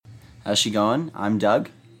How's she going? I'm Doug.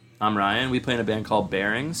 I'm Ryan. We play in a band called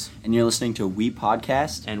Bearings. And you're listening to We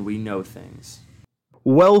Podcast. And we know things.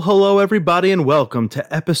 Well, hello, everybody, and welcome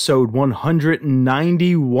to episode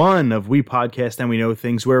 191 of We Podcast and We Know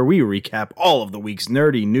Things, where we recap all of the week's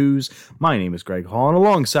nerdy news. My name is Greg Hall, and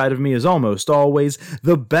alongside of me, as almost always,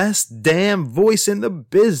 the best damn voice in the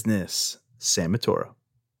business, Sam Matoro.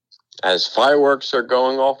 As fireworks are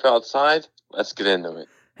going off outside, let's get into it.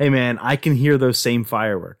 Hey, man, I can hear those same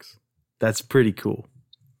fireworks. That's pretty cool.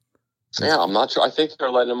 Yeah, I'm not sure. I think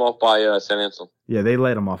they're letting them off by St. Anselm. Yeah, they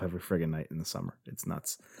light them off every friggin' night in the summer. It's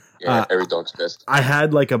nuts. Yeah, every dog's pissed. I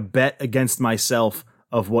had like a bet against myself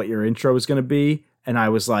of what your intro was going to be, and I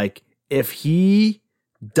was like, if he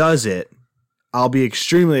does it, I'll be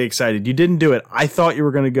extremely excited. You didn't do it. I thought you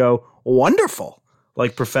were going to go, wonderful,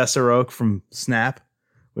 like Professor Oak from Snap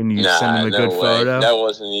when you send him a good photo. That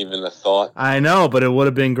wasn't even a thought. I know, but it would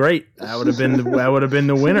have been great. That would have been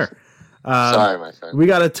the winner. Sorry, my friend. We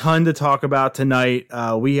got a ton to talk about tonight.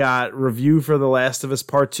 We got review for The Last of Us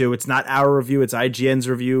Part 2. It's not our review, it's IGN's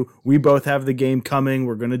review. We both have the game coming.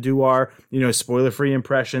 We're going to do our, spoiler-free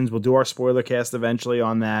impressions. We'll do our spoiler cast eventually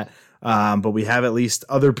on that. But we have at least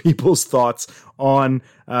other people's thoughts on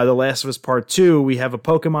The Last of Us Part 2. We have a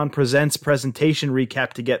Pokemon Presents presentation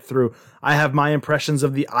recap to get through. I have my impressions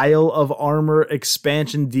of the Isle of Armor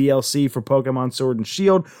expansion DLC for Pokemon Sword and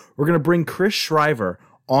Shield. We're going to bring Chris Shriver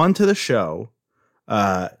onto the show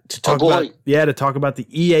to talk about the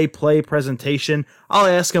EA Play presentation. I'll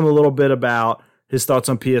ask him a little bit about his thoughts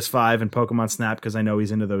on PS5 and Pokemon Snap because I know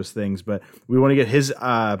he's into those things, but we want to get his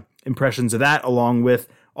impressions of that along with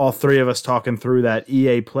all three of us talking through that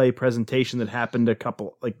EA Play presentation that happened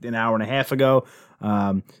an hour and a half ago.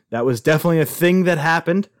 That was definitely a thing that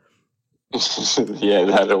happened. Yeah,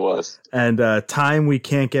 that it was. And time we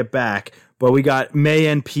can't get back. But we got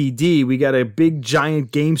Mayan PD. We got a big giant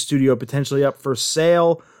game studio potentially up for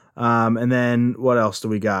sale. And then what else do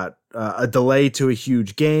we got? A delay to a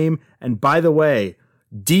huge game. And by the way,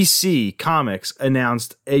 DC Comics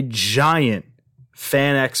announced a giant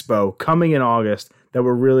fan expo coming in August that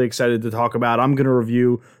we're really excited to talk about. I'm going to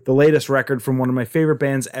review the latest record from one of my favorite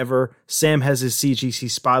bands ever. Sam has his CGC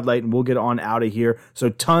Spotlight, and we'll get on out of here. So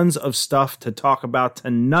tons of stuff to talk about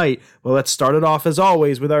tonight. Well, let's start it off, as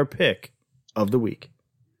always, with our pick of the week.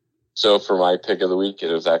 So for my pick of the week,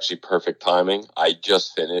 it was actually perfect timing. I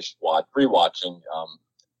just finished rewatching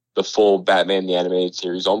the full Batman the Animated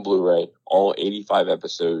Series on Blu-ray, all 85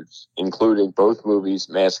 episodes, including both movies,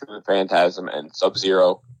 Mask of the Phantasm and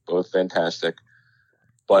Sub-Zero, both fantastic.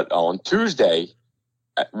 But on Tuesday,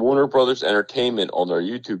 at Warner Brothers Entertainment on their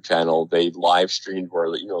YouTube channel, they live streamed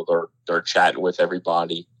where they're chatting with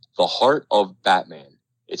everybody. The Heart of Batman.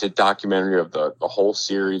 It's a documentary of the whole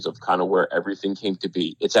series of kind of where everything came to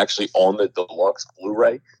be. It's actually on the deluxe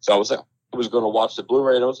Blu-ray. So I was going to watch the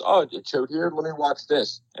Blu-ray and it showed here. Let me watch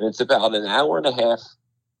this. And it's about an hour and a half.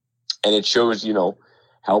 And it shows,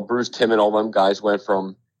 how Bruce Timm and all them guys went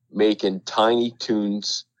from making Tiny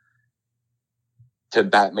Toons to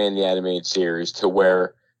Batman the Animated Series to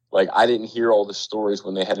where, I didn't hear all the stories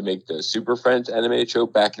when they had to make the Super Friends animated show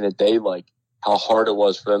back in the day, how hard it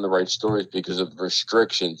was for them to write stories because of the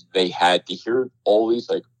restrictions. They had to hear all these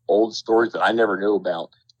old stories that I never knew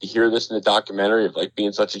about. To hear this in the documentary of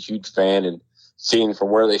being such a huge fan and seeing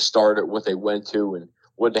from where they started, what they went to, and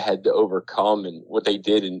what they had to overcome, and what they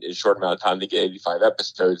did in a short amount of time to get 85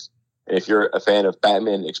 episodes. And if you're a fan of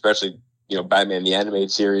Batman, especially Batman the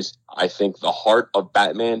Animated Series, I think The Heart of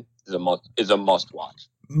Batman is a must watch.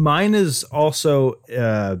 Mine is also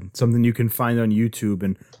something you can find on YouTube,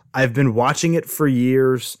 and I've been watching it for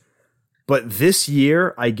years, but this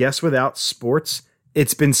year, I guess without sports,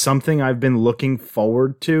 it's been something I've been looking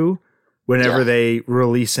forward to whenever they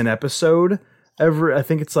release an episode. I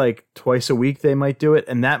think it's twice a week they might do it,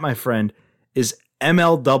 and that, my friend, is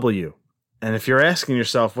MLW. And if you're asking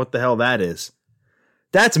yourself what the hell that is,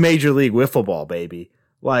 that's Major League Wiffle Ball, baby.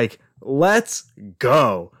 Let's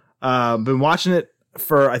go. Been watching it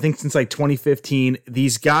for, I think, since 2015.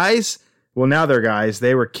 These guys... Well, now they're guys.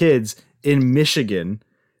 They were kids in Michigan.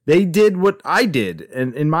 They did what I did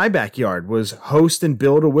in my backyard, was host and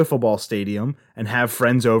build a wiffle ball stadium and have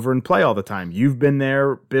friends over and play all the time. You've been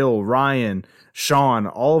there, Bill, Ryan, Sean,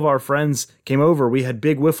 all of our friends came over. We had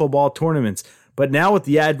big wiffle ball tournaments. But now with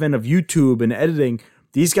the advent of YouTube and editing,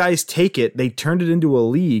 these guys take it, they turned it into a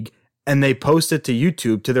league, and they post it to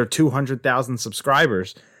YouTube to their 200,000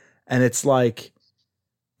 subscribers. And it's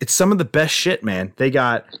it's some of the best shit, man. They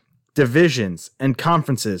got divisions and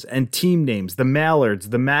conferences and team names, the Mallards,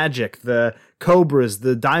 the Magic, the Cobras,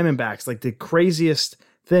 the Diamondbacks, the craziest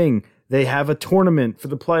thing. They have a tournament for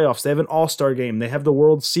the playoffs. They have an all-star game. They have the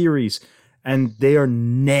World Series. And they are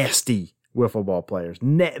nasty wiffle ball players.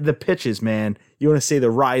 The pitches, man. You want to say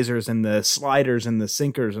the risers and the sliders and the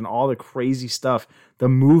sinkers and all the crazy stuff. The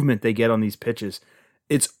movement they get on these pitches.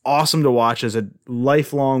 It's awesome to watch as a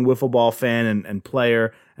lifelong wiffle ball fan and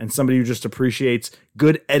player and somebody who just appreciates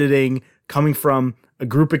good editing coming from a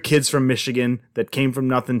group of kids from Michigan that came from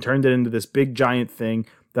nothing, turned it into this big giant thing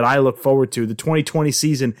that I look forward to. The 2020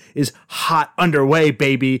 season is hot underway,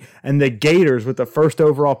 baby. And the Gators with the first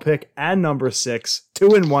overall pick and number 6,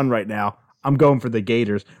 2-1 right now. I'm going for the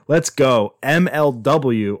Gators. Let's go.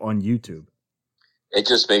 MLW on YouTube. It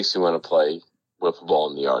just makes me want to play wiffle ball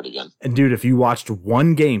in the yard again. And dude, if you watched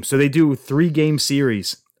one game, so they do 3-game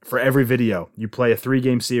series for every video. You play a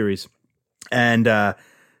 3-game series. And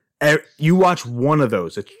you watch one of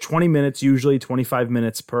those. It's 20 minutes, usually 25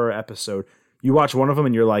 minutes per episode. You watch one of them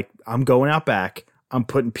and you're like, I'm going out back. I'm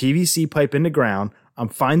putting PVC pipe in the ground. I'm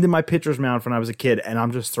finding my pitcher's mound when I was a kid, and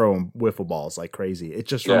I'm just throwing wiffle balls like crazy. It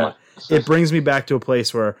just it brings me back to a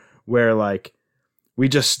place where like we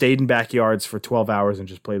just stayed in backyards for 12 hours and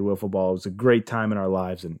just played wiffle ball. It was a great time in our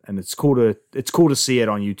lives, and it's cool to see it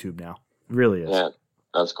on YouTube now. It really is. Yeah,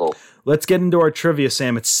 that's cool. Let's get into our trivia,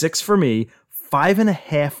 Sam. It's 6 for me,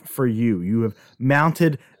 5.5 for you. You have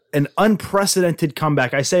mounted an unprecedented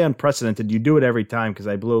comeback. I say unprecedented. You do it every time because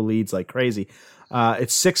I blow leads like crazy.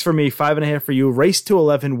 It's 6 for me, 5.5 for you. Race to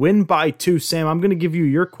 11, win by 2. Sam, I'm going to give you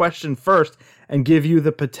your question first and give you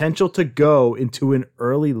the potential to go into an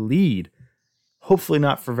early lead. Hopefully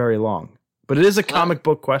not for very long. But it is a comic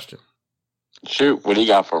book question. Shoot, what do you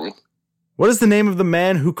got for me? What is the name of the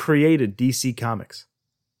man who created DC Comics?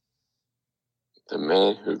 The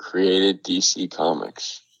man who created DC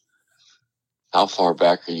Comics. How far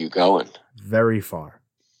back are you going? Very far.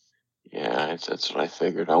 Yeah, that's what I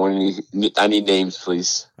figured. I need names,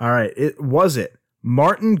 please. All right. Was it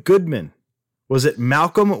Martin Goodman? Was it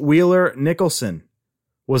Malcolm Wheeler Nicholson?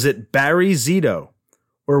 Was it Barry Zito?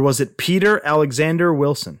 Or was it Peter Alexander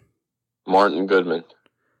Wilson? Martin Goodman.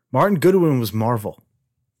 Martin Goodman was Marvel.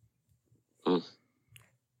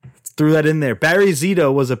 Threw that in there. Barry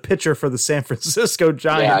Zito was a pitcher for the San Francisco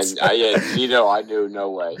Giants. Yeah, Zito, I knew.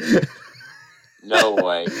 No way. No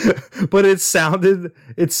way. But it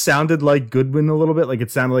sounded like Goodwin a little bit. Like it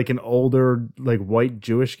sounded like an older, like white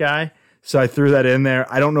Jewish guy. So I threw that in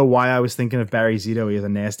there. I don't know why I was thinking of Barry Zito. He has a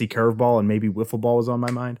nasty curveball, and maybe wiffle ball was on my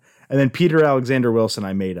mind. And then Peter Alexander Wilson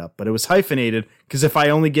I made up, but it was hyphenated because if I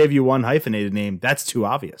only gave you one hyphenated name, that's too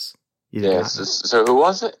obvious. Yes. So who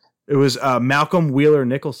was it? It was Malcolm Wheeler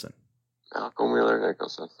Nicholson. Malcolm Wheeler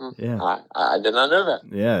Nicholson. Yeah. I did not know that.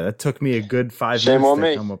 Yeah, that took me a good 5 Shame minutes on to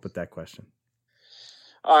me. come up with that question.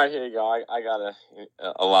 All right, here you go. I got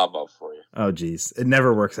a lob up for you. Oh, geez. It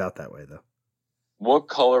never works out that way, though. What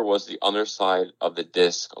color was the underside of the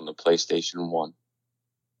disc on the PlayStation 1?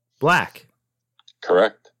 Black.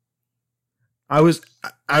 Correct. I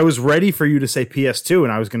was ready for you to say PS2,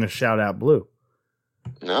 and I was going to shout out blue.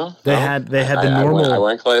 No, they had the normal. I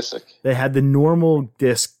went classic. They had the normal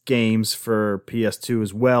disc games for PS2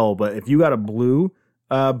 as well, but if you got a blue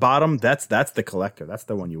bottom, that's the collector. That's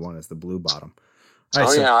the one you want is the blue bottom.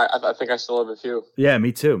 Right, I think I still have a few. Yeah,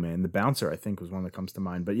 me too, man. The bouncer I think was one that comes to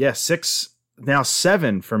mind. But yeah,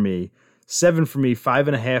 7 for me. 7 for me.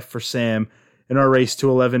 5.5 for Sam. In our race to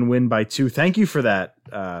 11, win by 2. Thank you for that,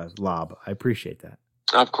 Lob. I appreciate that.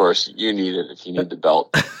 Of course, you need it if you need the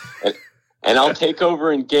belt. And I'll take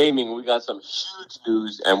over in gaming. We got some huge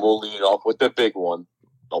news, and we'll lead off with the big one.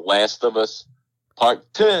 The Last of Us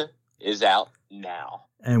Part 2 is out now.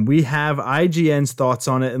 And we have IGN's thoughts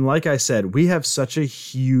on it. And like I said, we have such a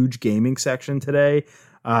huge gaming section today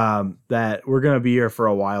that we're going to be here for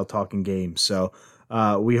a while talking games. So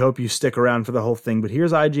we hope you stick around for the whole thing. But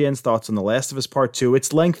here's IGN's thoughts on The Last of Us Part 2.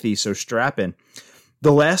 It's lengthy, so strap in.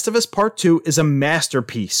 The Last of Us Part 2 is a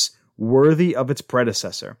masterpiece worthy of its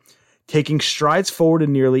predecessor. Taking strides forward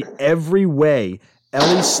in nearly every way,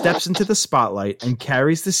 Ellie steps into the spotlight and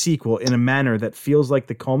carries the sequel in a manner that feels like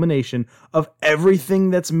the culmination of everything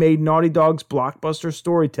that's made Naughty Dog's blockbuster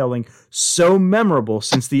storytelling so memorable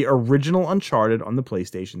since the original Uncharted on the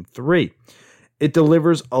PlayStation 3. It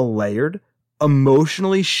delivers a layered,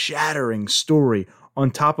 emotionally shattering story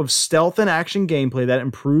on top of stealth and action gameplay that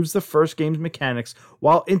improves the first game's mechanics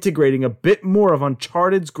while integrating a bit more of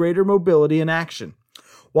Uncharted's greater mobility and action.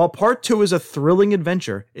 While Part 2 is a thrilling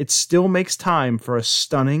adventure, it still makes time for a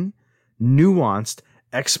stunning, nuanced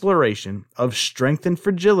exploration of strength and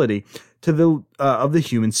fragility of the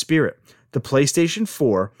human spirit. The PlayStation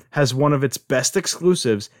 4 has one of its best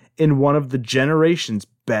exclusives in one of the generation's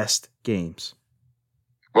best games.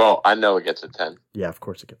 Well, I know it gets a 10. Yeah, of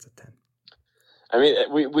course it gets a 10. I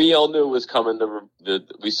mean, we all knew it was coming.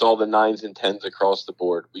 We saw the 9s and 10s across the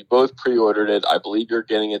board. We both pre-ordered it. I believe you're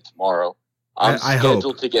getting it tomorrow. I'm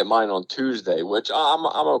scheduled to get mine on Tuesday, which I'm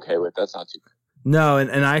okay with. That's not too bad. No, and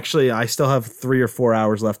actually, I still have 3 or 4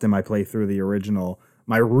 hours left in my playthrough of the original,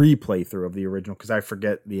 my replaythrough of the original, because I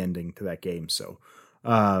forget the ending to that game. So,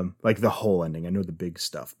 like the whole ending, I know the big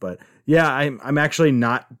stuff, but yeah, I'm actually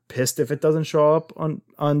not pissed if it doesn't show up on.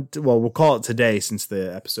 Well, we'll call it today since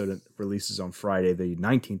the episode releases on Friday, the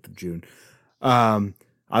 19th of June.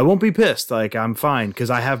 I won't be pissed. Like, I'm fine because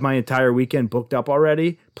I have my entire weekend booked up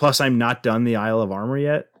already. Plus, I'm not done the Isle of Armor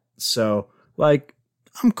yet, so like,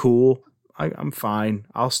 I'm cool. I'm fine.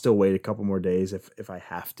 I'll still wait a couple more days if I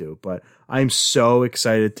have to, but I'm so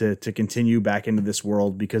excited to continue back into this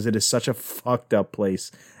world because it is such a fucked up place.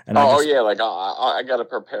 And yeah, like I got to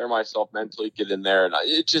prepare myself mentally, get in there, and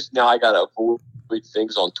now I got to avoid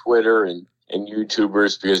things on Twitter and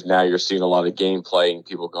YouTubers because now you're seeing a lot of gameplay and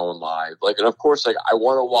people going live. Like, and of course, like I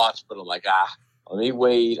want to watch, but I'm like, let me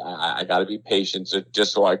wait. I got to be patient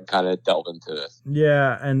just so I can kind of delve into this.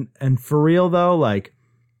 Yeah, and for real though, like,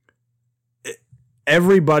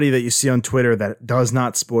 everybody that you see on Twitter that does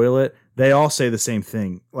not spoil it, they all say the same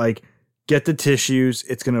thing. Like, get the tissues.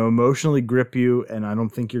 It's going to emotionally grip you, and I don't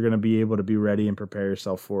think you're going to be able to be ready and prepare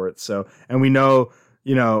yourself for it. So, and we know,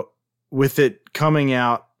 with it coming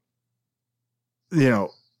out, in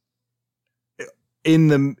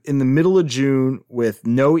the middle of June with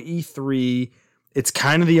no E3, it's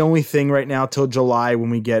kind of the only thing right now till July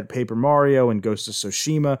when we get Paper Mario and Ghost of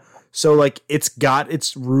Tsushima. So, like, it's got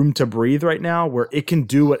its room to breathe right now where it can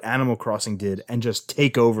do what Animal Crossing did and just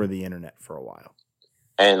take over the internet for a while.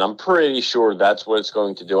 And I'm pretty sure that's what it's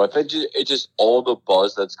going to do. I think it's just all the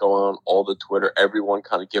buzz that's going on, all the Twitter, everyone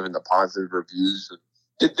kind of giving the positive reviews.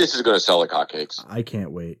 This is going to sell like hotcakes. I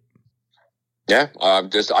can't wait. Yeah, I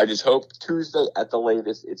just hope Tuesday at the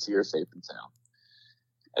latest it's here safe and sound.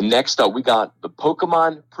 And next up, we got the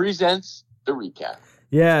Pokemon Presents the Recap.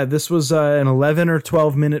 Yeah, this was an 11 or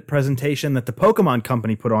 12 minute presentation that the Pokemon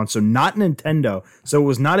Company put on, so not Nintendo. So it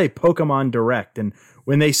was not a Pokemon Direct. And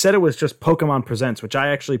when they said it was just Pokemon Presents, which I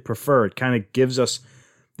actually prefer, it kind of gives us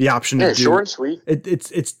the option to do. Short and sweet.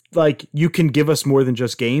 It's like you can give us more than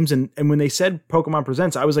just games. And when they said Pokemon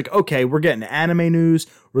Presents, I was like, okay, we're getting anime news,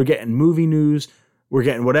 we're getting movie news, we're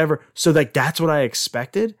getting whatever. So like that's what I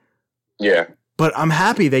expected. Yeah. But I'm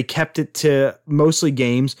happy they kept it to mostly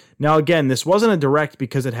games. Now, again, this wasn't a direct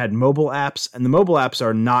because it had mobile apps, and the mobile apps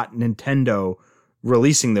are not Nintendo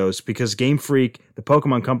releasing those because Game Freak, the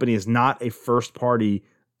Pokemon Company, is not a first party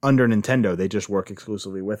under Nintendo. They just work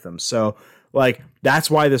exclusively with them. So, like, that's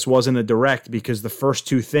why this wasn't a direct, because the first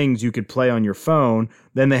two things you could play on your phone.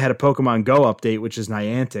 Then they had a Pokemon Go update, which is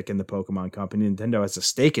Niantic and the Pokemon Company. Nintendo has a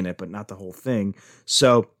stake in it, but not the whole thing.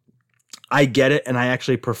 So I get it, and I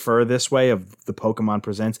actually prefer this way of the Pokemon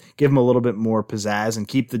Presents. Give them a little bit more pizzazz and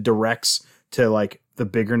keep the directs to like the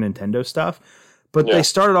bigger Nintendo stuff. But They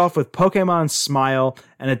started off with Pokemon Smile,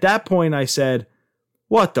 and at that point I said,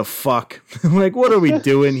 what the fuck? Like, what are we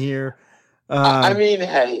doing here? I mean,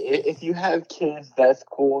 hey, if you have kids, that's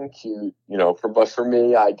cool and cute, but for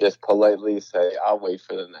me, I just politely say, I'll wait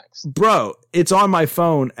for the next. Bro, it's on my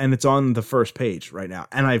phone, and it's on the first page right now,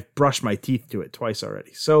 and I've brushed my teeth to it twice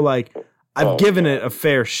already. So, like, I've given it a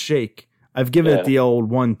fair shake. I've given it the old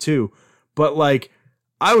 1-2. But, like,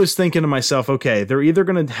 I was thinking to myself, okay, they're either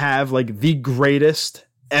going to have, like, the greatest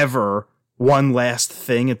ever one last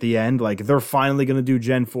thing at the end. Like, they're finally going to do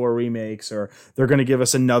Gen 4 remakes, or they're going to give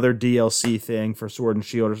us another DLC thing for Sword and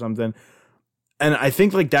Shield or something. And I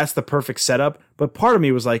think, like, that's the perfect setup. But part of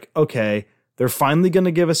me was like, okay, they're finally going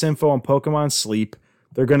to give us info on Pokemon Sleep.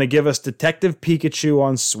 They're going to give us Detective Pikachu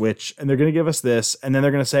on Switch, and they're going to give us this, and then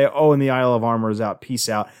they're going to say, oh, and the Isle of Armor is out, peace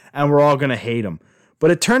out, and we're all going to hate them.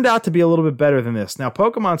 But it turned out to be a little bit better than this. Now,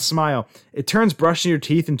 Pokemon Smile, it turns brushing your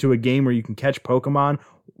teeth into a game where you can catch Pokemon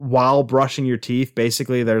while brushing your teeth.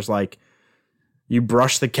 Basically, there's like, you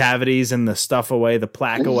brush the cavities and the stuff away, the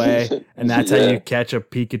plaque away, and that's how you catch a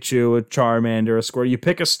Pikachu, a Charmander, a Squirtle. You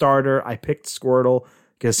pick a starter. I picked Squirtle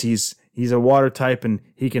because he's a water type and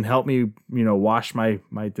he can help me, wash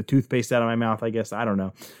the toothpaste out of my mouth, I guess. I don't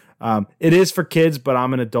know. It is for kids, but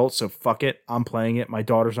I'm an adult, so fuck it. I'm playing it. My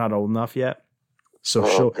daughter's not old enough yet, so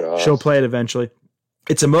she'll play it eventually.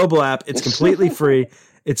 It's a mobile app. It's completely free.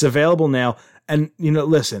 It's available now. And,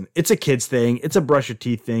 listen, it's a kid's thing. It's a brush your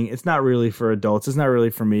teeth thing. It's not really for adults. It's not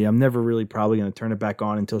really for me. I'm never really probably going to turn it back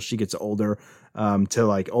on until she gets older, to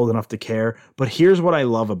like old enough to care. But here's what I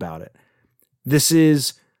love about it. This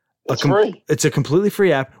is it's a completely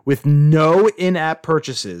free app with no in-app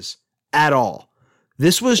purchases at all.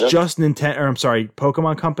 This was just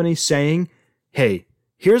Pokemon Company saying, hey,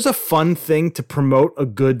 here's a fun thing to promote a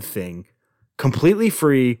good thing. Completely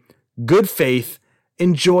free, good faith,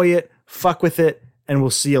 enjoy it, fuck with it, and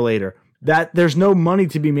we'll see you later. That there's no money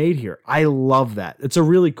to be made here. I love that. It's a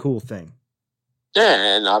really cool thing.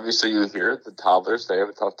 Yeah, and obviously you hear the toddlers, they have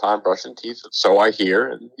a tough time brushing teeth. So I hear,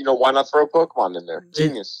 and why not throw Pokemon in there?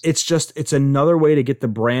 Genius. It's another way to get the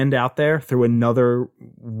brand out there through another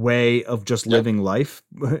way of just living life.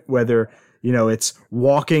 Whether, it's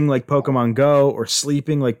walking like Pokemon Go or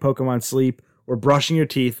sleeping like Pokemon Sleep or brushing your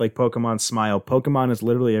teeth like Pokemon Smile. Pokemon is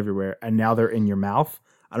literally everywhere, and now they're in your mouth.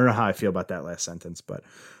 I don't know how I feel about that last sentence, but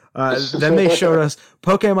then they showed us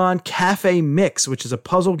Pokemon Cafe Mix, which is a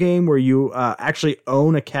puzzle game where you actually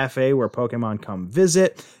own a cafe where Pokemon come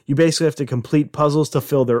visit. You basically have to complete puzzles to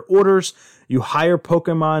fill their orders. You hire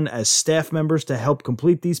Pokemon as staff members to help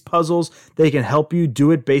complete these puzzles. They can help you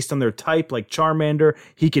do it based on their type, like Charmander.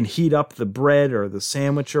 He can heat up the bread or the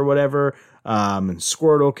sandwich or whatever. And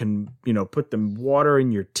Squirtle can, put the water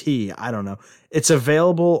in your tea. I don't know. It's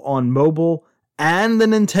available on mobile and the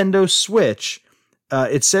Nintendo Switch.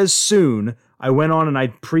 It says soon. I went on and I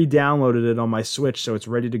pre-downloaded it on my Switch, so it's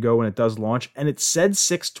ready to go when it does launch. And it said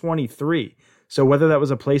 6/23. So whether that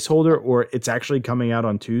was a placeholder or it's actually coming out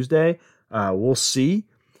on Tuesday, we'll see.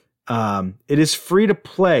 It is free to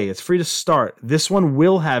play. It's free to start. This one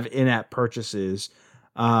will have in-app purchases.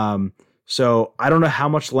 So I don't know how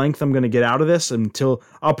much length I'm going to get out of this until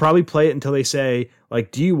I'll probably play it until they say,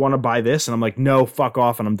 like, do you want to buy this? And I'm like, no, fuck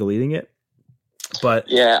off. And I'm deleting it. But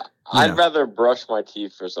yeah, I'd rather brush my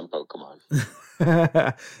teeth for some Pokemon.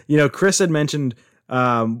 Chris had mentioned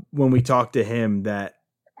when we talked to him that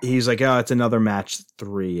he's like, oh, it's another match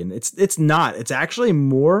 3. And it's not. It's actually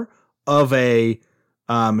more of a,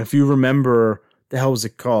 if you remember, the hell was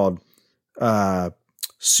it called?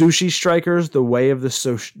 Sushi Strikers, the way of the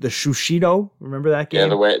Shushido. Remember that game? Yeah,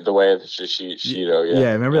 the way of the Shushido. Yeah,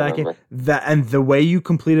 yeah. Remember that game? And the way you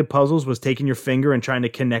completed puzzles was taking your finger and trying to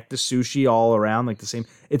connect the sushi all around like the same.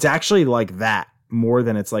 It's actually like that more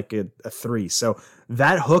than it's like a 3. So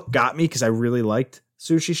that hook got me because I really liked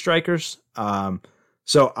Sushi Strikers.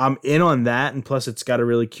 So I'm in on that, and plus it's got a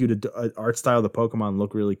really cute art style. The Pokemon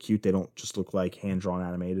look really cute. They don't just look like hand-drawn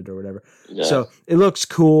animated or whatever. Yeah. So it looks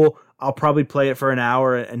cool. I'll probably play it for an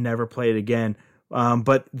hour and never play it again.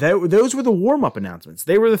 But those were the warm-up announcements.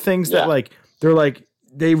 They were the things that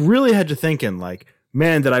they really had you thinking like,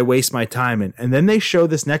 man, did I waste my time in? And then they show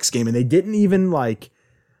this next game, and they didn't even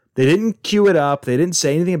they didn't cue it up. They didn't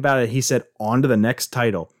say anything about it. He said, on to the next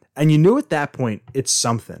title. And you knew at that point it's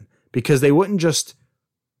something, because they wouldn't just,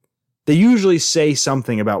 they usually say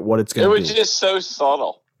something about what it's going to be. It was just so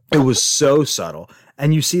subtle. It was so subtle.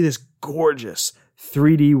 And you see this gorgeous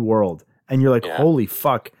 3D world, and you're like, holy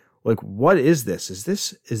fuck. Like, what is this? Is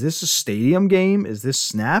this a stadium game? Is this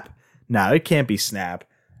Snap? No, it can't be Snap.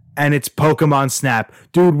 And it's Pokemon Snap.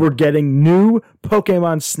 Dude, we're getting new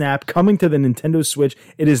Pokemon Snap coming to the Nintendo Switch.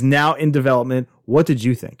 It is now in development. What did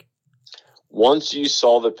you think? Once you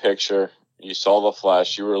saw the picture, you saw the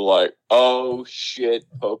flash, you were like, oh shit,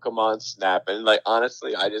 Pokemon Snap. And like,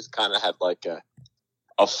 honestly, I just kind of had like a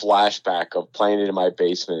flashback of playing it in my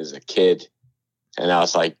basement as a kid. And I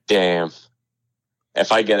was like, damn,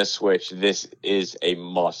 if I get a Switch, this is a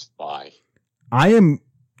must buy. I am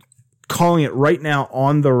calling it right now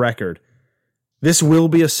on the record. This will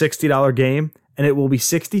be a $60 game, and it will be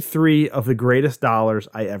 63 of the greatest dollars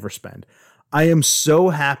I ever spend. I am so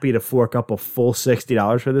happy to fork up a full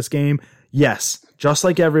 $60 for this game. Yes, just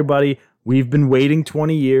like everybody, we've been waiting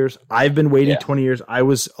 20 years. I've been waiting 20 years. I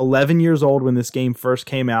was 11 years old when this game first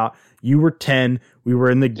came out. You were 10. We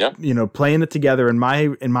were in the, playing it together in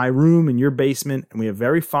my room, in your basement, and we have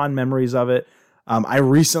very fond memories of it. I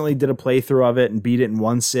recently did a playthrough of it and beat it in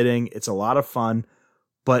one sitting. It's a lot of fun,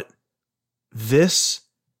 but this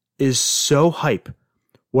is so hype.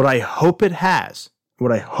 What I hope it has,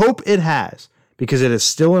 because it is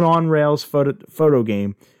still an on-rails photo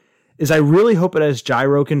game, is I really hope it has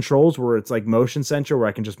gyro controls where it's like motion sensor, where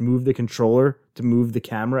I can just move the controller to move the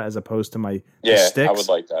camera as opposed to my sticks. I would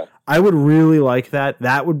like that. I would really like that.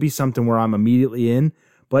 That would be something where I'm immediately in.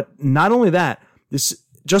 But not only that, this,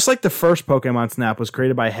 just like the first Pokemon Snap was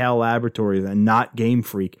created by HAL Laboratories and not Game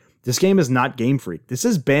Freak, this game is not Game Freak. This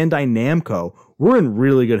is Bandai Namco. We're in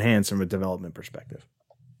really good hands from a development perspective.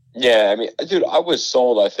 Yeah, I mean, dude, I was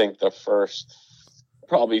sold, I think, the first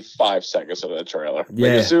probably 5 seconds of the trailer. Yeah.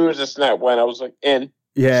 Like, as soon as the Snap went, I was like,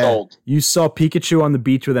 sold. You saw Pikachu on the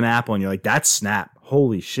beach with an apple, and you're like, that's Snap.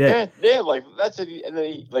 Holy shit. Yeah, like, that's it. And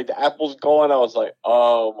then, like, the apple's gone. I was like,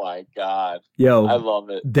 oh, my God. Yo, I love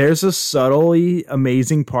it. There's a subtly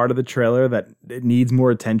amazing part of the trailer that it needs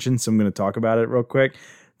more attention, so I'm going to talk about it real quick.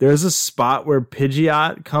 there's a spot where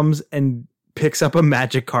Pidgeot comes and picks up a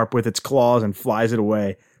Magikarp with its claws and flies it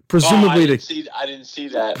away, presumably I didn't see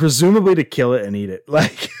that. Presumably to kill it and eat it.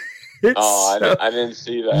 Like, I didn't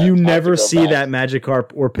see that. You never see that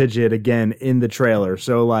Magikarp or Pidgeot again in the trailer.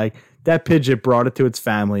 So like that Pidgeot brought it to its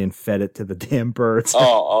family and fed it to the damn birds.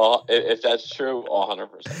 If that's true,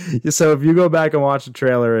 100%. So if you go back and watch the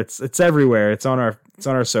trailer, it's everywhere. It's on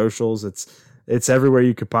our socials. It's everywhere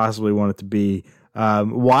you could possibly want it to be.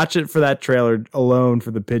 Watch it for that trailer alone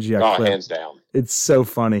for the Pidgeot clip. Hands down. It's so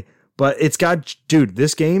funny. But it's got,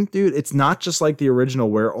 this game, it's not just like the original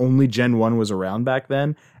where only Gen 1 was around back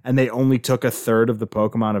then and they only took a third of the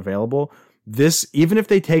Pokemon available. This, even if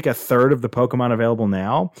they take a third of the Pokemon available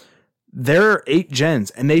now, there are 8 gens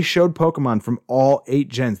and they showed Pokemon from all 8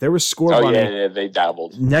 gens. There was Scorbunny. Yeah, they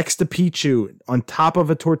dabbled. Next to Pichu, on top of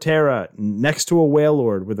a Torterra, next to a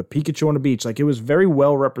Wailord with a Pikachu on a beach. Like, it was very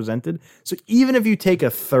well represented. So even if you take a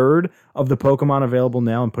third of the Pokemon available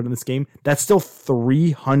now and put in this game, that's still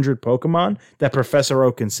 300 Pokemon that Professor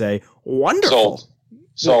Oak can say, wonderful.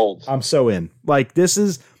 Sold. I'm so in. Like, this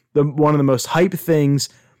is one of the most hype things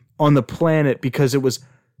on the planet because it was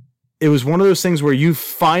one of those things where you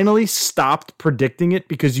finally stopped predicting it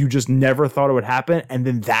because you just never thought it would happen, and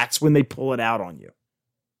then that's when they pull it out on you.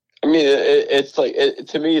 I mean, it's like,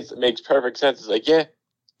 to me, it makes perfect sense. It's like, yeah,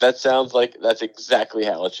 that sounds like that's exactly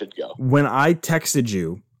how it should go. When I texted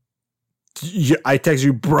you,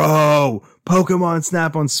 bro, Pokemon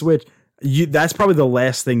Snap on Switch. That's probably the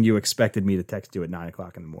last thing you expected me to text you at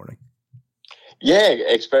 9:00 in the morning. Yeah,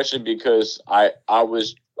 especially because I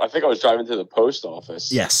think I was driving to the post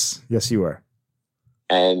office. Yes, you were.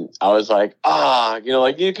 And I was like,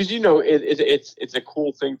 because it's a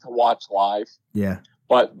cool thing to watch live. Yeah.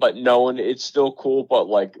 But knowing it's still cool. But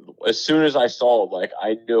like as soon as I saw it, like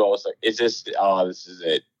I knew I was like, is this? This is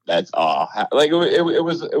it. That's like it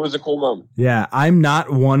was a cool moment. Yeah, I'm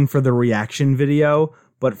not one for the reaction video,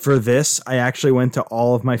 but for this, I actually went to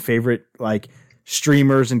all of my favorite like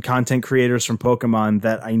streamers and content creators from Pokemon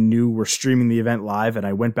that I knew were streaming the event live, and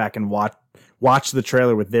I went back and watched the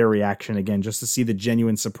trailer with their reaction again, just to see the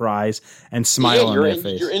genuine surprise and smile on their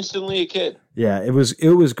face. You're instantly a kid. Yeah, it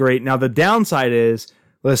was great. Now the downside is,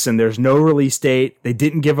 listen, there's no release date. They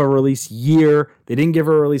didn't give a release year. They didn't give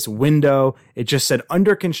a release window. It just said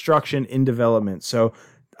under construction in development. So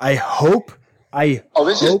I hope.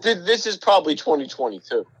 This is probably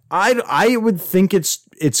 2022. I would think it's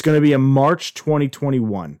going to be a March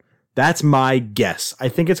 2021. That's my guess. I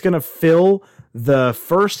think it's going to fill the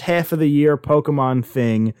first half of the year Pokemon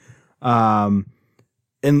thing, and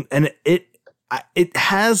it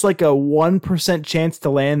has like a 1% chance to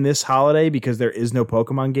land this holiday because there is no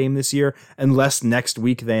Pokemon game this year, unless next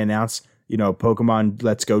week they announce Pokemon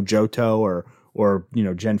Let's Go Johto or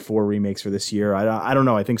Gen 4 remakes for this year. I don't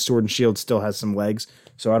know. I think Sword and Shield still has some legs,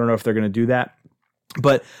 so I don't know if they're going to do that.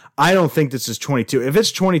 But I don't think this is 22. If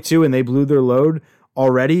it's 22 and they blew their load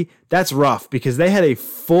already, that's rough because they had a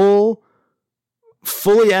fully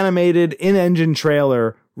animated in-engine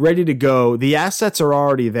trailer ready to go. The assets are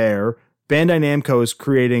already there. Bandai Namco is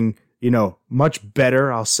creating, much better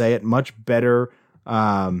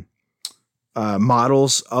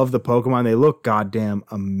models of the Pokemon. They look goddamn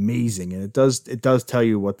amazing. And it does tell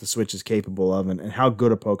you what the Switch is capable of and how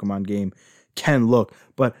good a Pokemon game can look.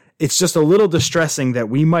 But it's just a little distressing that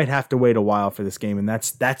we might have to wait a while for this game. And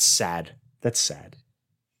that's sad. That's sad.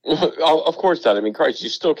 Of course not. I mean, Christ, you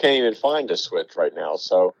still can't even find a Switch right now.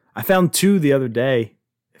 So I found 2 the other day,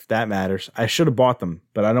 if that matters. I should have bought them,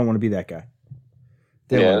 but I don't want to be that guy.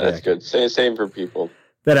 Yeah, that's good. Same for people.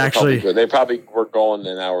 They probably were gone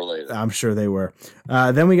an hour later. I'm sure they were.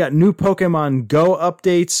 Then we got new Pokemon Go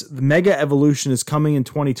updates. The Mega Evolution is coming in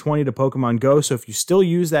 2020 to Pokemon Go. So if you still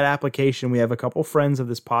use that application, we have a couple friends of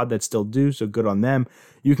this pod that still do. So good on them.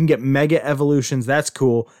 You can get Mega Evolutions. That's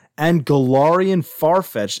cool. And Galarian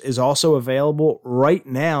Farfetch'd is also available right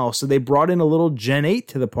now. So they brought in a little Gen 8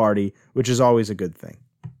 to the party, which is always a good thing.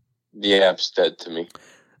 The app's dead to me.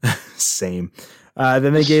 Same.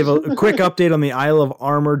 Then they gave a quick update on the Isle of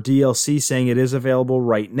Armor DLC, saying it is available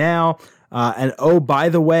right now. And by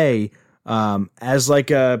the way, as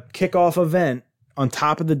like a kickoff event on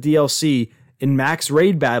top of the DLC, in Max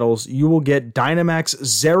Raid Battles, you will get Dynamax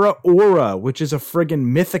Zeraora, which is a friggin'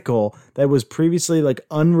 mythical that was previously like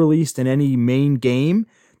unreleased in any main game,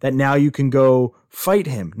 that now you can go fight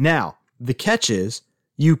him. Now, the catch is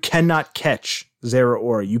you cannot catch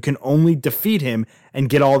Zeraora. You can only defeat him and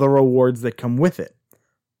get all the rewards that come with it.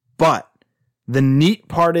 But the neat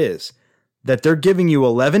part is that they're giving you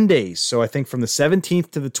 11 days. So I think from the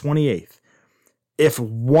 17th to the 28th. If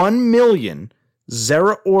 1 million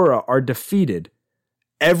Zeraora are defeated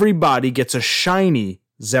everybody gets a shiny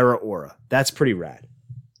Zeraora. That's pretty rad.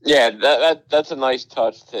 Yeah, that's a nice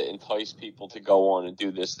touch to entice people to go on and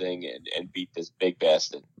do this thing and beat this big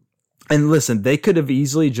bastard. And listen, they could have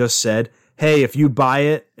easily just said, hey, if you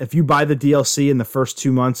buy the DLC in the first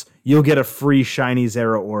 2 months, you'll get a free shiny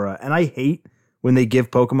Zeraora. And I hate when they give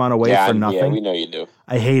Pokemon away for nothing. Yeah, we know you do.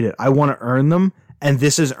 I hate it. I want to earn them, and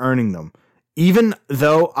this is earning them. Even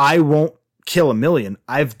though I won't kill 1 million,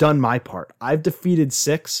 I've done my part. I've defeated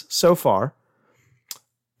 6 so far,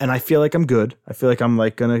 and I feel like I'm good. I feel like I'm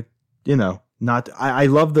like gonna, not. I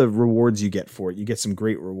love the rewards you get for it. You get some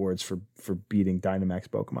great rewards for beating Dynamax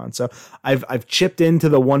Pokemon. So I've chipped into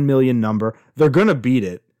the 1 million number. They're gonna beat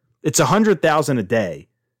it. It's 100,000 a day.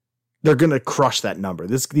 They're gonna crush that number.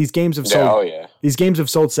 These games have sold. These games have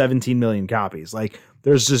sold 17 million copies. Like,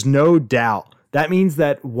 there's just no doubt. That means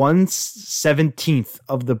that 1/17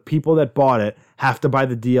 of the people that bought it have to buy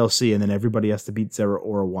the DLC, and then everybody has to beat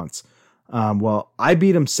Zeraora once. Well, I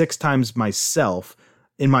beat him 6 times myself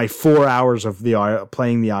in my 4 hours of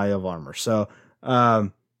playing the Eye of Armor. So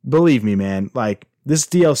believe me, man, like, this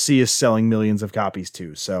DLC is selling millions of copies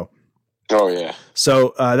too. So. Oh, yeah.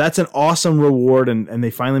 So that's an awesome reward, and they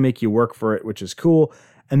finally make you work for it, which is cool.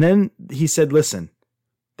 And then he said, listen,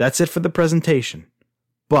 that's it for the presentation.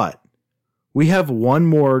 But we have one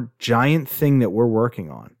more giant thing that we're working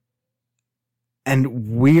on.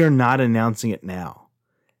 And we are not announcing it now.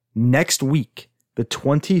 Next week, the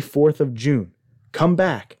 24th of June, come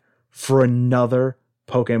back for another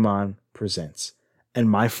Pokemon Presents. And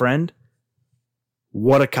my friend,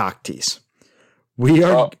 what a cock tease. We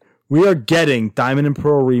are getting Diamond and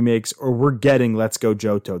Pearl remakes, or we're getting Let's Go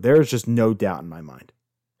Johto. There is just no doubt in my mind.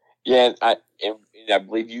 Yeah, and I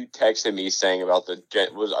believe you texted me saying about the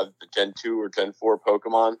Gen 2 or Gen 4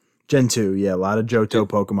 Pokemon. Gen 2, yeah, a lot of Johto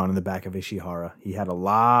Pokemon in the back of Ishihara. He had a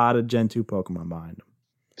lot of Gen 2 Pokemon behind him.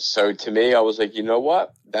 So to me, I was like, you know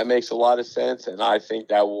what? That makes a lot of sense, and I think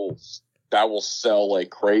that will sell like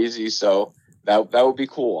crazy. So that would be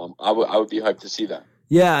cool. I would be hyped to see that.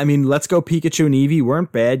 Yeah, I mean, Let's Go Pikachu and Eevee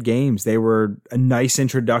weren't bad games. They were a nice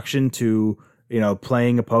introduction to,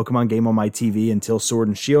 playing a Pokemon game on my TV until Sword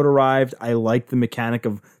and Shield arrived. I liked the mechanic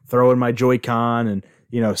of throwing my Joy-Con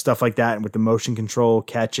and, stuff like that. And with the motion control,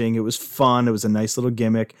 catching, it was fun. It was a nice little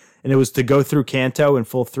gimmick. And it was to go through Kanto in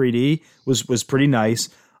full 3D was pretty nice.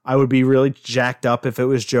 I would be really jacked up if it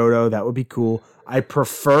was Johto. That would be cool. I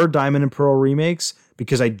prefer Diamond and Pearl remakes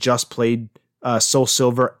because I just played Soul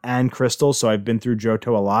Silver and Crystal, so I've been through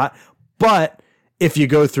Johto a lot. But if you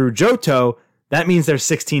go through Johto, that means there's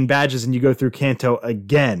 16 badges and you go through Kanto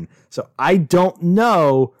again. So I don't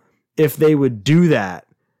know if they would do that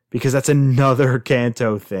because that's another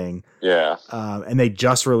Kanto thing. Yeah. And they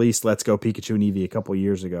just released Let's Go Pikachu and Eevee a couple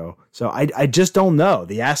years ago. So I just don't know.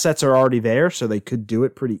 The assets are already there, so they could do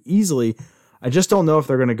it pretty easily. I just don't know if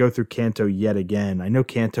they're going to go through Kanto yet again. I know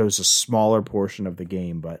Kanto is a smaller portion of the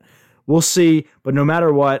game, but we'll see. But no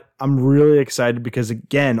matter what, I'm really excited because,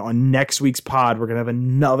 again, on next week's pod, we're going to have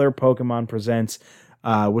another Pokemon Presents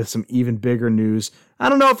with some even bigger news. I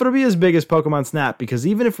don't know if it'll be as big as Pokemon Snap because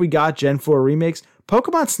even if we got Gen 4 remakes,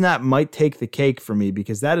 Pokemon Snap might take the cake for me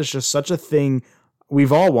because that is just such a thing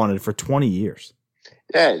we've all wanted for 20 years.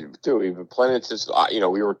 Yeah, dude, we've been playing it since, we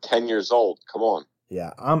were 10 years old. Come on.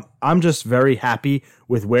 Yeah, I'm just very happy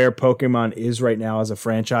with where Pokemon is right now as a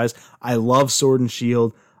franchise. I love Sword and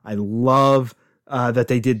Shield. I love that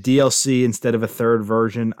they did DLC instead of a third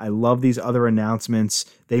version. I love these other announcements.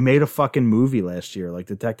 They made a fucking movie last year, like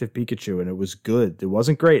Detective Pikachu, and it was good. It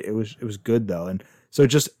wasn't great. It was good though, and so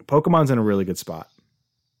just Pokemon's in a really good spot.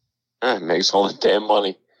 It makes all the damn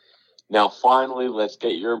money. Now, finally, let's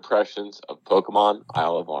get your impressions of Pokemon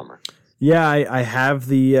Isle of Armor. Yeah, I have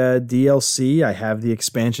the DLC. I have the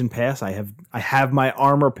expansion pass. I have my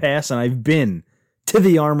armor pass, and I've been to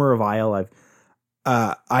the Armor of Isle.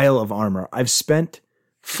 Isle of Armor. I've spent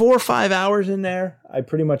 4 or 5 hours in there. I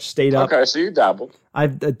pretty much stayed up. Okay, so you dabbled.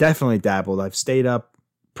 I've definitely dabbled. I've stayed up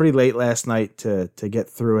pretty late last night to get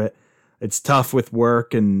through it. It's tough with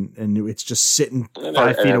work and it's just sitting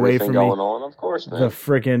 5 feet away from going me. On, of course,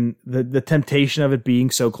 man. The temptation of it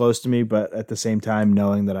being so close to me, but at the same time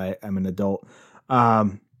knowing that I am an adult.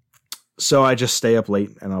 So I just stay up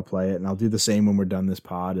late and I'll play it, and I'll do the same when we're done this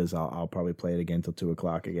pod. Is I'll probably play it again till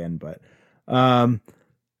 2:00 again. But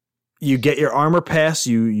you get your armor pass.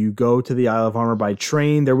 You go to the Isle of Armor by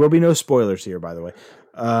train. There will be no spoilers here, by the way.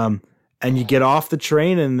 And you get off the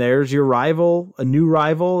train, and there's your rival, a new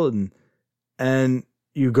rival, and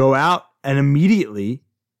you go out, and immediately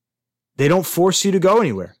they don't force you to go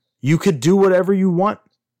anywhere. You could do whatever you want.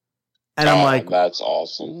 And I'm like, that's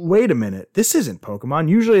awesome. Wait a minute, this isn't Pokemon.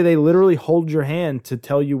 Usually they literally hold your hand to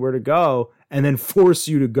tell you where to go and then force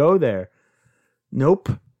you to go there. Nope,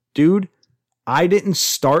 dude. I didn't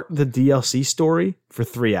start the DLC story for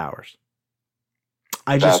 3 hours.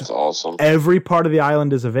 That's awesome. Every part of the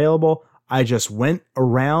island is available. I just went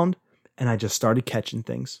around and I just started catching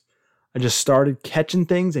things. I just started catching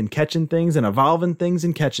things and evolving things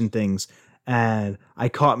and catching things. And I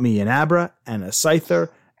caught me an Abra and a Scyther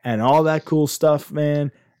and all that cool stuff,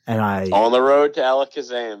 man. And I on the road to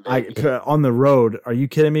Alakazam, baby. On the road. Are you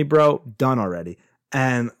kidding me, bro? Done already.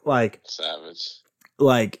 And like savage.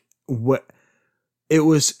 Like what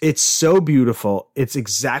it's so beautiful. It's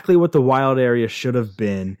exactly what the wild area should have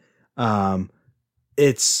been.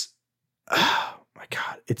 It's oh my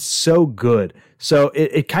God, it's so good. So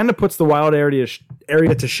it kind of puts the wild area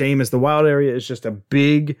to shame, as the wild area is just a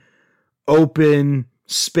big open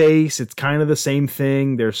space. It's kind of the same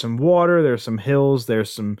thing. There's some water, there's some hills,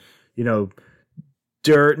 there's some,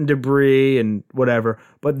 dirt and debris and whatever.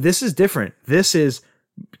 But this is different. This is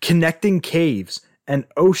connecting caves and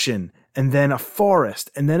ocean and then a forest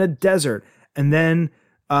and then a desert and then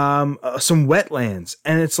some wetlands.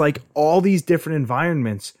 And it's like all these different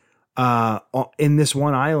environments in this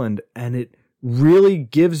one island. And it really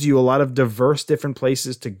gives you a lot of diverse different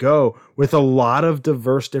places to go with a lot of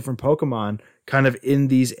diverse different Pokemon kind of in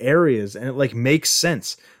these areas. And it like makes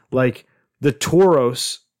sense. Like the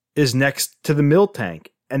Tauros is next to the Miltank,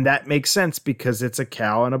 and that makes sense because it's a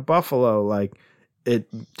cow and a buffalo. Like it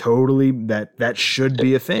totally, that should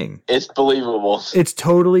be a thing. It's believable. It's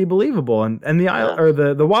totally believable. And the island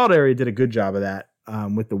or the wild area did a good job of that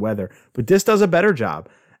with the weather, but this does a better job.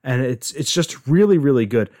 And it's just really, really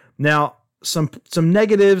good. Now, some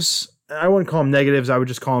negatives, I wouldn't call them negatives. I would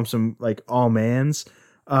just call them some like all mans.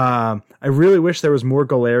 I really wish there was more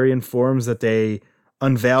Galarian forms that they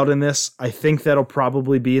unveiled in this. I think that'll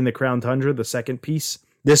probably be in the Crown Tundra, the second piece.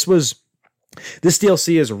 This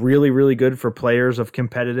DLC is really, really good for players of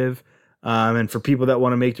competitive, and for people that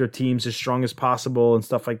want to make their teams as strong as possible and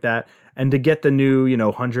stuff like that. And to get the new,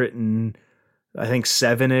 100 and I think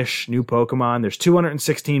 7-ish new Pokemon. There's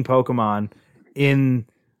 216 Pokemon in,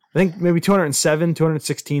 I think maybe 207,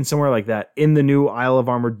 216, somewhere like that, in the new Isle of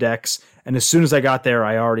Armor Dex. And as soon as I got there,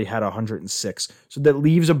 I already had 106. So that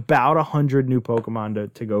leaves about 100 new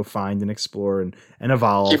Pokemon to go find and explore and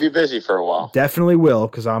evolve. Keep you busy for a while. Definitely will,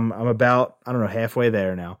 because I'm about, I don't know, halfway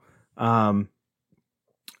there now.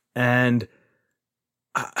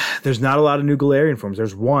 There's not a lot of new Galarian forms.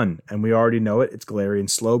 There's one, and we already know it. It's Galarian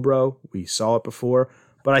Slowbro. We saw it before.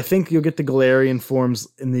 But I think you'll get the Galarian forms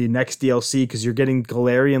in the next DLC because you're getting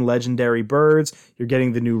Galarian legendary birds. You're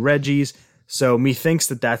getting the new Regis. So methinks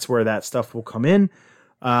that's where that stuff will come in.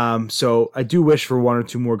 So I do wish for one or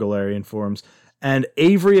two more Galarian forms. And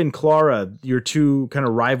Avery and Clara, your two kind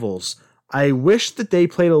of rivals, I wish that they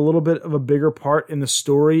played a little bit of a bigger part in the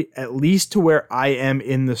story, at least to where I am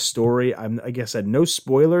in the story. Like I said, no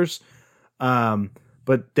spoilers,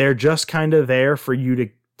 but they're just kind of there for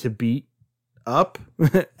you to beat up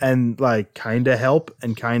and like kind of help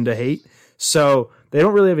and kind of hate. So they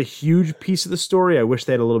don't really have a huge piece of the story. I wish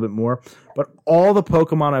they had a little bit more, but all the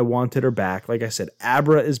Pokemon I wanted are back. Like I said,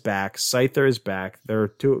 Abra is back. Scyther is back.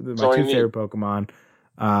 They're my two favorite Pokemon.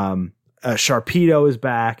 Sharpedo is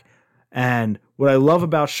back. And what I love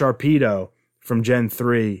about Sharpedo from Gen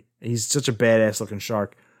 3, he's such a badass looking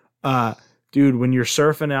shark. Dude, when you're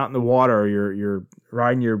surfing out in the water, or you're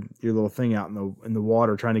riding your little thing out in the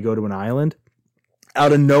water trying to go to an island,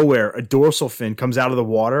 out of nowhere, a dorsal fin comes out of the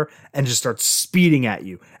water and just starts speeding at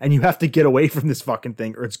you. And you have to get away from this fucking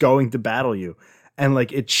thing or it's going to battle you. And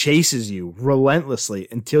like it chases you relentlessly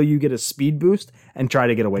until you get a speed boost and try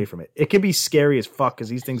to get away from it. It can be scary as fuck because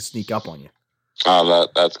these things sneak up on you. Oh,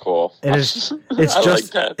 that's cool. And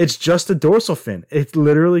it's just a dorsal fin. It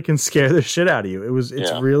literally can scare the shit out of you.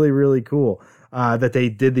 It's really, really cool that they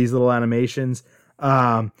did these little animations.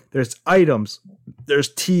 There's items,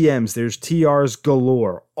 there's TMs, there's TRs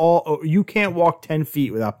galore. You can't walk 10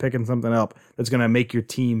 feet without picking something up that's going to make your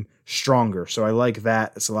team stronger. So I like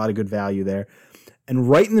that. It's a lot of good value there. And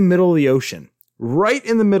right in the middle of the ocean, right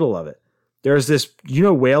in the middle of it, there's this,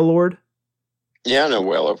 Whale Lord? Yeah, I know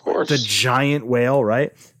whale, of course. The giant whale,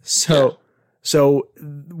 right? So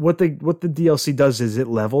what the DLC does is it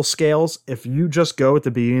level scales. If you just go at the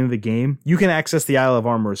beginning of the game, you can access the Isle of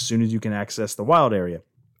Armor as soon as you can access the wild area.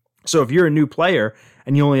 So if you're a new player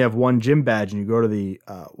and you only have one gym badge and you go to the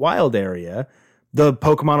wild area, the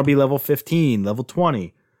Pokemon will be level 15, level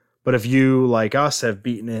 20. But if you, like us, have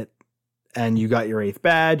beaten it and you got your 8th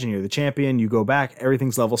badge and you're the champion, you go back,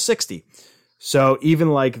 everything's level 60. So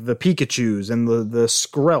even like the Pikachus and the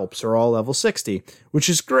Skrelps are all level 60, which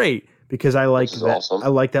is great because I like that. Awesome. I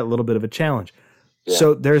like that little bit of a challenge. Yeah.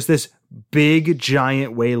 So there's this big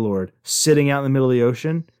giant Wailord sitting out in the middle of the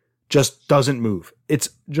ocean, just doesn't move. It's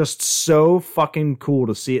just so fucking cool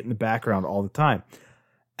to see it in the background all the time.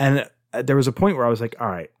 And there was a point where I was like, all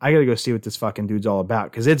right, I got to go see what this fucking dude's all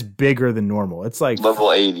about because it's bigger than normal. It's like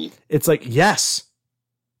level 80. It's like, yes.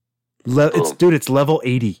 It's level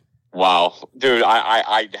 80. Wow. Dude,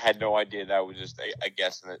 I had no idea that was just a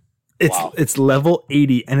guess in it. It's level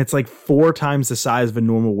 80 and it's like 4 times the size of a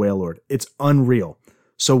normal Wailord. It's unreal.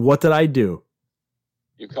 So what did I do?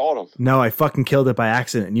 You called him. No, I fucking killed it by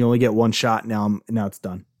accident and you only get one shot. Now it's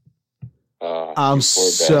done. I'm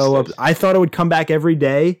so up. I thought it would come back every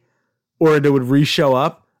day or it would re-show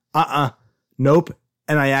up. Nope.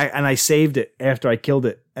 And I saved it after I killed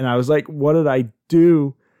it. And I was like, what did I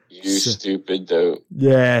do? You stupid dope.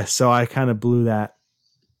 Yeah, so I kind of blew that.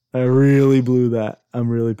 I really blew that. I'm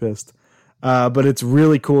really pissed. But it's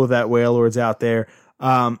really cool that Wailord's out there.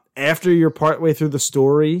 After you're partway through the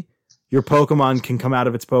story, your Pokemon can come out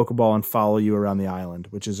of its Pokeball and follow you around the island,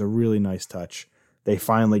 which is a really nice touch. They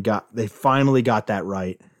finally got that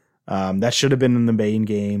right. That should have been in the main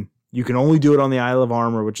game. You can only do it on the Isle of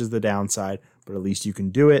Armor, which is the downside, but at least you can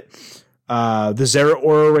do it. The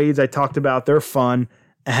Zeraora raids I talked about, they're fun.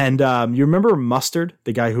 And you remember Mustard,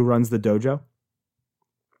 the guy who runs the dojo?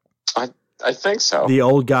 I think so. The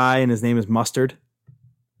old guy, and his name is Mustard.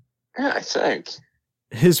 Yeah, I think.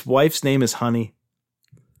 His wife's name is Honey.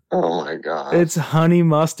 Oh my god. It's Honey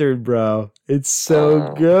Mustard, bro. It's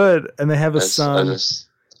so good. And they have a son.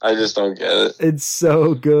 I just don't get it. It's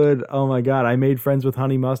so good. Oh my god. I made friends with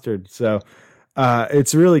Honey Mustard. So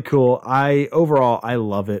it's really cool. Overall, I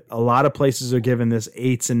love it. A lot of places are giving this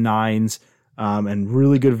 8s and 9s. And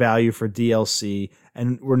really good value for DLC.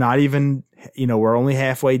 And we're not even, we're only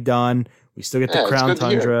halfway done. We still get the Crown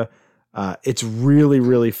Tundra. It's really,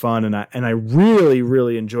 really fun. And I really,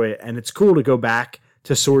 really enjoy it. And it's cool to go back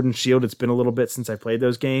to Sword and Shield. It's been a little bit since I played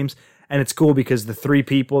those games. And it's cool because the 3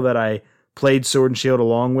 people that I played Sword and Shield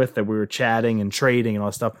along with, that we were chatting and trading and all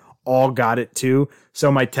that stuff, all got it too.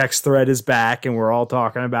 So my text thread is back and we're all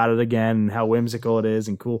talking about it again and how whimsical it is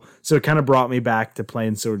and cool. So it kind of brought me back to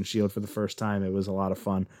playing Sword and Shield for the first time. It was a lot of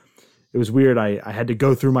fun. It was weird. I had to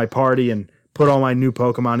go through my party and put all my new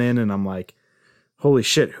Pokemon in and I'm like, holy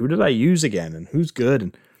shit, who did I use again and who's good?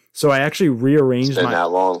 And so I actually rearranged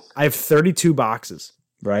that long. I have 32 boxes,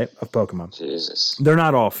 right, of Pokemon. Jesus. They're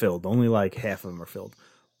not all filled. Only like half of them are filled.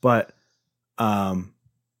 But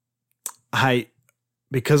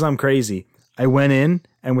because I'm crazy, I went in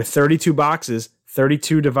and with 32 boxes,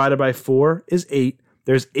 32 divided by 4 is 8.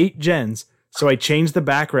 There's 8 gens. So I changed the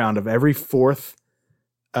background of every 4th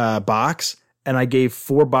box and I gave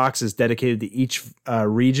 4 boxes dedicated to each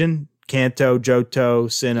region, Kanto, Johto,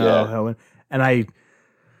 Sinnoh, Hoenn. And I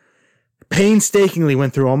painstakingly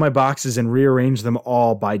went through all my boxes and rearranged them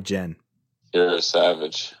all by gen. You're a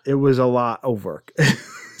savage. It was a lot of work.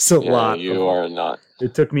 It's a lot. You are not.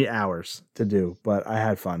 It took me hours to do, but I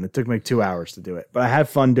had fun. It took me 2 hours to do it, but I had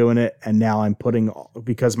fun doing it. And now I'm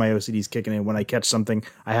because my OCD is kicking in, when I catch something,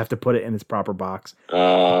 I have to put it in its proper box.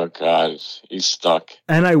 Oh, God. He's stuck.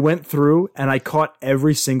 And I went through and I caught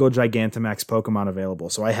every single Gigantamax Pokemon available.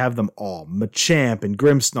 So I have them all. Machamp and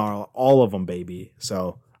Grimmsnarl, all of them, baby.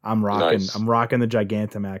 So I'm rocking. Nice. I'm rocking the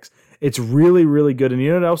Gigantamax. It's really, really good. And you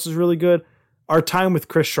know what else is really good? Our time with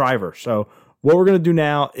Chris Shriver. So what we're going to do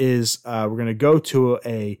now is we're going to go to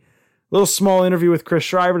a little small interview with Chris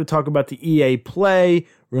Shriver to talk about the EA Play.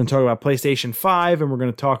 We're going to talk about PlayStation 5, and we're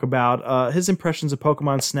going to talk about his impressions of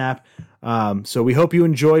Pokemon Snap. So we hope you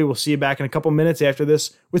enjoy. We'll see you back in a couple minutes after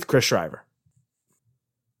this with Chris Shriver.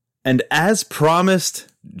 And as promised,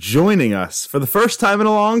 joining us for the first time in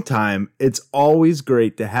a long time, it's always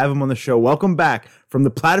great to have him on the show. Welcome back from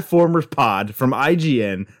the Platformers Pod, from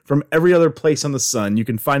IGN, from every other place on the sun. You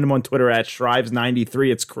can find him on Twitter at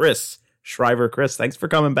Shrives93. It's Chris Shriver. Chris, thanks for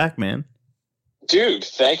coming back, man. Dude,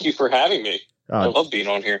 thank you for having me. I love being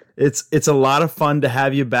on here. It's a lot of fun to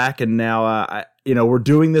have you back, and now we're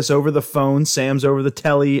doing this over the phone. Sam's over the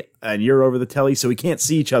telly, and you're over the telly, so we can't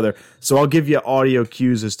see each other. So I'll give you audio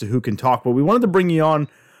cues as to who can talk. But we wanted to bring you on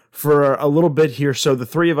for a little bit here, so the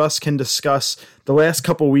three of us can discuss the last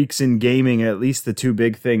couple weeks in gaming, at least the two of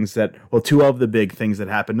the big things that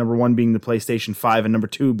happened. Number one being the PlayStation 5, and number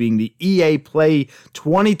two being the EA Play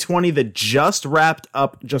 2020 that just wrapped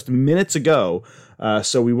up just minutes ago.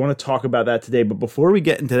 So we want to talk about that today. But before we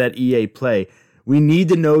get into that EA Play, we need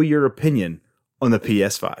to know your opinion on the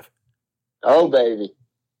PS5. Oh, baby.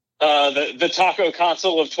 The taco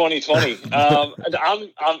console of 2020. I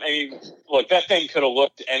mean, look, that thing could have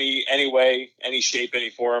looked any way, any shape,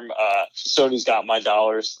 any form. Sony's got my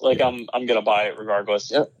dollars. Like, I'm gonna buy it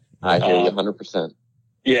regardless. Yep, I hear you 100%.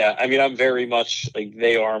 Yeah, I mean, I'm very much like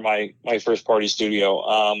they are my first party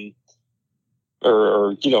studio.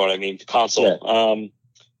 Or you know what I mean, console.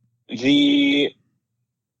 Yeah.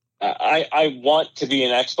 I want to be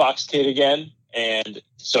an Xbox kid again, and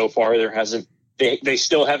so far there hasn't. They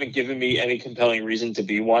still haven't given me any compelling reason to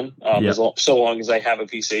be one. So long as I have a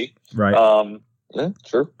PC, right? Yeah,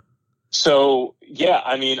 sure. So yeah,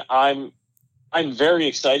 I mean, I'm very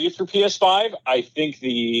excited for PS5. I think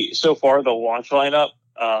so far the launch lineup,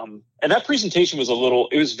 and that presentation was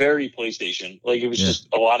it was very PlayStation. Like, it was just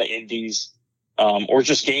a lot of indies, or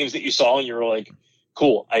just games that you saw and you were like,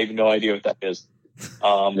 cool. I have no idea what that is.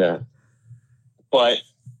 Yeah. But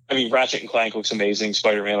I mean, Ratchet and Clank looks amazing.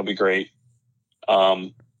 Spider-Man will be great.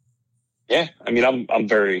 Yeah, I mean, I'm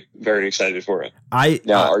very, very excited for it. Are you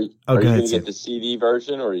going to get the CD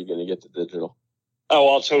version, or are you going to get the digital? Oh,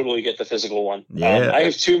 I'll totally get the physical one. Yeah. I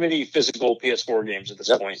have too many physical PS4 games at this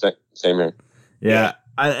point. Same here. Yeah.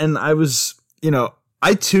 I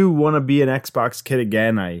too want to be an Xbox kid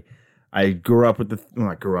again. I grew up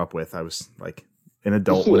with I was like an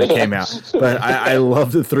adult when it came out, but I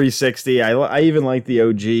love the 360. I even like the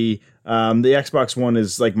OG. The Xbox One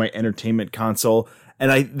is like my entertainment console,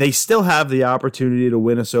 and they still have the opportunity to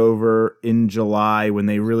win us over in July when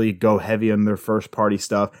they really go heavy on their first party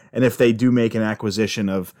stuff. And if they do make an acquisition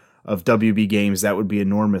of WB Games, that would be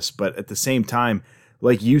enormous. But at the same time,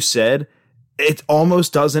 like you said, it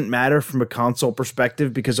almost doesn't matter from a console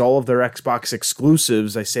perspective because all of their Xbox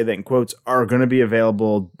exclusives, I say that in quotes, are going to be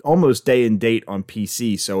available almost day and date on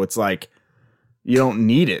PC. So it's like you don't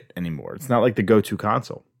need it anymore. It's not like the go-to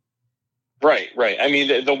console. Right. I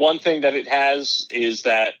mean, the one thing that it has is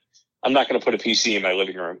that I'm not going to put a PC in my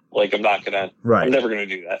living room. Like, I'm not going to. Right. I'm never going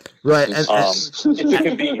to do that. Right. It's a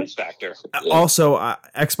convenience factor. Also,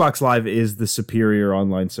 Xbox Live is the superior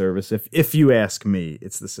online service. If you ask me,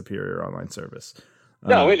 it's the superior online service.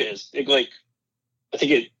 No, it is. I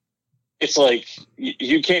think it's like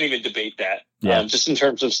you can't even debate that. Yeah. Just in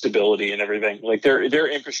terms of stability and everything. Like, their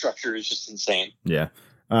infrastructure is just insane. Yeah.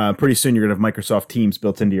 Pretty soon you're going to have Microsoft Teams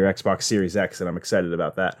built into your Xbox Series X, and I'm excited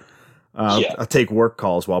about that. I'll take work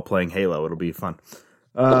calls while playing Halo. It'll be fun.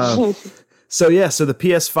 So the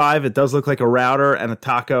PS5, it does look like a router and a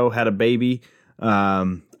taco had a baby.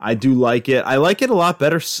 I do like it. I like it a lot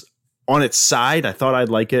better on its side. I thought I'd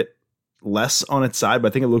like it less on its side, but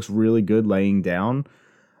I think it looks really good laying down.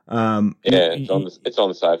 It's on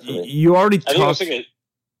the side for me. You already talked. It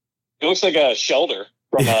looks like a Shelter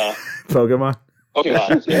from Pokemon.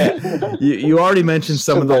 Yeah. You already mentioned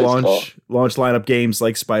some of the launch lineup games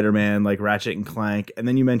like Spider-Man, like Ratchet and Clank, and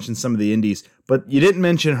then you mentioned some of the indies, but you didn't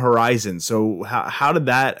mention Horizon. So how did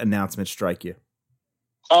that announcement strike you?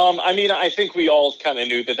 I mean, I think we all kind of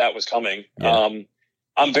knew that was coming. Yeah.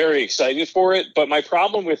 I'm very excited for it, but my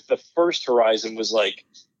problem with the first Horizon was like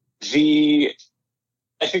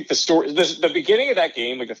I think the story, the beginning of that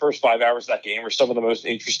game, like the first 5 hours of that game, were some of the most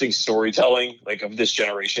interesting storytelling, like, of this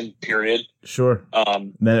generation. Period. Sure.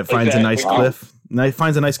 Then it finds a nice cliff. It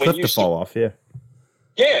finds a nice cliff to fall off. Yeah.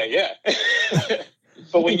 Yeah.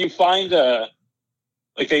 But when you find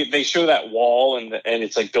like they show that wall and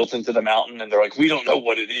it's like built into the mountain, and they're like, we don't know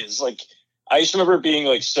what it is. Like, I just remember being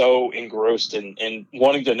like so engrossed and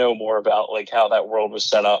wanting to know more about like how that world was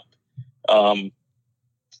set up.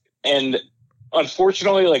 And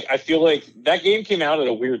unfortunately, like, I feel like that game came out at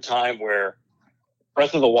a weird time where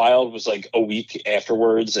Breath of the Wild was like a week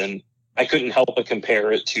afterwards, and I couldn't help but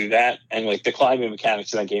compare it to that. And like the climbing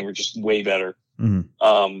mechanics in that game are just way better.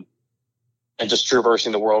 Mm-hmm. And just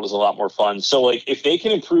traversing the world is a lot more fun. So like, if they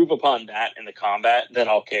can improve upon that in the combat, then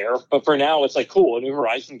I'll care. But for now, it's like, cool, a new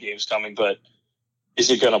Horizon game's coming, but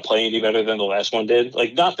is it going to play any better than the last one did?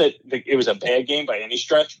 Like, not that it was a bad game by any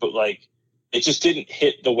stretch, but like, it just didn't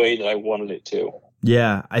hit the way that I wanted it to.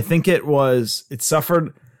 Yeah, I think it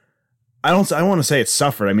suffered. I don't want to say it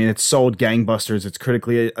suffered. I mean, it sold gangbusters. It's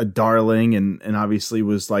critically a darling and obviously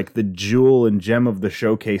was like the jewel and gem of the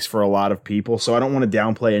showcase for a lot of people. So I don't want to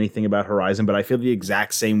downplay anything about Horizon, but I feel the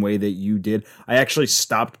exact same way that you did. I actually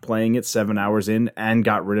stopped playing it 7 hours in and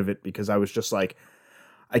got rid of it because I was just like,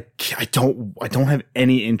 I don't have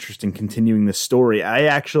any interest in continuing this story. I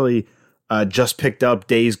actually just picked up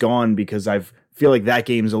Days Gone because I feel like that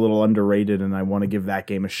game is a little underrated and I want to give that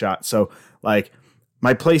game a shot. So like,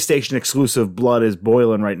 my PlayStation exclusive blood is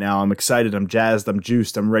boiling right now. I'm excited. I'm jazzed. I'm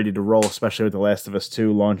juiced. I'm ready to roll, especially with The Last of Us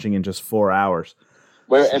 2 launching in just 4 hours.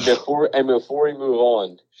 Before we move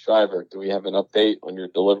on, Shriver, do we have an update on your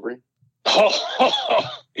delivery?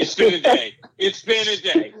 Oh, it's been a day. It's been a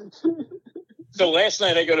day. So last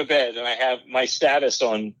night I go to bed and I have my status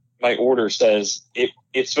on my order says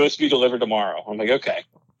it's supposed to be delivered tomorrow. I'm like, okay.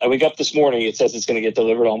 I wake up this morning. It says it's going to get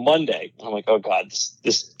delivered on Monday. I'm like, oh God,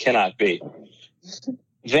 this cannot be.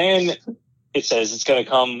 Then it says it's going to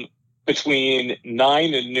come between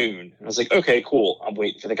 9 and noon. I was like, okay, cool. I'm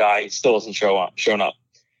waiting for the guy. He still hasn't shown up.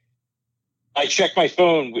 I checked my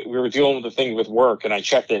phone. We were dealing with the thing with work, and I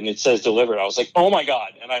checked it, and it says delivered. I was like, oh my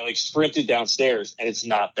God. And I sprinted downstairs, and it's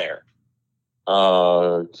not there.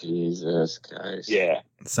 Oh, Jesus Christ. Yeah.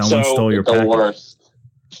 Someone stole your package. The worst.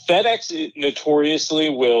 FedEx notoriously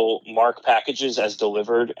will mark packages as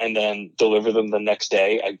delivered and then deliver them the next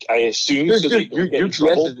day. I assume so they don't get in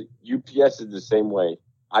trouble. UPS is the same way.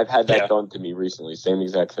 I've had that done to me recently. Same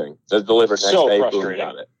exact thing. It says delivered next day. Boom,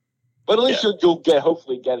 got it. But at least you'll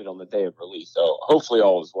hopefully get it on the day of release. So hopefully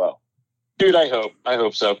all is well. Dude, I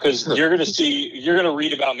hope so. Because you're gonna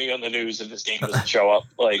read about me on the news if this game doesn't show up.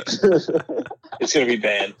 Like, it's gonna be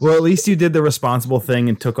bad. Well, at least you did the responsible thing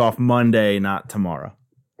and took off Monday, not tomorrow.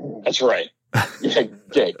 That's right.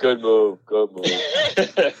 Yeah, good move. Good move.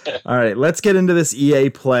 All right, let's get into this EA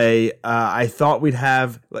play. I thought we'd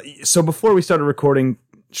have... So before we started recording,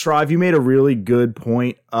 Shrive, you made a really good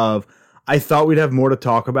point of... I thought we'd have more to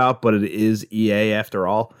talk about, but it is EA after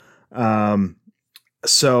all.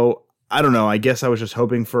 So, I don't know. I guess I was just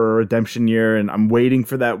hoping for a redemption year, and I'm waiting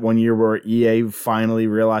for that one year where EA finally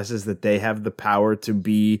realizes that they have the power to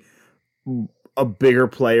be a bigger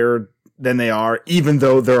player than they are, even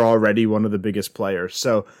though they're already one of the biggest players.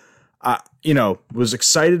 So, was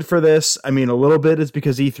excited for this. I mean, a little bit is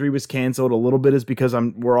because E3 was canceled. A little bit is because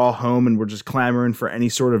we're all home and we're just clamoring for any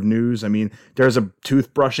sort of news. I mean, there's a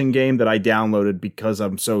toothbrushing game that I downloaded because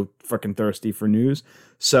I'm so fucking thirsty for news.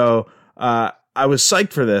 So, I was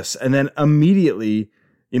psyched for this. And then immediately,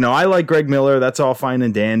 I like Greg Miller. That's all fine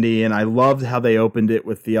and dandy. And I loved how they opened it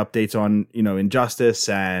with the updates on, Injustice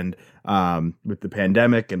and with the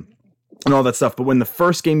pandemic and all that stuff. But when the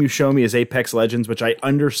first game you show me is Apex Legends, which I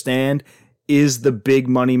understand is the big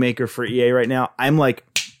money maker for EA right now, I'm like,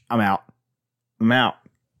 I'm out. No,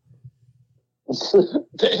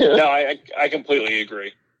 I completely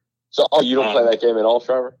agree. So, you don't play that game at all,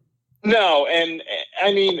 Trevor? No, and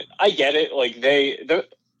I mean, I get it. Like, don't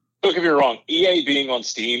get me wrong, EA being on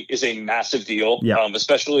Steam is a massive deal,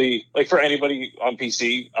 especially like for anybody on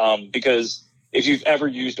PC, because if you've ever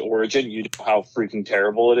used Origin, you know how freaking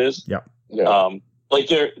terrible it is. Yeah.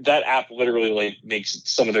 That app literally makes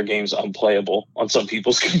some of their games unplayable on some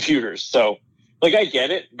people's computers. So, I get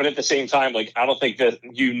it, but at the same time, I don't think that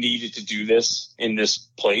you needed to do this in this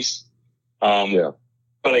place. But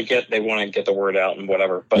I get they want to get the word out and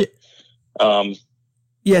whatever. But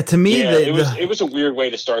to me, it was a weird way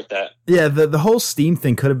to start that. Yeah, the whole Steam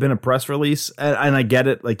thing could have been a press release, and I get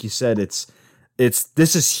it. Like you said,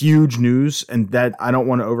 this is huge news, and that I don't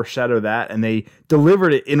want to overshadow that. And they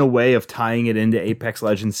delivered it in a way of tying it into Apex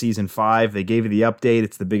Legends Season 5. They gave you the update.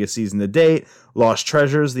 It's the biggest season to date. Lost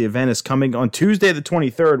Treasures. The event is coming on Tuesday the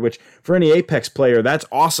 23rd, which for any Apex player, that's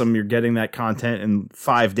awesome. You're getting that content in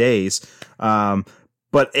 5 days.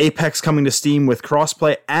 But Apex coming to Steam with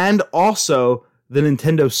crossplay and also the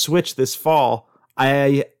Nintendo Switch this fall.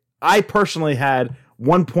 I personally had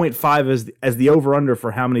 1.5 as the over-under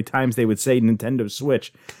for how many times they would say Nintendo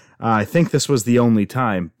Switch. I think this was the only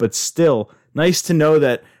time, but still nice to know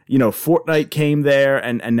that, Fortnite came there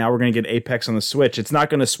and now we're going to get Apex on the Switch. It's not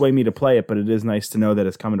going to sway me to play it, but it is nice to know that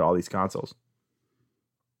it's coming to all these consoles.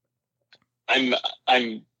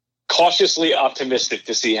 I'm cautiously optimistic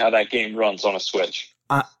to see how that game runs on a Switch.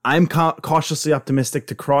 I'm cautiously optimistic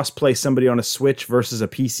to cross-play somebody on a Switch versus a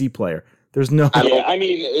PC player. There's no.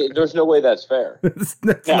 There's no way that's fair.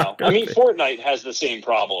 Fortnite has the same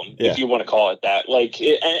problem, if you want to call it that.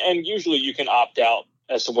 And usually you can opt out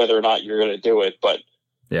as to whether or not you're going to do it, but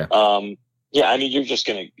you're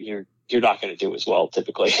not going to do as well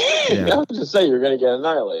typically. I was just say you're going to get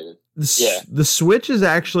annihilated. The Switch is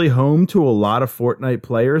actually home to a lot of Fortnite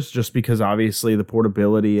players, just because obviously the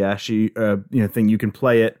portability thing, you can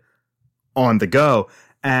play it on the go,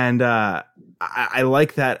 and I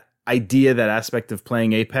like that idea, that aspect of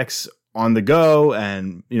playing Apex on the go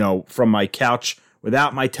and from my couch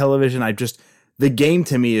without my television. The game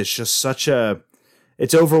to me is just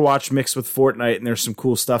it's Overwatch mixed with Fortnite, and there's some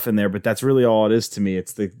cool stuff in there, but that's really all it is to me.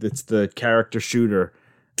 It's the character shooter,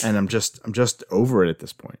 and I'm just over it at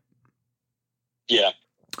this point. Yeah.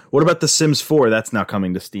 What about The Sims 4? That's now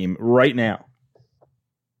coming to Steam right now.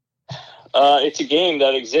 It's a game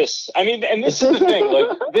that exists. I mean, and this is the thing. Like,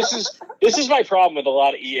 this is my problem with a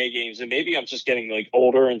lot of EA games, and maybe I'm just getting like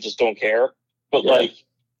older and just don't care. But like,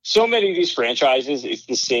 so many of these franchises, it's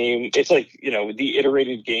the same. It's like, the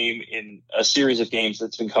iterated game in a series of games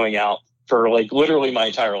that's been coming out for like literally my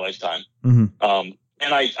entire lifetime. Mm-hmm.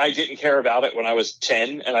 And I didn't care about it when I was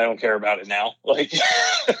 10, and I don't care about it now. Like,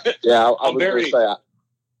 yeah, I was going to say,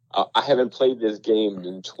 I haven't played this game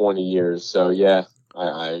in 20 years, so yeah,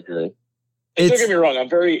 I agree. Don't get me wrong, I'm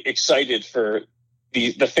very excited for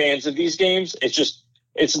the fans of these games.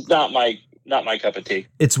 It's not my cup of tea.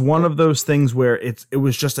 It's one of those things where it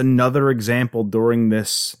was just another example during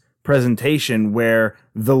this presentation where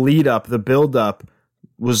the lead up, the build up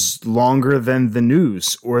was longer than the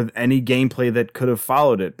news or any gameplay that could have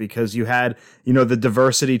followed it, because you had, the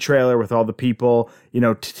diversity trailer with all the people,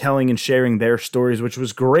 telling and sharing their stories, which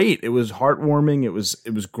was great. It was heartwarming. It was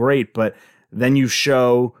great. But then you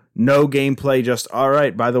show no gameplay, just, all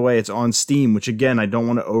right, by the way, it's on Steam, which again, I don't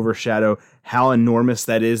want to overshadow how enormous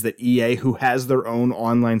that is that EA, who has their own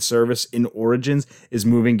online service in Origins, is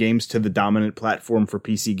moving games to the dominant platform for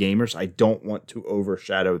PC gamers. I don't want to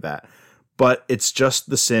overshadow that. But it's just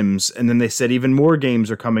The Sims. And then they said even more games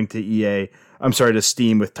are coming to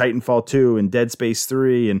Steam, with Titanfall 2 and Dead Space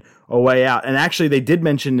 3 and A Way Out. And actually, they did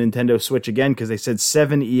mention Nintendo Switch again, because they said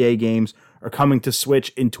 7 EA games are coming to Switch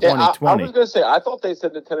in 2020. I was going to say, I thought they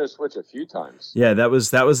said Nintendo Switch a few times. Yeah, that was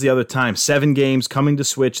the other time. 7 games coming to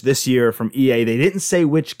Switch this year from EA. They didn't say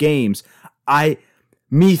which games.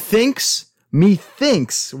 Methinks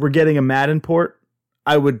we're getting a Madden port.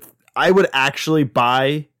 I would actually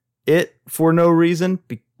buy it for no reason,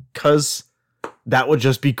 because that would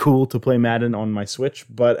just be cool to play Madden on my Switch.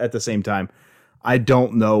 But at the same time, I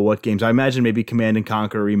don't know what games. I imagine maybe Command &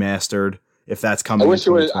 Conquer Remastered, if that's coming. I wish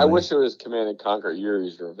it was Command & Conquer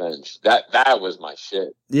Yuri's Revenge. That was my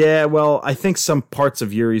shit. Yeah, well, I think some parts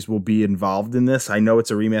of Yuri's will be involved in this. I know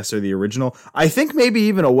it's a remaster of the original. I think maybe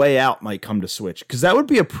even A Way Out might come to Switch, because that would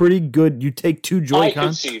be a pretty good. You take 2 Joy-Cons. I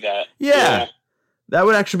could see that. Yeah. That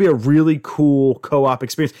would actually be a really cool co-op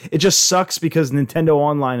experience. It just sucks because Nintendo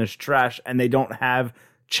Online is trash and they don't have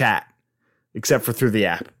chat except for through the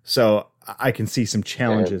app. So I can see some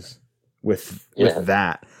challenges with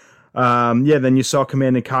that. Then you saw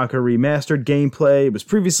Command & Conquer Remastered gameplay. It was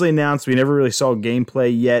previously announced. We never really saw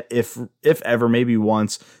gameplay yet, if ever, maybe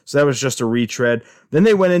once. So that was just a retread. Then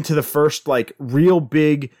they went into the first real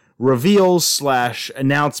big reveals /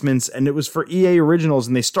 announcements, and it was for EA Originals,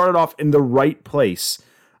 and they started off in the right place.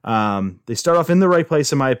 In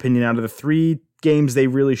my opinion. Out of the 3 games they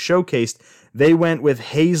really showcased, they went with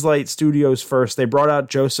Hazelight Studios first. They brought out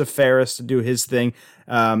Joseph Fares to do his thing.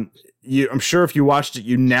 I'm sure if you watched it,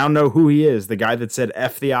 you now know who he is. The guy that said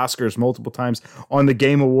F the Oscars multiple times on the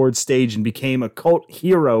Game Awards stage and became a cult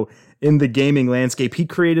hero in the gaming landscape. He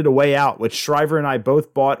created A Way Out, which Shriver and I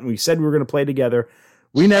both bought, and we said we were going to play together.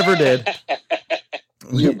 We never did.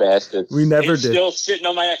 You bastards. We never did. Still sitting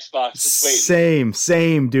on my Xbox. Just waiting.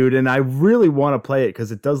 Same, dude. And I really want to play it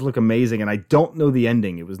because it does look amazing, and I don't know the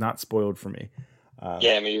ending. It was not spoiled for me.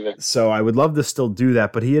 Yeah, me either. So I would love to still do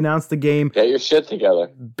that, but he announced the game. Get your shit together.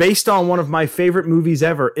 Based on one of my favorite movies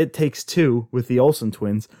ever, It Takes Two, with the Olsen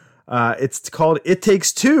twins. It's called It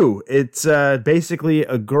Takes Two. It's basically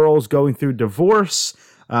a girl's going through divorce.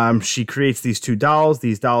 She creates these 2 dolls.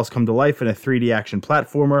 These dolls come to life in a 3D action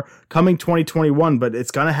platformer coming 2021, but it's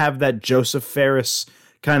going to have that Joseph Fares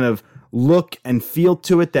kind of look and feel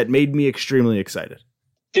to it that made me extremely excited.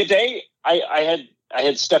 Did they? I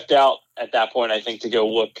had stepped out at that point, I think, to go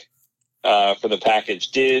look for the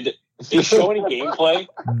package. Did they show any gameplay?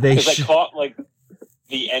 Because I caught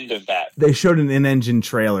the end of that. They showed an in-engine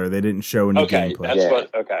trailer. They didn't show any gameplay.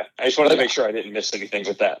 Okay. I just wanted to make sure I didn't miss anything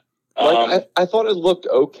with that. I thought it looked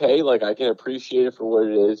okay. I can appreciate it for what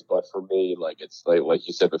it is, but for me, it's like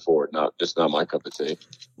you said before, not my cup of tea.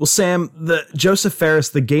 Well, Sam, the Joseph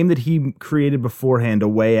Fares, the game that he created beforehand, A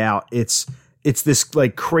Way Out, it's this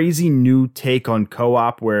crazy new take on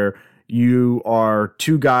co-op where you are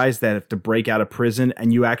 2 guys that have to break out of prison,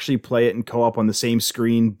 and you actually play it in co-op on the same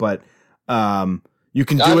screen, but you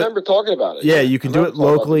can do it. I remember talking about it. Yeah, you can do it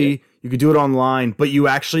locally. You can do it online, but you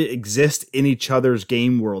actually exist in each other's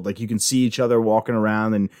game world. You can see each other walking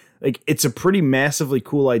around, and it's a pretty massively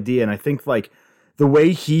cool idea. And I think the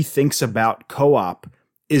way he thinks about co-op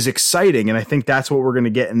is exciting. And I think that's what we're going to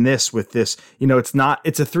get in this with this.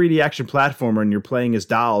 It's a 3D action platformer and you're playing as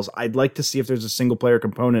dolls. I'd like to see if there's a single player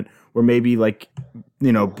component where maybe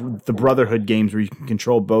the Brotherhood games where you can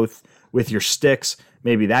control both with your sticks.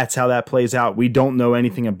 maybe that's how that plays out. We don't know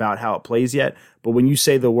anything about how it plays yet. But when you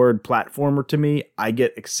say the word platformer to me, I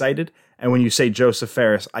get excited. And when you say Joseph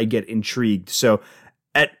Fares, I get intrigued. So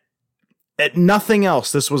at nothing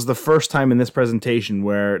else, this was the first time in this presentation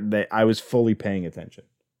where I was fully paying attention.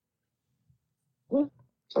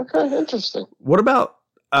 Okay, interesting. What about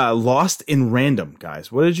Lost in Random,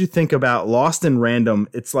 guys? What did you think about Lost in Random?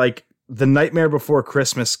 It's like The Nightmare Before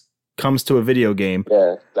Christmas comes to a video game.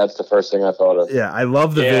 Yeah, that's the first thing I thought of. Yeah, I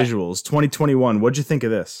love the visuals. 2021. What'd you think of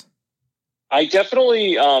this? I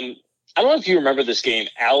definitely, I don't know if you remember this game,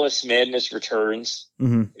 Alice Madness Returns.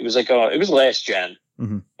 Mm-hmm. It was it was last gen.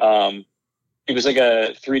 Mm-hmm. It was like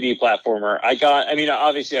a 3D platformer.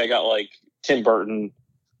 Obviously I got like Tim Burton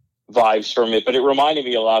vibes from it, but it reminded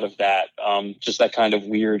me a lot of that. Just that kind of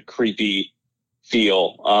weird, creepy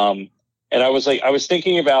feel. And I was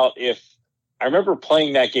thinking about if I remember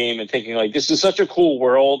playing that game and thinking like, this is such a cool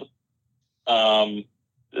world,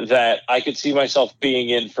 that I could see myself being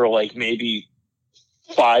in for like maybe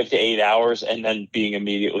 5 to 8 hours and then being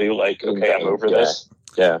immediately like, okay, I'm over this.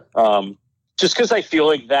 Yeah. Just because I feel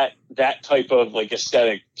like that type of like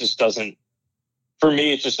aesthetic just doesn't, for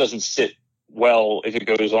me, it just doesn't sit well if it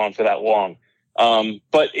goes on for that long.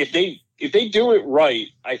 But if they do it right,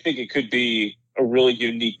 I think it could be a really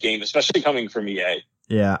unique game, especially coming from EA.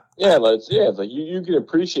 Yeah. Yeah, it's like you can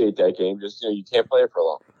appreciate that game, just you can't play it for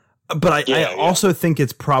long. But I also think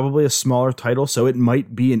it's probably a smaller title, so it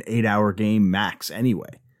might be an 8-hour game max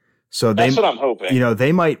anyway. So that's what I'm hoping.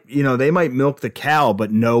 They might milk the cow,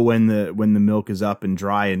 but know when the milk is up and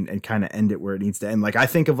dry and kind of end it where it needs to end. Like I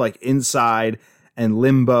think of like Inside and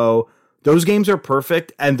Limbo. Those games are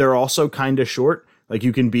perfect, and they're also kind of short. Like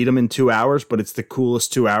you can beat them in 2 hours, but it's the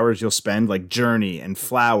coolest 2 hours you'll spend. Like Journey and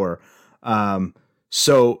Flower.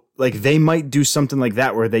 So like they might do something like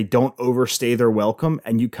that where they don't overstay their welcome,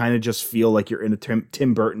 and you kind of just feel like you're in a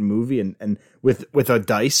Tim Burton movie, and with a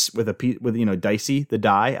dice with dicey the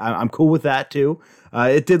die. I'm cool with that too.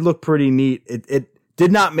 It did look pretty neat. It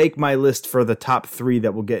did not make my list for the top 3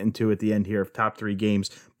 that we'll get into at the end here of top 3 games,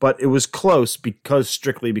 but it was close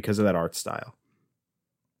strictly because of that art style.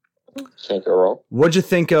 Can't go wrong. What'd you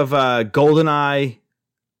think of GoldenEye,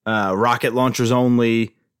 rocket launchers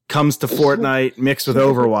only, comes to Fortnite mixed with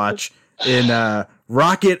Overwatch in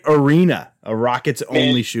Rocket Arena, a rockets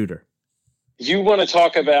only shooter? You want to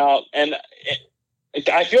talk about, and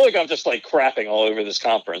I feel like I'm just like crapping all over this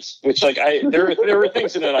conference, which like there were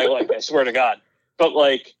things in it I like, I swear to God, but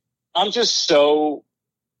like I'm just so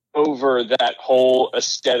over that whole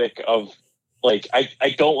aesthetic of like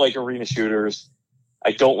I don't like arena shooters.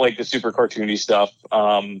 I don't like the super cartoony stuff.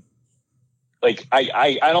 Like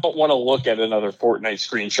I don't want to look at another Fortnite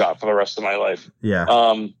screenshot for the rest of my life. Yeah.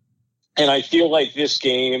 And I feel like this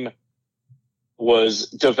game was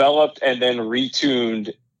developed and then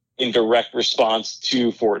retuned in direct response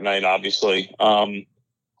to Fortnite, obviously. Trying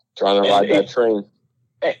to ride that train.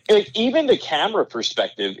 Like even the camera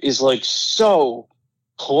perspective is like so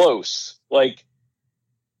close. Like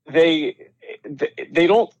they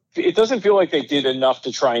don't. It doesn't feel like they did enough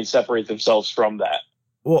to try and separate themselves from that.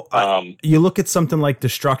 Well, you look at something like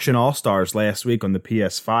Destruction All-Stars last week on the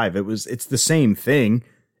PS5. It's the same thing.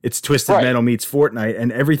 It's Twisted Metal meets Fortnite,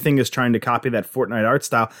 and everything is trying to copy that Fortnite art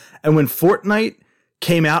style. And when Fortnite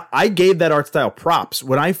came out, I gave that art style props.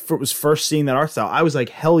 When I was first seeing that art style, I was like,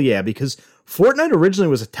 hell yeah, because Fortnite originally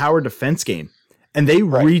was a tower defense game. And they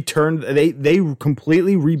they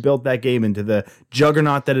completely rebuilt that game into the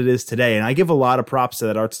juggernaut that it is today. And I give a lot of props to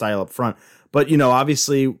that art style up front. But,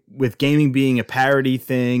 obviously with gaming being a parody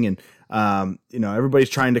thing and, everybody's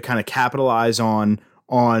trying to kind of capitalize on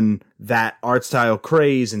that art style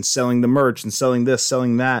craze and selling the merch and selling this,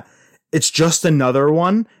 selling that. It's just another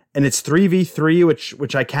one. And it's 3v3,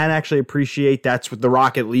 which I can actually appreciate. That's with the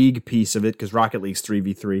Rocket League piece of it, because Rocket League's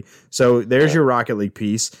 3v3. So there's your Rocket League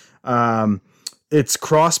piece. It's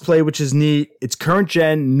crossplay, which is neat. It's current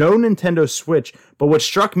gen, no Nintendo Switch. But what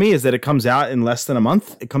struck me is that it comes out in less than a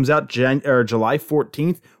month. It comes out July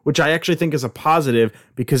 14th, which I actually think is a positive,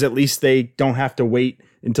 because at least they don't have to wait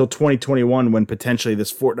until 2021 when potentially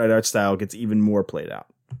this Fortnite art style gets even more played out.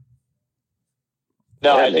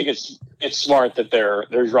 No, I think it's smart that they're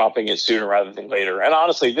dropping it sooner rather than later. And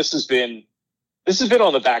honestly, this has been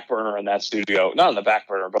on the back burner in that studio. Not on the back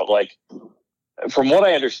burner, but like from what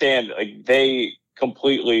I understand, like they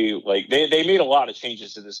completely they made a lot of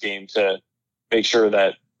changes to this game to make sure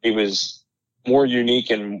that it was more unique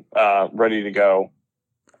and ready to go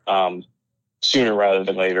sooner rather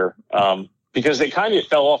than later. Because they kind of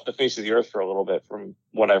fell off the face of the earth for a little bit from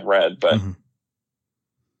what I've read, but. Mm-hmm.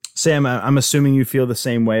 Sam, I'm assuming you feel the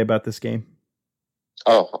same way about this game.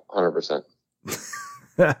 Oh, 100%.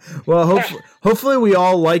 Well, hopefully we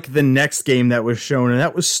all like the next game that was shown, and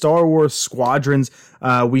that was Star Wars Squadrons.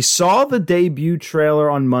 We saw the debut trailer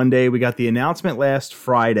on Monday. We got the announcement last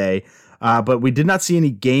Friday, but we did not see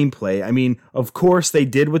any gameplay. I mean, of course, they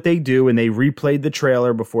did what they do, and they replayed the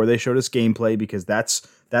trailer before they showed us gameplay because that's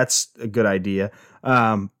a good idea.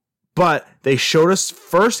 But they showed us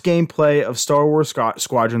first gameplay of Star Wars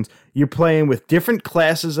Squadrons. You're playing with different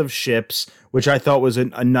classes of ships, which I thought was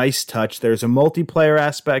a nice touch. There's a multiplayer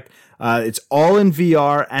aspect. It's all in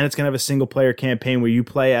VR, and it's going to have a single-player campaign where you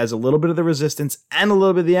play as a little bit of the Resistance and a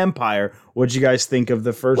little bit of the Empire. What did you guys think of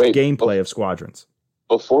the first gameplay of Squadrons?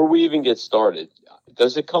 Before we even get started,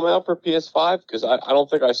 does it come out for PS5? Because I don't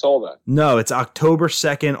think I saw that. No, it's October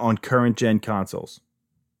 2nd on current-gen consoles.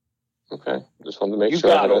 Okay, just wanted to make You sure.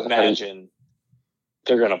 gotta imagine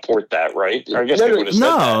they're gonna port that, right? Or I guess they would have said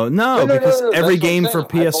that. No, because every that's game what I'm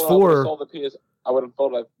for saying. PS4, I would have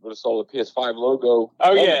thought I would have saw the PS5 logo.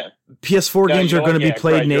 Oh yeah, PS4 No, games you are know going to what? be Yeah,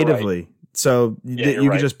 played right, you're natively. So Yeah, you you're can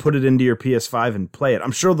right. just put it into your PS5 and play it.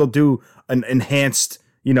 I'm sure they'll do an enhanced,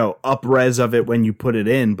 up-res of it when you put it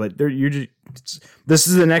in, but this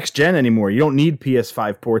is the next gen anymore. You don't need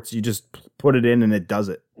PS5 ports. You just put it in and it does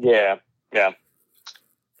it. yeah.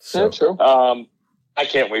 So, Yeah, true. I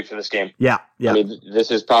can't wait for this game. yeah. I mean, this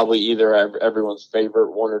is probably either everyone's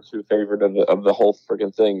favorite, one or two favorite of the whole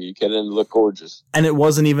freaking thing. You get in, look gorgeous. And it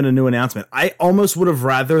wasn't even a new announcement. I almost would have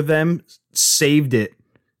rather them saved it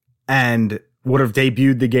and would have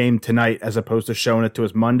debuted the game tonight as opposed to showing it to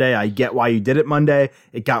us Monday. I get why you did it Monday.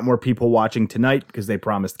 It got more people watching tonight because they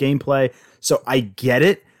promised gameplay. So I get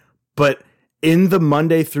it. But in the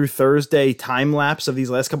Monday through Thursday time lapse of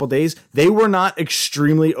these last couple of days, they were not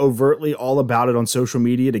extremely overtly all about it on social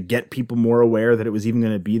media to get people more aware that it was even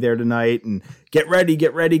going to be there tonight and get ready.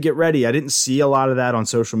 I didn't see a lot of that on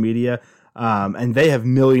social media. And they have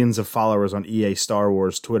millions of followers on EA Star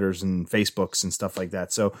Wars Twitters and Facebooks and stuff like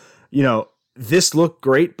that. So, this looked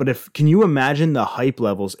great, but can you imagine the hype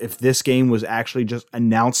levels if this game was actually just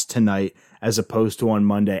announced tonight as opposed to on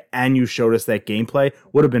Monday and you showed us that gameplay?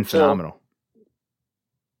 Would have been phenomenal.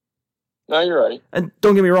 No, you're right. And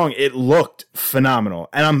don't get me wrong, it looked phenomenal.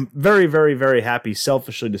 And I'm very, very, very happy,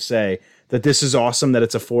 selfishly, to say that this is awesome that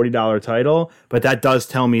it's a $40 title, but that does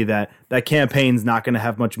tell me that that campaign's not going to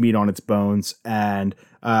have much meat on its bones, and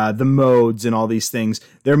the modes and all these things.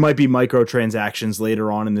 There might be microtransactions later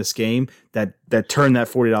on in this game that turn that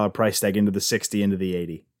 $40 price tag into the 60, into the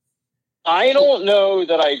 80. I don't know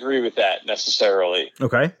that I agree with that necessarily.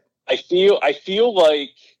 Okay. I feel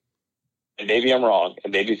like, and maybe I'm wrong,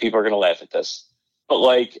 and maybe people are going to laugh at this, but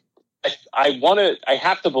like, I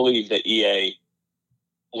have to believe that EA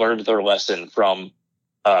learned their lesson from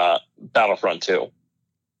Battlefront 2.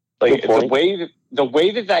 Like the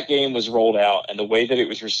way that game was rolled out and the way that it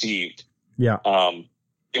was received. Yeah.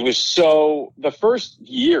 It was the first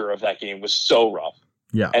year of that game was so rough.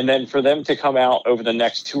 Yeah. And then for them to come out over the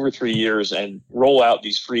next 2 or 3 years and roll out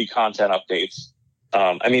these free content updates.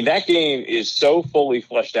 I mean, that game is so fully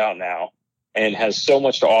fleshed out now and has so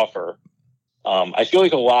much to offer. I feel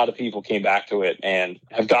like a lot of people came back to it and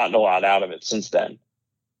have gotten a lot out of it since then.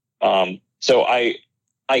 So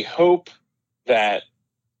I hope that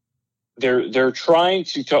they're trying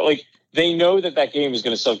to talk, like, they know that game is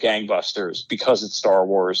going to sell gangbusters because it's Star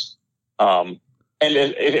Wars. And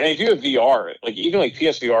if you have VR, like even like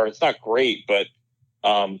PSVR, it's not great, but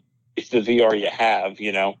it's the VR you have,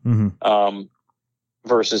 Mm-hmm.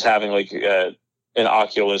 Versus having like an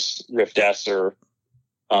Oculus Rift S or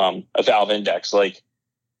a Valve Index. Like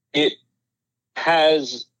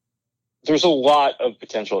there's a lot of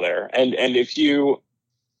potential there. And if you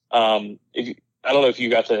I don't know if you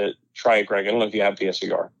got to try it, Greg. I don't know if you have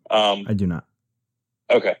PSVR. I do not.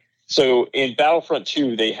 Okay. So in Battlefront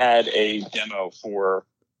 2, they had a demo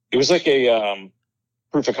it was like a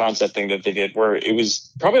proof of concept thing that they did where it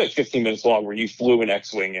was probably like 15 minutes long where you flew an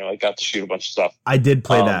X-Wing and like got to shoot a bunch of stuff. I did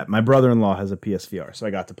play that. My brother-in-law has a PSVR, so I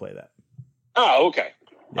got to play that. Oh, okay.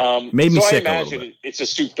 Made me so sick I a little imagine bit. it's a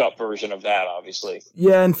souped up version of that, obviously.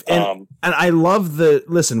 Yeah, and I love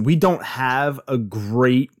listen, we don't have a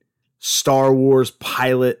great Star Wars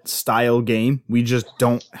pilot style game. We just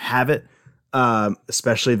don't have it.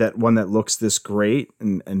 Especially that one that looks this great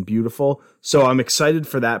and beautiful. So I'm excited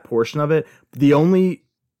for that portion of it. The only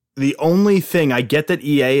thing, I get that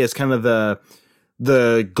EA is kind of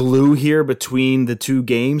the glue here between the two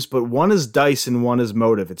games, but one is DICE and one is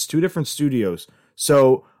Motive. It's two different studios.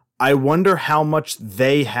 So I wonder how much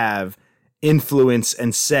they have influence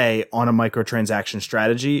and say on a microtransaction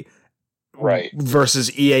strategy. Right.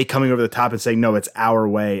 Versus EA coming over the top and saying, no, it's our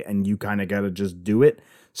way and you kind of got to just do it.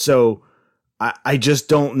 So I just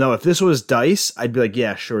don't know. If this was DICE, I'd be like,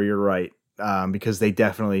 yeah, sure, you're right. Because they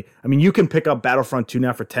definitely, I mean, you can pick up Battlefront 2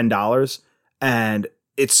 now for $10 and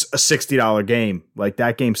it's a $60 game. Like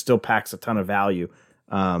that game still packs a ton of value.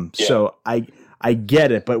 So I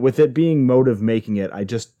get it, but with it being Motive making it, I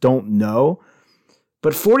just don't know.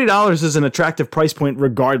 But $40 is an attractive price point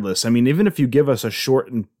regardless. I mean, even if you give us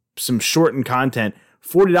some shortened content,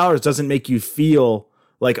 $40 doesn't make you feel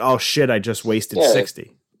like, oh shit, I just wasted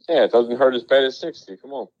 60. Yeah, it doesn't hurt as bad as 60.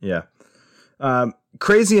 Come on. Yeah.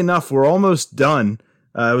 Crazy enough, we're almost done.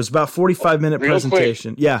 It was about 45-minute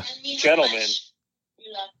presentation. Quick, yeah. Gentlemen,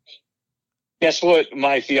 guess what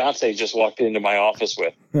my fiance just walked into my office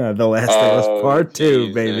with? The Last of Us Part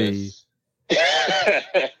 2, baby.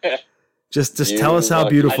 Just tell us how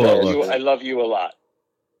beautiful it looks. I love you a lot.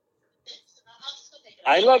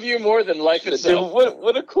 I love you more than life itself. Dude,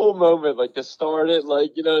 what a cool moment! Like to start it,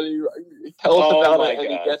 like you tell us about it, and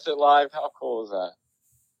he gets it live. How cool is that?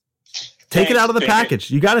 Take it out of the package.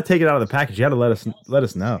 You got to take it out of the package. You got to let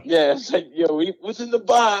us know. Yeah, it's like what's in the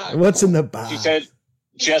box? What's in the box?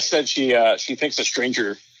 Jess said she thinks a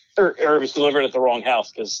stranger or it was delivered at the wrong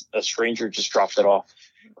house because a stranger just dropped it off.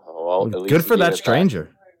 Oh, well, good for that stranger.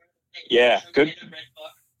 Yeah, good.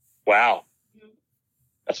 Wow,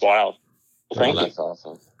 that's wild. Thank you. That's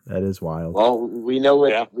awesome. That is wild. Well, we know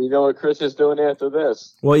what Chris is doing after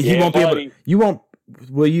this. Well, he won't be able to. You won't.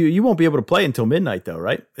 Well, you won't be able to play until midnight, though,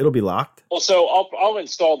 right? It'll be locked. Well, so I'll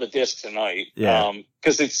install the disc tonight. Yeah.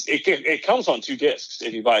 Because it comes on 2 discs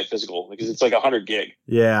if you buy it physical because it's like 100 gig.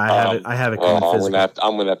 Yeah, I have it. I'm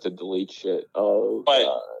gonna have to delete shit. Oh, but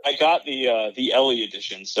God. I got the Ellie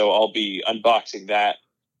edition, so I'll be unboxing that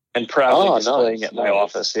and proudly displaying it in my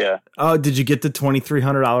office. Yeah. Oh, did you get the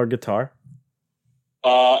 $2,300 guitar?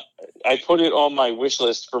 I put it on my wish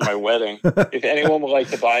list for my wedding. If anyone would like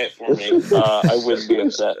to buy it for me, I wouldn't be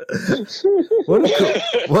upset.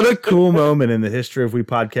 What a cool moment in the history of We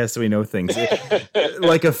Podcast So We Know Things.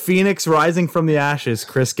 Like a phoenix rising from the ashes,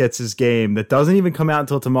 Chris gets his game that doesn't even come out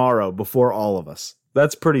until tomorrow before all of us.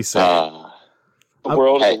 That's pretty sick. The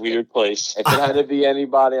world is a weird place. If it had to be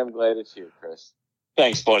anybody, I'm glad it's you, Chris.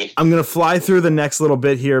 Thanks, buddy. I'm going to fly through the next little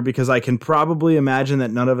bit here because I can probably imagine that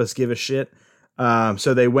none of us give a shit.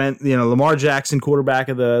 So they went, Lamar Jackson, quarterback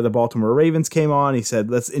of the Baltimore Ravens, came on. He said,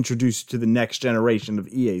 let's introduce you to the next generation of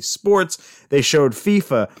EA Sports. They showed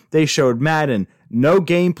FIFA. They showed Madden. No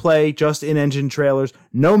gameplay, just in-engine trailers.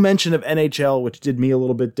 No mention of NHL, which did me a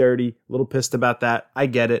little bit dirty. A little pissed about that. I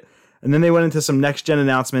get it. And then they went into some next-gen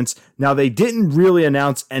announcements. Now, they didn't really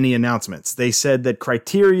announce any announcements. They said that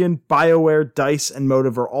Criterion, BioWare, DICE, and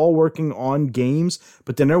Motive are all working on games,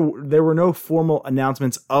 but then there were no formal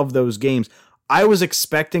announcements of those games. I was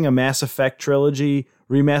expecting a Mass Effect trilogy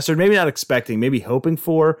remastered. Maybe not expecting, maybe hoping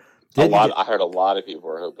for. I heard a lot of people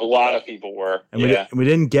were hoping. A lot of people were. And we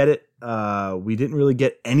didn't get it. We didn't really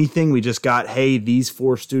get anything. We just got, hey, these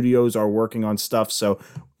 4 studios are working on stuff. So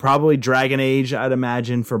probably Dragon Age, I'd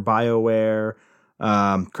imagine, for BioWare.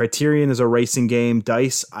 Criterion is a racing game.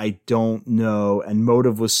 DICE, I don't know. And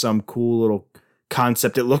Motive was some cool little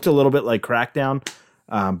concept. It looked a little bit like Crackdown.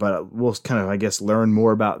 But we'll kind of, I guess, learn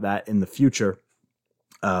more about that in the future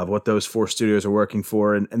of what those 4 studios are working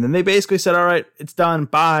for. And then they basically said, all right, it's done.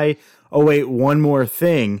 Bye. Oh, wait, one more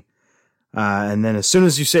thing. And then as soon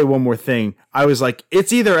as you say one more thing, I was like,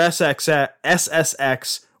 it's either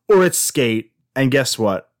SSX or it's Skate. And guess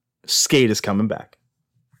what? Skate is coming back.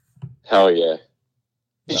 Hell yeah.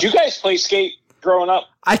 Did you guys play Skate growing up?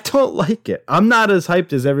 I don't like it. I'm not as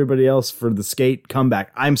hyped as everybody else for the Skate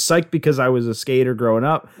comeback. I'm psyched because I was a skater growing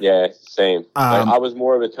up. Yeah, same. I was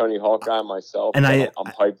more of a Tony Hawk guy myself, and I'm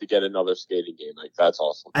hyped to get another skating game. Like, that's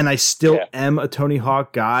awesome. And I still am a Tony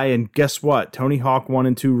Hawk guy. And guess what? Tony Hawk 1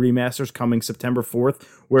 and 2 remasters coming September 4th,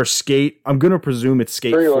 where Skate, I'm going to presume it's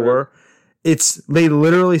Skate 4. They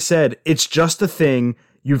literally said, it's just a thing.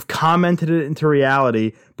 You've commented it into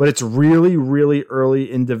reality, but it's really, really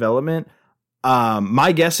early in development.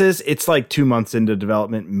 My guess is it's like 2 months into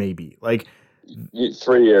development, maybe. Like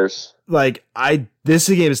 3 years. Like this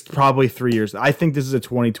game is probably 3 years. I think this is a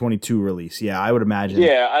 2022 release. Yeah, I would imagine.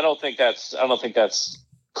 Yeah, I don't think that's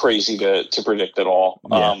crazy to predict at all.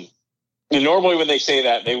 Yeah. And normally when they say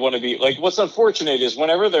that, they want to be like. What's unfortunate is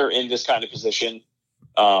whenever they're in this kind of position,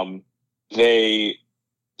 they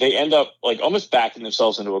end up like almost backing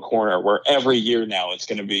themselves into a corner where every year now it's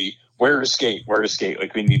going to be. Where to skate?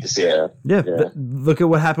 Like, we need to see it. Yeah. Look at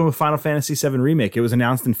what happened with Final Fantasy VII Remake. It was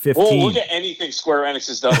announced in 15. Well, look at anything Square Enix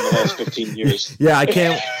has done in the last 15 years. Yeah, I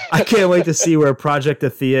can't wait to see where Project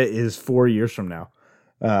Athea is 4 years from now.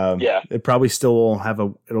 It probably still will have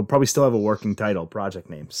it'll probably still have a working title, project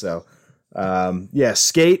name. So Yeah,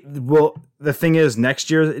 Skate. Well, the thing is, next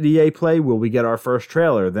year at EA Play, will we get our first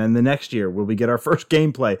trailer? Then the next year, will we get our first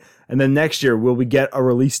gameplay? And then next year, will we get a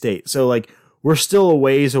release date? So, like, we're still a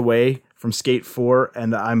ways away from Skate 4,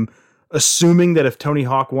 and I'm assuming that if Tony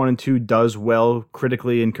Hawk 1 and 2 does well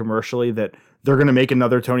critically and commercially, that they're going to make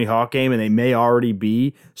another Tony Hawk game, and they may already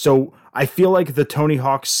be. So I feel like the Tony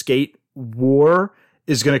Hawk Skate war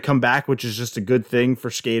is going to come back, which is just a good thing for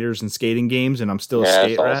skaters and skating games, and I'm still a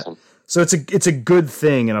skate rat. Awesome. So it's a good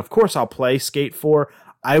thing, and of course I'll play Skate 4.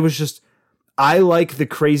 I like the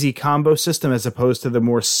crazy combo system as opposed to the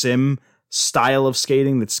more sim style of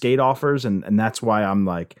skating that Skate offers, and that's why I'm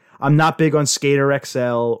not big on Skater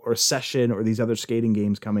XL or Session or these other skating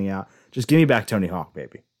games coming out. Just give me back Tony Hawk,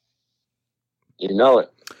 baby. You know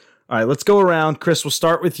it. All right, let's go around. Chris, we'll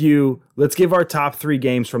start with you. Let's give our top 3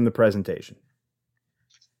 games from the presentation.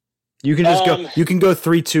 You can just go. You can go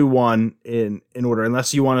 3, 2, 1 in order,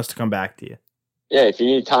 unless you want us to come back to you. Yeah, if you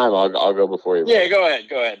need time, I'll go before you. Yeah, go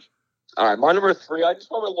ahead. All right, my number 3. I just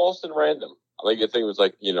went with Lost in Random. I think it was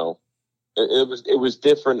like, you know, it was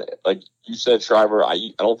different. Like you said, Shriver,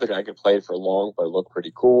 I don't think I could play it for long, but it looked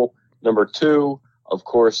pretty cool. Number 2, of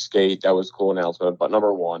course, Skate. That was a cool announcement. But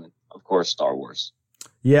number 1, of course, Star Wars.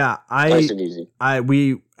 Yeah, nice and easy.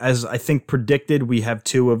 We, as I think predicted, we have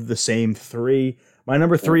 2 of the same 3. My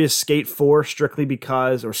number 3 is Skate 4, strictly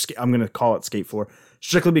because, I'm going to call it Skate 4,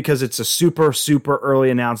 strictly because it's a super, super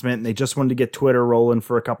early announcement, and they just wanted to get Twitter rolling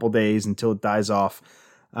for a couple days until it dies off.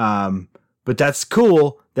 But that's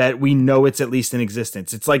cool that we know it's at least in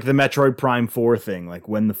existence. It's like the Metroid Prime 4 thing. Like,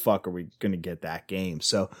 when the fuck are we going to get that game?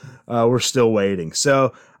 So we're still waiting.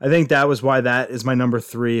 So I think that was why that is my number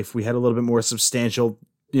 3. If we had a little bit more substantial,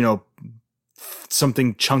 you know,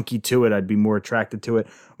 something chunky to it, I'd be more attracted to it.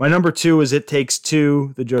 My number 2 is It Takes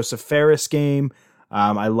Two, the Joseph Fares game.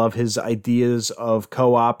 I love his ideas of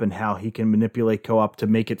co-op and how he can manipulate co-op to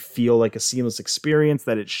make it feel like a seamless experience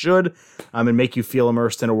that it should, and make you feel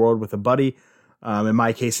immersed in a world with a buddy. In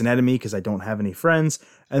my case, an enemy, because I don't have any friends.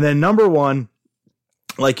 And then number 1,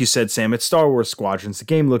 like you said, Sam, it's Star Wars Squadrons. The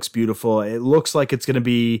game looks beautiful. It looks like it's going to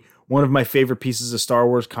be one of my favorite pieces of Star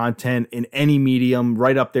Wars content in any medium,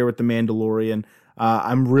 right up there with The Mandalorian.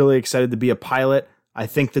 I'm really excited to be a pilot. I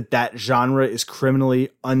think that genre is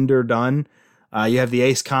criminally underdone. You have the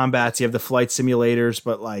ace combats, you have the flight simulators,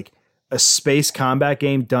 but like a space combat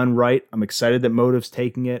game done right, I'm excited that Motive's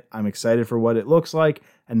taking it. I'm excited for what it looks like,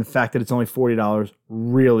 and the fact that it's only $40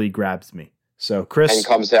 really grabs me. So, Chris, and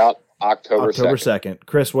comes out October 2nd.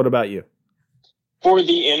 Chris, what about you? For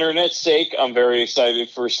the internet's sake, I'm very excited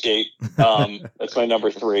for Skate. That's my number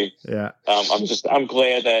 3. Yeah. I'm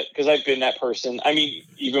glad that, because I've been that person. I mean,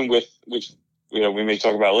 even with, which, you know, we may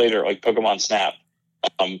talk about later, like Pokemon Snap.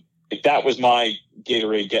 That was my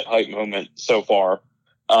Gatorade Get Hype moment so far.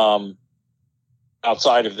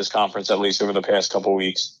 Outside of this conference, at least over the past couple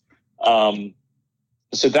weeks.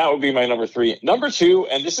 So that would be my number 3. Number 2,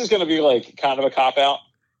 and this is going to be like kind of a cop out.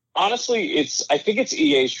 Honestly, I think it's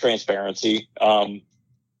EA's transparency.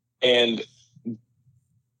 And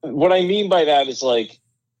what I mean by that is, like,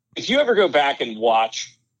 if you ever go back and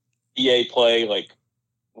watch EA play, like,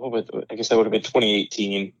 I guess that would have been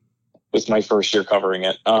 2018 was my first year covering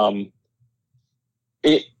it.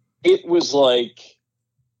 It was like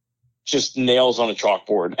just nails on a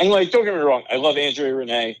chalkboard. And, like, don't get me wrong, I love Andrea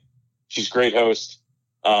Renee. She's a great host.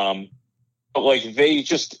 But, like, they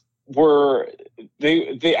just were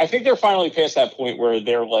I think they're finally past that point where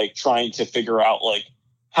they're like trying to figure out, like,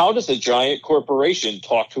 how does a giant corporation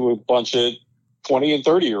talk to a bunch of 20 and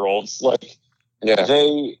 30-year-olds? Like, Yeah.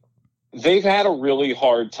 They've had a really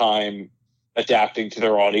hard time adapting to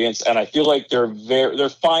their audience, and I feel like they're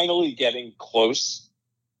finally getting close.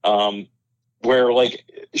 Where, like,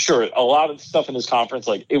 sure, a lot of stuff in this conference,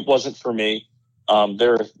 like, it wasn't for me. Are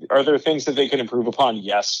there things that they can improve upon?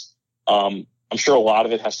 Yes. I'm sure a lot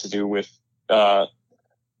of it has to do with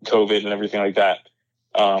COVID and everything like that.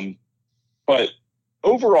 But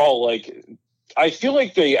overall, like, I feel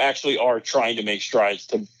like they actually are trying to make strides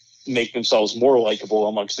to make themselves more likable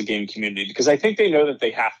amongst the game community, because I think they know that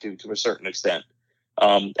they have to a certain extent.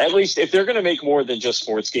 At least if they're going to make more than just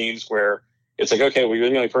sports games where it's like, okay, well, you're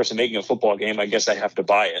the only person making a football game, I guess I have to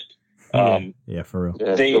buy it. Yeah, for real.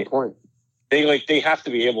 Yeah, good point. They have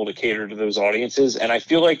to be able to cater to those audiences, and I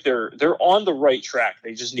feel like they're on the right track.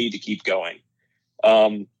 They just need to keep going.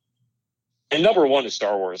 And number 1 is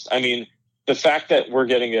Star Wars. I mean, the fact that we're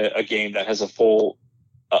getting a game that has a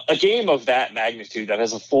game of that magnitude that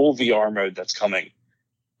has a full VR mode that's coming,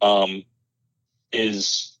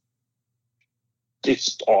 it's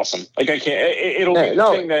awesome. Like, I can't. It'll be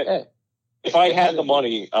the thing that if I had the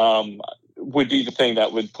money, would be the thing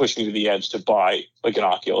that would push me to the edge to buy like an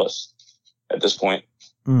Oculus at this point.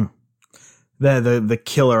 The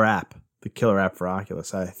killer app. The killer app for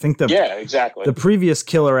Oculus. I think exactly. The previous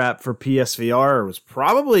killer app for PSVR was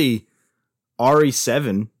probably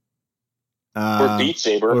RE7. Or Beat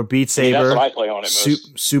Saber. That's what I play on it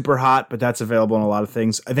most. Super hot, but that's available on a lot of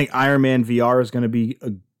things. I think Iron Man VR is going to be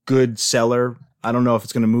a good seller. I don't know if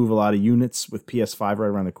it's going to move a lot of units with PS5 right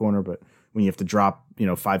around the corner, but when you have to drop,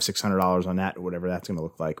 $500-$600 on that or whatever that's going to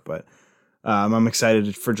look like. But I'm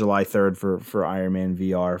excited for July 3rd for Iron Man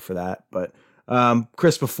VR for that. But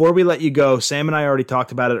Chris, before we let you go, Sam and I already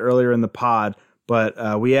talked about it earlier in the pod,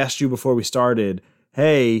 but we asked you before we started,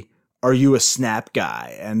 hey, are you a Snap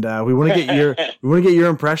guy? And we want to get your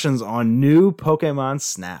impressions on new Pokemon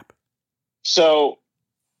Snap. So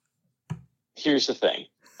here's the thing.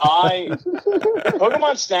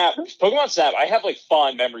 Pokemon Snap, I have like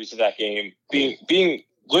fond memories of that game being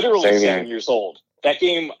literally 7 years old. That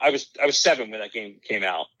game, I was 7 when that game came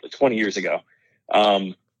out, like 20 years ago.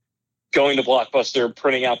 Going to Blockbuster,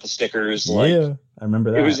 printing out the stickers. I remember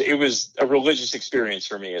that. It was a religious experience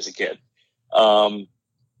for me as a kid.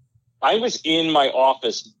 I was in my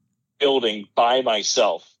office building by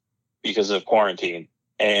myself because of quarantine,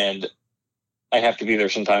 and I have to be there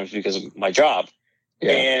sometimes because of my job.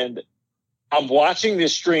 Yeah. And I'm watching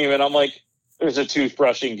this stream, and I'm like, there's a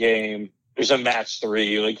toothbrushing game. There's a match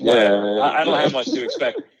 3. Like, whatever. I don't have much to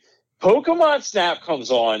expect. Pokemon Snap comes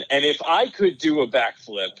on, and if I could do a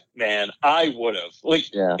backflip, man, I would have.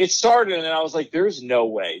 It started, and I was like, there's no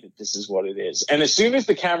way that this is what it is. And as soon as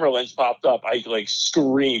the camera lens popped up, I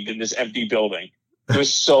screamed in this empty building. It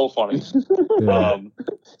was so funny. Such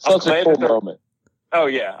a cool moment. Oh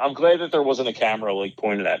yeah, I'm glad that there wasn't a camera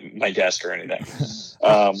pointed at my desk or anything.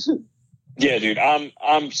 Yeah, dude,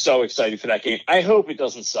 I'm so excited for that game. I hope it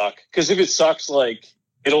doesn't suck, because if it sucks,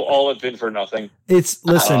 it'll all have been for nothing. It's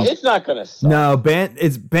not gonna suck. No,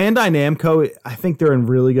 it's Bandai Namco. I think they're in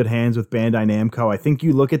really good hands with Bandai Namco. I think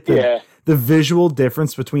you look at the visual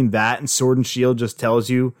difference between that and Sword and Shield just tells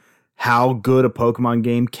you how good a Pokemon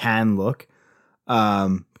game can look.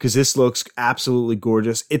 Because this looks absolutely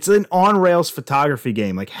gorgeous. It's an on-rails photography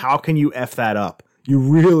game. How can you F that up? You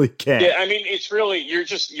really can't. Yeah, I mean, it's really,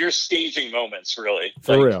 you're staging moments, really.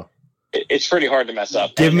 For real. It's pretty hard to mess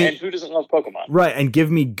up. And who doesn't love Pokemon? Right, and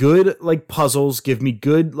give me good, puzzles. Give me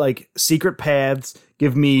good, secret paths.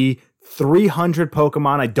 Give me 300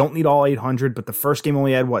 Pokemon. I don't need all 800, but the first game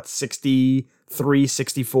only had, 63,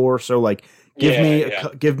 64. So, give me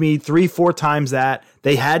 3-4 times that.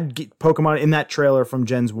 They had Pokemon in that trailer from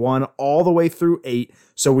Gens 1 all the way through 8,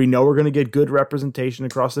 so we know we're going to get good representation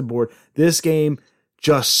across the board. This game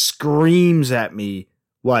just screams at me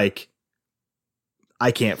I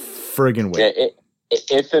can't friggin' wait. Yeah,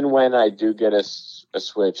 if and when I do get a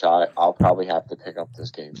Switch, I'll probably have to pick up this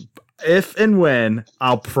game. If and when,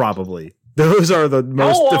 I'll probably. Those are the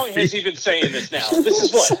most. How long has he been saying this now? This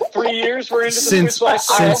is what, 3 years we're into the Switch?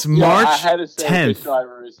 Since March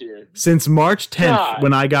 10th. Since March 10th,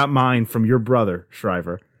 when I got mine from your brother,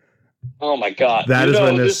 Shriver. Oh my God! That is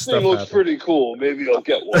when this thing looks pretty cool. Maybe I'll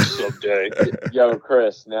get one someday. Yo,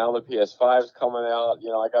 Chris, now the PS5's coming out.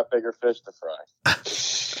 I got bigger fish to fry.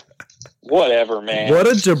 Whatever, man. What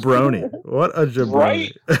a jabroni!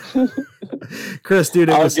 Right? Chris, dude,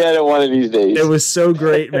 I'll get it one of these days. It was so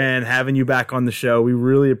great, man, having you back on the show. We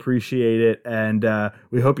really appreciate it, and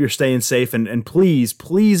we hope you're staying safe. And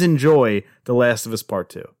please enjoy The Last of Us Part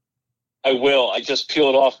 2. I will. I just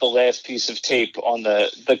peeled off the last piece of tape on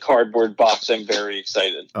the cardboard box. I'm very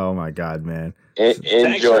excited. Oh my God, man! Thanks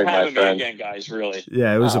for having me again, guys. Really.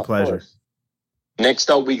 Yeah, it was a pleasure.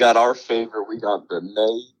 Next up, we got our favorite. We got the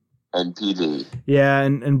May NPD. Yeah,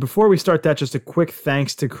 and before we start that, just a quick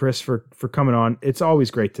thanks to Chris for coming on. It's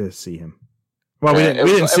always great to see him. Well, we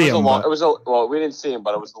didn't see him. We didn't see him,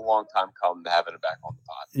 but it was a long time coming to having it back on the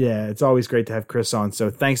pod. Yeah, it's always great to have Chris on. So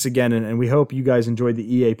thanks again, and we hope you guys enjoyed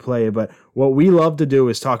the EA Play. But what we love to do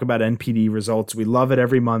is talk about NPD results. We love it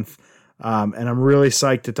every month, and I'm really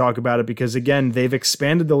psyched to talk about it because, again, they've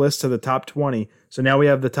expanded the list to the top 20. So now we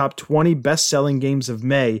have the top 20 best-selling games of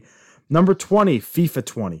May. Number 20, FIFA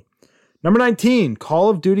 20. Number 19, Call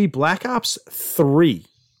of Duty Black Ops 3,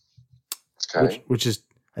 which is,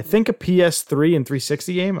 I think, a PS3 and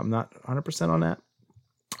 360 game. I'm not 100% on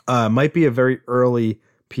that. Might be a very early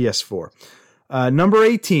PS4. Number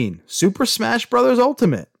 18, Super Smash Bros.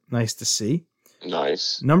 Ultimate. Nice to see.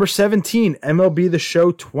 Nice. Number 17, MLB The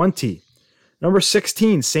Show 20. Number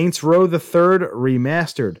 16, Saints Row the Third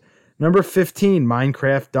Remastered. Number 15,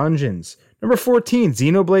 Minecraft Dungeons. Number 14,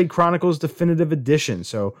 Xenoblade Chronicles Definitive Edition.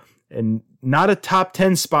 So and not a top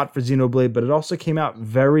 10 spot for Xenoblade, but it also came out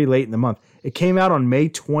very late in the month. It came out on May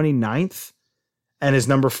 29th and is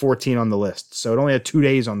number 14 on the list. So it only had 2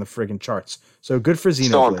 days on the friggin' charts. So good for Xenoblade.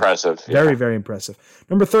 Still impressive. Very, very impressive.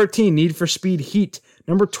 Number 13, Need for Speed Heat.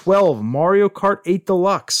 Number 12, Mario Kart 8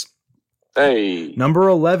 Deluxe. Hey. Number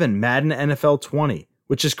 11, Madden NFL 20,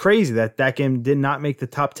 which is crazy that game did not make the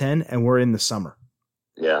top 10 and we're in the summer.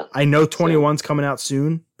 Yeah. I know 21's coming out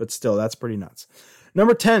soon, but still, that's pretty nuts.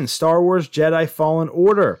 Number 10, Star Wars Jedi Fallen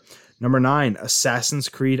Order. Number 9, Assassin's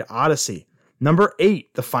Creed Odyssey. Number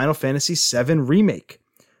 8, the Final Fantasy VII Remake.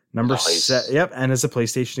 Number Nice. and as a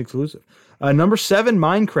PlayStation exclusive. Number 7,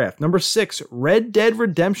 Minecraft. Number 6, Red Dead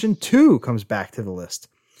Redemption 2 comes back to the list.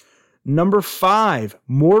 Number 5,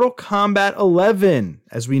 Mortal Kombat 11.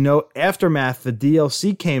 As we know, Aftermath, the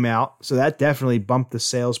DLC came out, so that definitely bumped the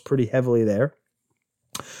sales pretty heavily there.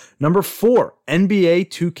 Number 4, NBA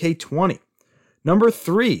 2K20. Number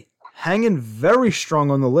 3, hanging very strong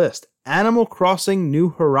on the list, Animal Crossing New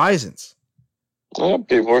Horizons. Yeah,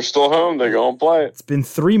 people are still home. They're going to play it. It's been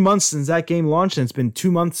 3 months since that game launched, and it's been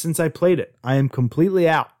 2 months since I played it. I am completely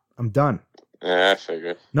out. I'm done. Yeah, I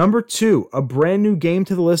figured. Number 2, a brand new game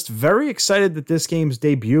to the list. Very excited that this game's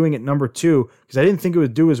debuting at number 2 because I didn't think it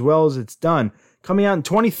would do as well as it's done. Coming out in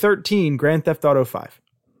 2013, Grand Theft Auto 5.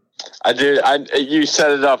 I did. You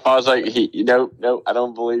set it up. I was like, no, I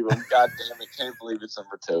don't believe him. God damn it. Can't believe it's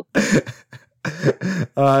number 2.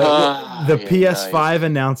 The PS5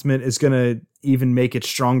 announcement is going to even make it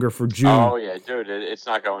stronger for June. Oh, yeah, dude. It's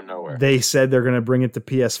not going nowhere. They said they're going to bring it to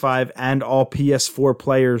PS5 and all PS4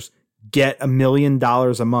 players get $1 million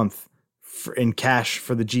a month in cash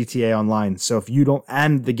for the GTA Online. So if you don't,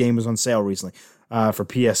 and the game was on sale recently for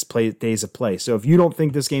PS days of play. So if you don't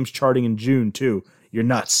think this game's charting in June too, you're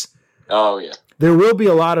nuts. Oh, yeah. There will be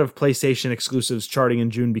a lot of PlayStation exclusives charting in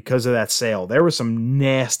June because of that sale. There were some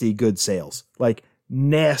nasty good sales, like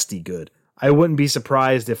nasty good. I wouldn't be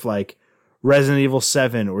surprised if like Resident Evil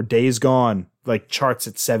 7 or Days Gone like charts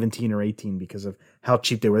at 17 or 18 because of how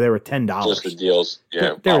cheap they were. They were $10. Just the deals.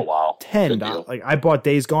 Yeah. They were wow. $10. Like I bought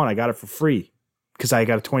Days Gone, I got it for free because I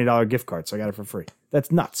got a $20 gift card, so I got it for free.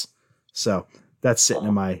 That's nuts. So that's sitting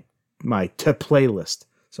in my to play list.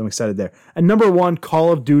 So I'm excited there. And number 1,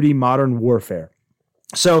 Call of Duty Modern Warfare.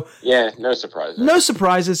 So yeah, no surprises. No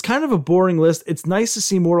surprises. Kind of a boring list. It's nice to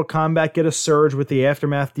see Mortal Kombat get a surge with the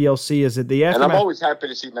Aftermath DLC. Is it the Aftermath? And I'm always happy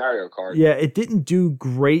to see Mario Kart. Yeah, it didn't do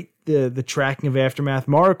great. The tracking of Aftermath.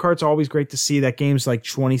 Mario Kart's always great to see. That game's like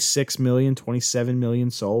 26 million, 27 million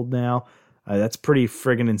sold now. That's pretty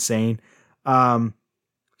friggin' insane. So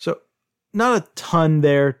not a ton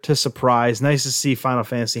there to surprise. Nice to see Final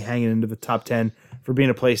Fantasy hanging into the top 10 for being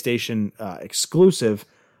a PlayStation exclusive.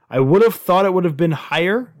 I would have thought it would have been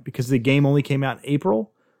higher because the game only came out in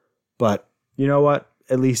April, but you know what?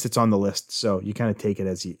 At least it's on the list, so you kind of take it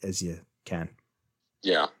as you can.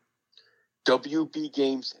 Yeah. WB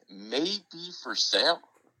Games may be for sale.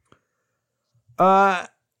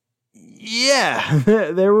 Yeah.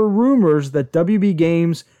 There were rumors that WB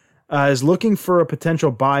Games is looking for a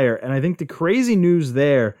potential buyer, and I think the crazy news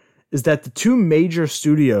there is that the 2 major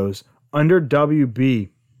studios under WB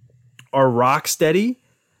are Rocksteady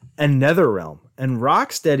and NetherRealm. And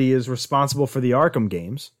Rocksteady is responsible for the Arkham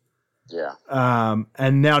games. Yeah.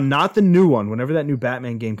 And now not the new one. Whenever that new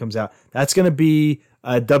Batman game comes out, that's going to be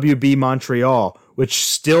WB Montreal, which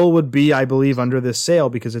still would be, I believe, under this sale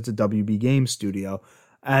because it's a WB Games studio.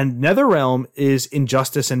 And NetherRealm is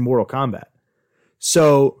Injustice and Mortal Kombat.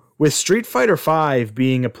 So with Street Fighter V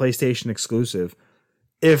being a PlayStation exclusive,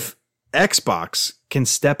 if Xbox can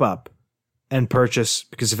step up and purchase,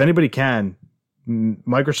 because if anybody can,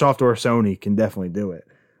 Microsoft or Sony can definitely do it.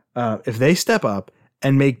 If they step up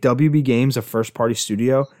and make WB Games a first-party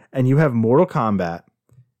studio, and you have Mortal Kombat,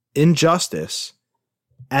 Injustice,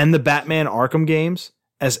 and the Batman Arkham games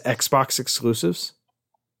as Xbox exclusives,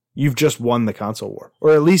 you've just won the console war,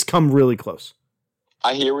 or at least come really close.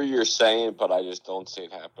 I hear what you're saying, but I just don't see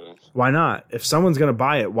it happening. Why not? If someone's going to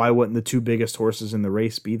buy it, why wouldn't the 2 biggest horses in the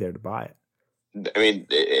race be there to buy it? I mean,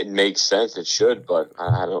 it makes sense. It should, but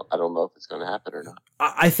I don't know if it's going to happen or not.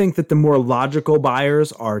 I think that the more logical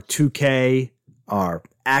buyers are 2K, are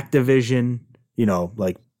Activision,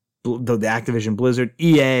 like the Activision Blizzard,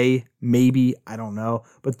 EA, maybe, I don't know.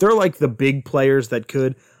 But they're like the big players that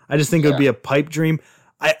could. I just think it would be a pipe dream.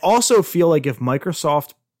 I also feel like if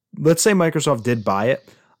Microsoft, let's say Microsoft did buy it,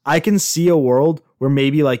 I can see a world where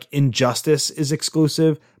maybe like Injustice is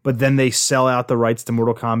exclusive, but then they sell out the rights to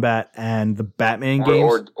Mortal Kombat and the Batman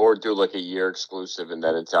games. Or do like a year exclusive and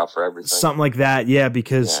then it's out for everything. Something like that, yeah,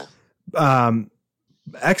 because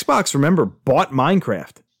Xbox, remember, bought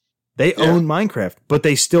Minecraft. They own Minecraft, but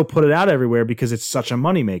they still put it out everywhere because it's such a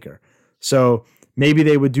moneymaker. So maybe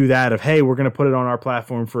they would do that of, hey, we're going to put it on our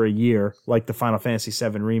platform for a year, like the Final Fantasy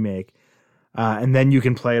VII Remake, and then you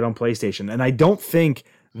can play it on PlayStation. And I don't think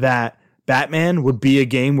that Batman would be a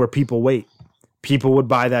game where people wait. People would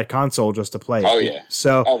buy that console just to play it. Oh, yeah.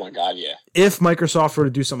 So, oh, my God, yeah. If Microsoft were to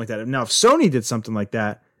do something like that, now if Sony did something like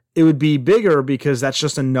that, it would be bigger because that's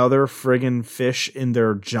just another friggin' fish in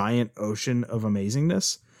their giant ocean of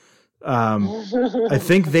amazingness. I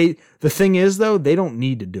think the thing is though, they don't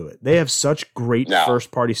need to do it. They have such great first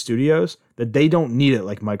party studios that they don't need it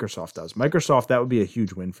like Microsoft does. Microsoft, that would be a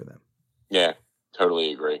huge win for them. Yeah,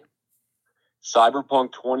 totally agree.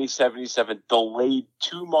 Cyberpunk 2077 delayed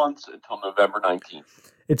 2 months until November 19th.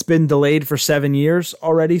 It's been delayed for 7 years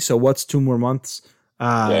already. So what's 2 more months?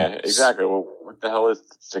 Yeah, exactly. Well, what the hell is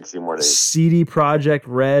 60 more days? CD Projekt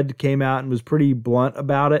Red came out and was pretty blunt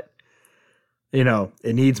about it. You know,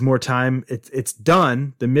 it needs more time. It's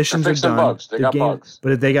done. The missions are done. Bugs. They got bugs.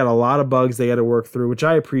 But they got a lot of bugs they got to work through, which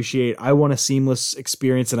I appreciate. I want a seamless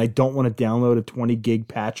experience, and I don't want to download a 20 gig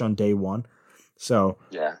patch on day one. So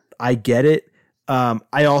yeah, I get it.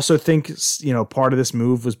 I also think, part of this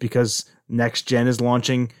move was because next gen is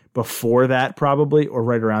launching before that probably, or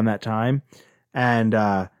right around that time. And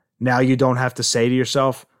now you don't have to say to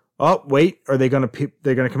yourself, oh, wait, are they going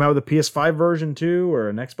to come out with a PS5 version too, or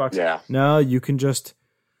an Xbox? Yeah. No, you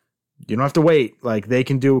don't have to wait. Like, they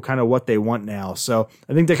can do kind of what they want now. So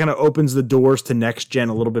I think that kind of opens the doors to next gen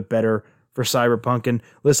a little bit better for Cyberpunk. And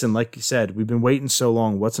listen, like you said, we've been waiting so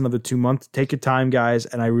long. What's another 2 months? Take your time, guys.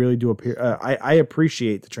 And I really do I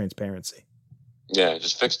appreciate the transparency. Yeah,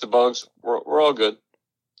 just fix the bugs. We're all good.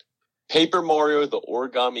 Paper Mario: The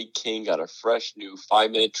Origami King got a fresh new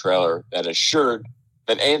 5-minute trailer that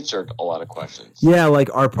answered a lot of questions. Yeah,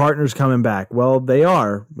 like, our partners coming back. Well, they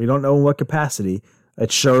are. We don't know in what capacity.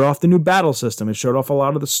 It showed off the new battle system. It showed off a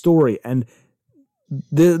lot of the story. And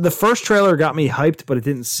the first trailer got me hyped, but it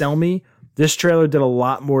didn't sell me. This trailer did a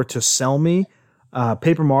lot more to sell me.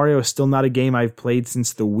 Paper Mario is still not a game I've played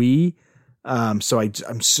since the Wii. So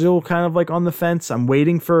I'm still kind of like on the fence. I'm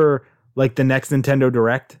waiting for like the next Nintendo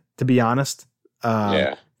Direct, to be honest,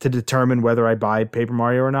 to determine whether I buy Paper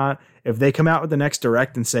Mario or not. If they come out with the next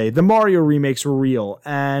Direct and say the Mario remakes were real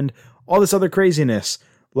and all this other craziness,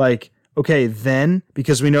 like, okay, then,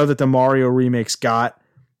 because we know that the Mario remakes got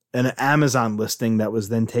an Amazon listing that was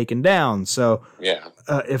then taken down. So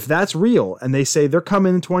if that's real and they say they're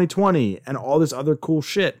coming in 2020 and all this other cool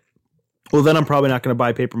shit, well, then I'm probably not going to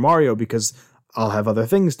buy Paper Mario because I'll have other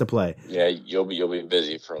things to play. Yeah, you'll be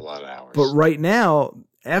busy for a lot of hours. But right now,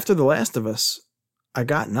 after The Last of Us, I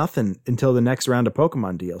got nothing until the next round of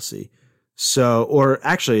Pokemon DLC. So, or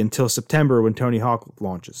actually until September when Tony Hawk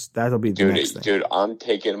launches. That'll be the next thing. Dude, I'm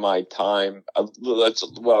taking my time. That's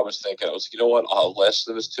what I was thinking. I was like, you know what? I'll Last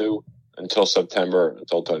of Us 2 until September,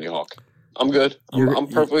 until Tony Hawk. I'm good. I'm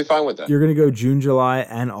perfectly fine with that. You're going to go June, July,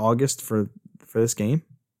 and August for this game?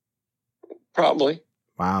 Probably.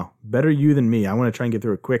 Wow. Better you than me. I want to try and get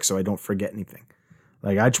through it quick so I don't forget anything.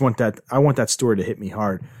 Like, I want that story to hit me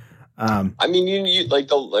hard. I mean, you like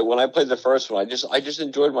when I played the first one, I just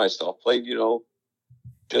enjoyed myself. Played,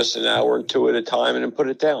 just an hour or two at a time, and then put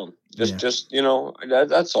it down.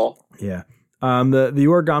 That's all. Yeah. The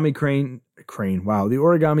Origami Crane. Wow, the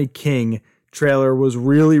Origami King trailer was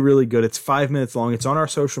really, really good. It's 5 minutes long. It's on our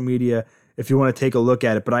social media if you want to take a look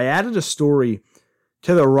at it. But I added a story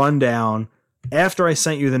to the rundown after I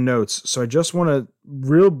sent you the notes. So I just want to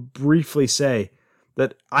real briefly say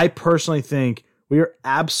that I personally think we are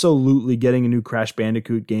absolutely getting a new Crash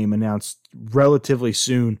Bandicoot game announced relatively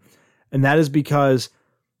soon. And that is because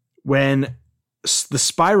when the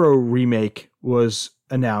Spyro remake was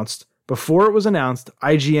announced, before it was announced,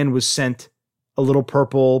 IGN was sent a little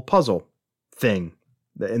purple puzzle thing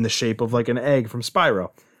in the shape of like an egg from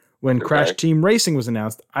Spyro. When Crash Team Racing was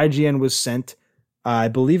announced, IGN was sent, I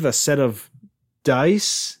believe, a set of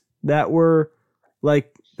dice that were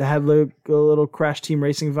like, that had a little Crash Team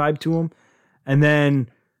Racing vibe to them. And then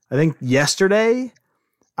I think yesterday,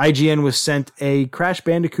 IGN was sent a Crash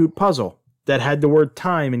Bandicoot puzzle that had the word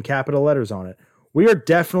time in capital letters on it. We are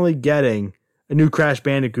definitely getting a new Crash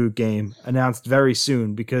Bandicoot game announced very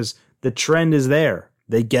soon because the trend is there.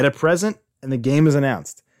 They get a present and the game is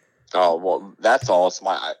announced. Oh, well, that's awesome.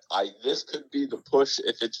 This could be the push.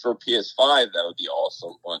 If it's for PS5, that would be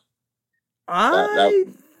awesome. But I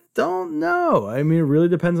don't know. I mean, it really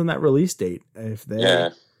depends on that release date.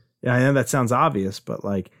 Yeah, I know that sounds obvious, but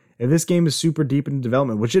like, if this game is super deep in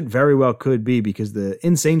development, which it very well could be because the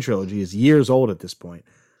Insane trilogy is years old at this point,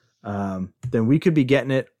 then we could be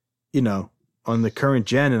getting it, on the current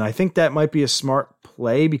gen, and I think that might be a smart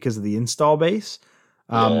play because of the install base.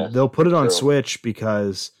 They'll put it on Switch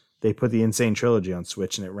because they put the Insane Trilogy on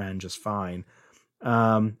Switch and it ran just fine.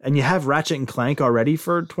 And you have Ratchet and Clank already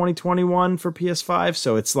for 2021 for PS5,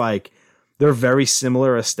 so it's like they're very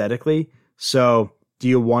similar aesthetically. So do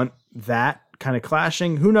you want that kind of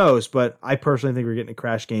clashing? Who knows? But I personally think we're getting a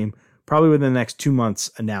Crash game probably within the next 2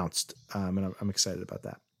 months announced, and I'm excited about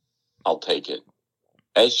that. I'll take it.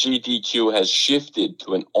 SGDQ has shifted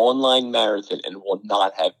to an online marathon and will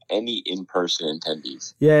not have any in-person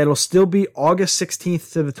attendees. Yeah, it'll still be August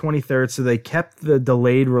 16th to the 23rd, so they kept the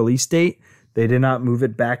delayed release date. They did not move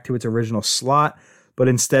it back to its original slot, but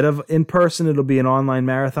instead of in-person, it'll be an online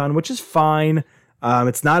marathon, which is fine.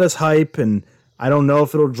 It's not as hype, and I don't know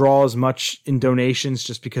if it'll draw as much in donations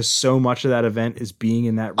just because so much of that event is being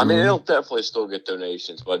in that room. I mean, it'll definitely still get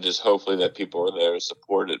donations, but just hopefully that people are there to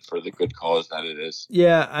support it for the good cause that it is.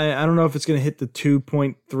 Yeah, I don't know if it's going to hit the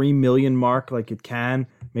 2.3 million mark like it can.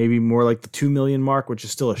 Maybe more like the 2 million mark, which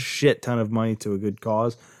is still a shit ton of money to a good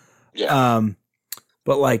cause. Yeah.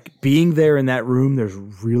 But like being there in that room, there's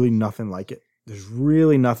really nothing like it. There's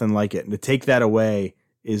really nothing like it. And to take that away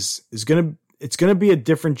is going to be a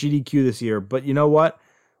different GDQ this year. But you know what?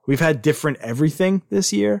 We've had different everything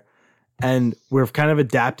this year, and we've kind of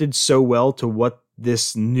adapted so well to what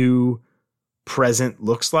this new present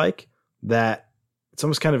looks like that it's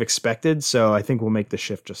almost kind of expected. So I think we'll make the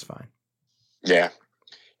shift just fine. Yeah.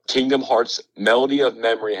 Kingdom Hearts Melody of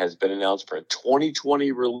Memory has been announced for a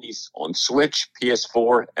 2020 release on Switch,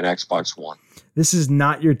 PS4, and Xbox One. This is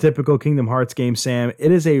not your typical Kingdom Hearts game, Sam.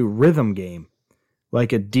 It is a rhythm game,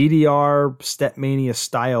 like a DDR Stepmania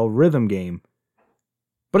style rhythm game.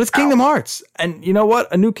 But it's Kingdom Hearts. And you know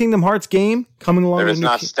what? A new Kingdom Hearts game coming along. If it's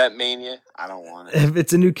not Stepmania, I don't want it. If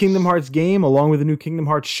it's a new Kingdom Hearts game along with a new Kingdom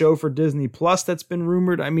Hearts show for Disney Plus that's been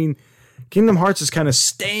rumored, I mean, Kingdom Hearts is kind of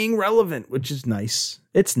staying relevant, which is nice.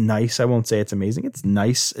 It's nice. I won't say it's amazing. It's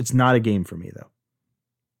nice. It's not a game for me, though.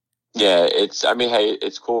 Yeah, it's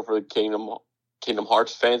cool for the Kingdom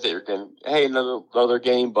Hearts fans that you're getting, hey, another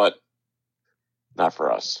game, but not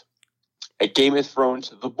for us. A Game of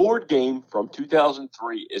Thrones, the board game from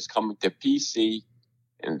 2003, is coming to PC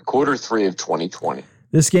in Q3 of 2020.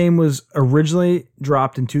 This game was originally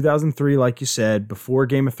dropped in 2003, like you said, before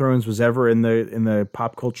Game of Thrones was ever in the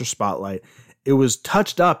pop culture spotlight. It was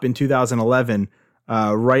touched up in 2011,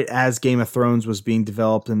 right as Game of Thrones was being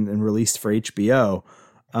developed and released for HBO.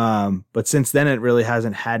 But since then, it really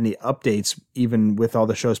hasn't had any updates, even with all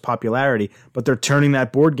the show's popularity. But they're turning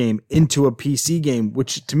that board game into a PC game,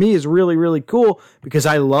 which to me is really, really cool because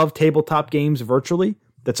I love tabletop games virtually.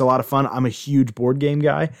 That's a lot of fun. I'm a huge board game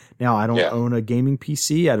guy. Now, I don't own a gaming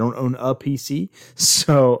PC. I don't own a PC.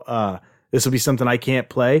 So this will be something I can't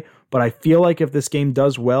play. But I feel like if this game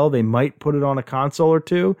does well, they might put it on a console or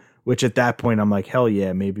two, which at that point, I'm like, hell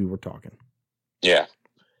yeah, maybe we're talking. Yeah.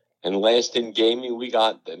 And last in gaming, we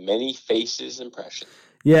got the Many Faces impression.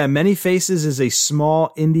 Yeah, Many Faces is a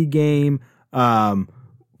small indie game.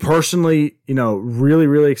 Personally, really,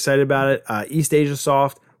 really excited about it. East Asia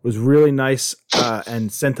Soft was really nice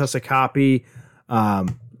and sent us a copy,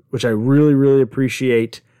 which I really, really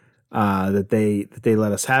appreciate that they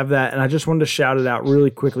let us have that. And I just wanted to shout it out really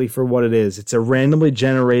quickly for what it is. It's a randomly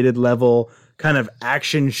generated level, kind of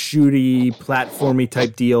action shooty, platformy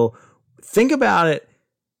type deal. Think about it.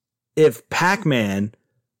 If Pac-Man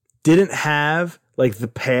didn't have like the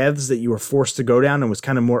paths that you were forced to go down and was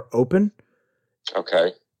kind of more open.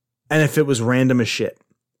 Okay. And if it was random as shit.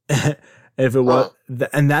 If it was,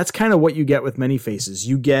 and that's kind of what you get with Many Faces.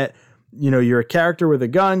 You get, you're a character with a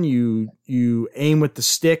gun, you aim with the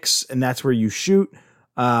sticks and that's where you shoot.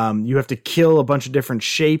 You have to kill a bunch of different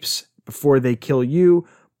shapes before they kill you.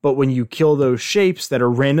 But when you kill those shapes that are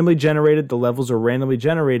randomly generated, the levels are randomly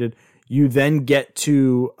generated, you then get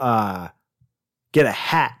to get a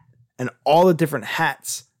hat, and all the different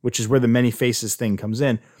hats, which is where the Many Faces thing comes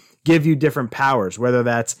in, give you different powers, whether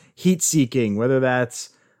that's heat seeking, whether that's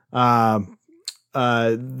the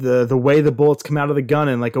way the bullets come out of the gun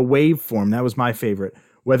in like a wave form. That was my favorite.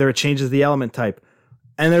 Whether it changes the element type.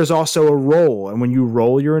 And there's also a roll, and when you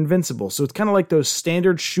roll, you're invincible. So it's kind of like those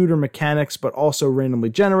standard shooter mechanics, but also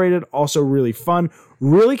randomly generated, also really fun,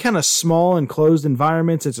 really kind of small and closed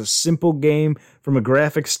environments. It's a simple game from a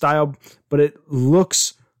graphic style, but it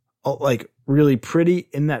looks like really pretty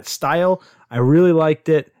in that style. I really liked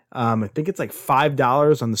it. I think it's like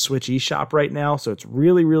 $5 on the Switch eShop right now. So it's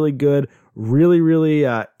really, really good, really, really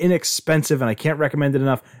inexpensive, and I can't recommend it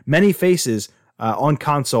enough. Many Faces on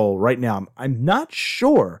console right now. I'm not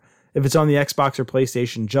sure if it's on the Xbox or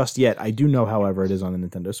PlayStation just yet. I do know, however, it is on the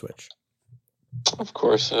Nintendo Switch. Of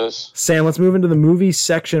course it is. Sam, let's move into the movie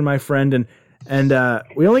section, my friend, and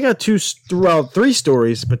we only got three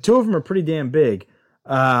stories, but two of them are pretty damn big.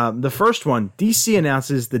 The first one, DC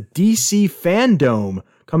announces the DC Fandom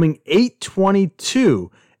coming 8/22.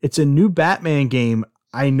 It's a new Batman game.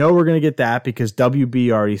 I know we're going to get that because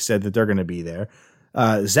WB already said that they're going to be there.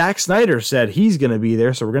 Zack Snyder said he's going to be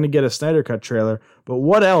there, so we're going to get a Snyder Cut trailer. But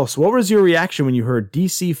what else? What was your reaction when you heard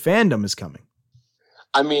DC Fandom is coming?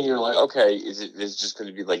 I mean, you're like, okay, is it just going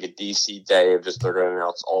to be like a DC day of just they're going to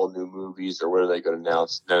announce all new movies, or what are they going to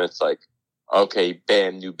announce? Then it's like, okay,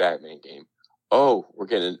 bam, new Batman game. Oh, we're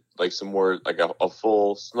getting like some more, like a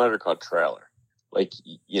full Snyder Cut trailer. Like,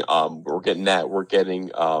 we're getting that. We're getting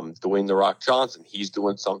Dwayne The Rock Johnson. He's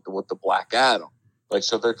doing something with the Black Adam. Like,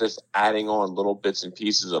 so they're just adding on little bits and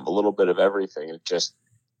pieces of a little bit of everything. It just,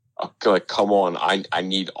 like, come on, I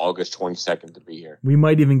need August 22nd to be here. We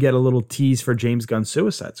might even get a little tease for James Gunn's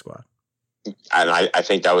Suicide Squad. And I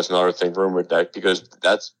think that was another thing rumored, that because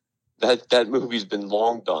that movie's been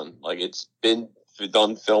long done. Like, it's been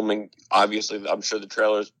done filming. Obviously, I'm sure the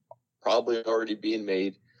trailer's probably already being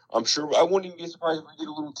made. I'm sure I wouldn't even be surprised if we get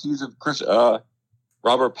a little tease of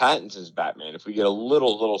Robert Pattinson's Batman. If we get a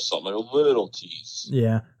little something, like a little tease.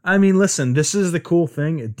 Yeah. I mean, listen, this is the cool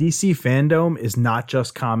thing. DC Fandom is not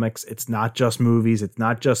just comics. It's not just movies. It's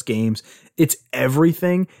not just games. It's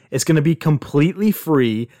everything. It's going to be completely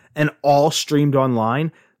free and all streamed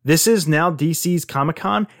online. This is now DC's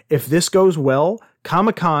Comic-Con. If this goes well,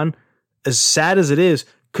 Comic-Con, as sad as it is,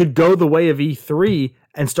 could go the way of E3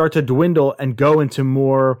 and start to dwindle and go into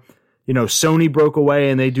more, Sony broke away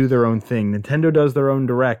and they do their own thing. Nintendo does their own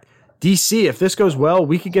direct. DC, if this goes well,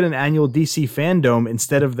 we could get an annual DC Fandom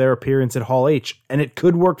instead of their appearance at Hall H. And it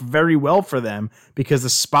could work very well for them because the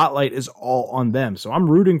spotlight is all on them. So I'm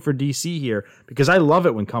rooting for DC here because I love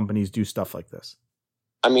it when companies do stuff like this.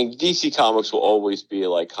 I mean, DC Comics will always be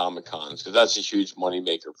like Comic-Cons because that's a huge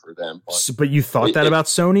moneymaker for them. But you thought that about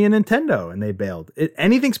Sony and Nintendo and they bailed.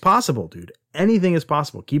 Anything's possible, dude. Anything is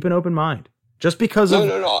possible. Keep an open mind. Just because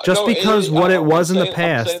what it was in the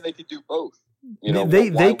past. I'm saying they could do both.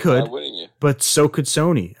 They could, but so could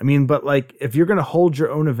Sony. I mean, but like if you're going to hold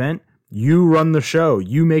your own event, you run the show,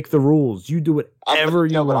 you make the rules, you do whatever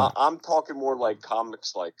you want. I'm talking more like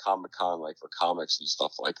comics, like Comic-Con, like for comics and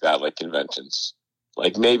stuff like that, like conventions.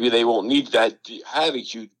 Like maybe they won't need that to have a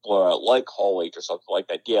huge blowout like Hall H or something like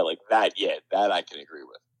that. Yeah, like that. Yeah, that I can agree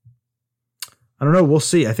with. I don't know. We'll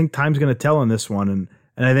see. I think time's going to tell on this one, and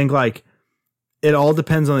I think like. It all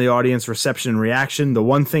depends on the audience reception and reaction. The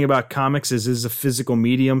one thing about comics is a physical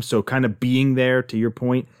medium, so kind of being there, to your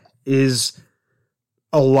point, is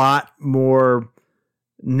a lot more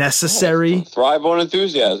necessary. Thrive on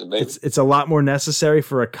enthusiasm, baby. It's a lot more necessary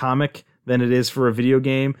for a comic than it is for a video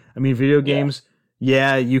game. I mean, video games,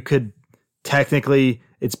 you could technically,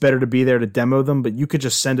 it's better to be there to demo them, but you could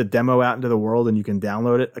just send a demo out into the world and you can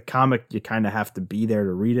download it. A comic, you kind of have to be there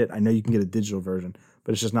to read it. I know you can get a digital version,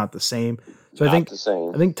 but it's just not the same. So I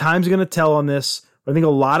think time's going to tell on this. But I think a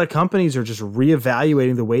lot of companies are just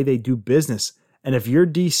reevaluating the way they do business. And if you're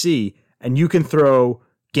DC and you can throw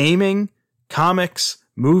gaming, comics,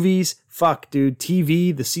 movies,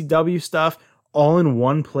 TV, the CW stuff, all in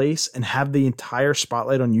one place and have the entire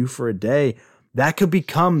spotlight on you for a day, that could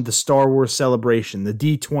become the Star Wars celebration, the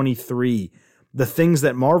D23, the things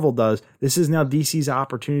that Marvel does. This is now DC's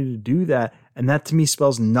opportunity to do that. And that to me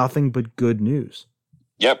spells nothing but good news.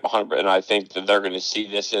 Yep, 100%. And I think that they're going to see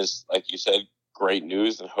this as, like you said, great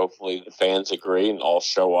news, and hopefully the fans agree and all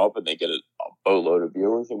show up and they get a boatload of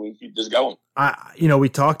viewers, and we keep just going. We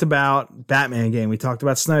talked about Batman game, we talked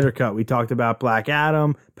about Snyder Cut, we talked about Black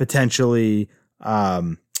Adam, potentially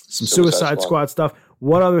some Suicide Squad stuff.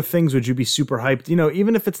 What other things would you be super hyped?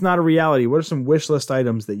 Even if it's not a reality, what are some wish list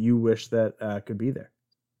items that you wish that could be there?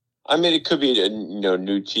 I mean, it could be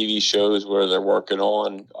new TV shows where they're working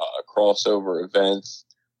on crossover events.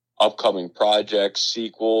 Upcoming projects,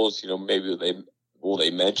 sequels, maybe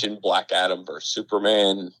they mention Black Adam versus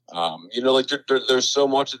Superman. Like there's so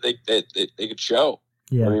much that they could show.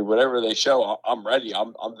 Yeah. I mean, whatever they show, I'm ready.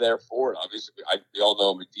 I'm there for it. Obviously, we all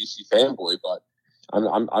know I'm a DC fanboy, but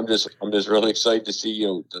I'm just really excited to see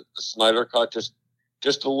the Snyder Cut,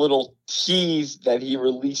 just a little tease that he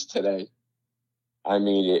released today. I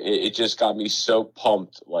mean, it just got me so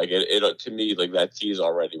pumped. Like it to me, like that tease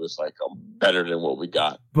already was like better than what we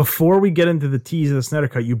got. Before we get into the tease of the Snyder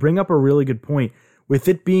Cut, you bring up a really good point. With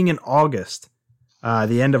it being in August,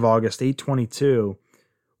 the end of August, 8/22,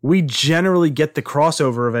 we generally get the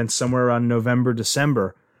crossover events somewhere around November,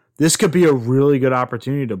 December. This could be a really good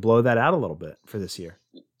opportunity to blow that out a little bit for this year.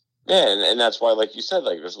 Yeah, and that's why, like you said,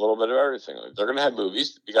 like there's a little bit of everything. Like, they're going to have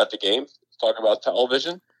movies. We got the game. talk about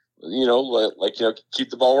television. Keep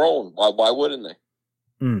the ball rolling. Why wouldn't they?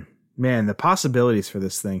 Man, the possibilities for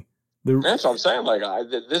this thing. That's what I'm saying.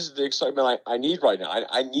 This is the excitement I need right now.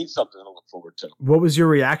 I need something to look forward to. What was your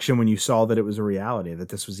reaction when you saw that it was a reality, that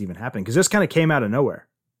this was even happening? Because this kind of came out of nowhere.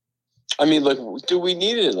 I mean, we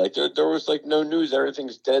need it? There was no news.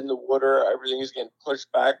 Everything's dead in the water. Everything's getting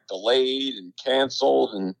pushed back, delayed, and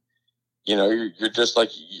canceled. And you're just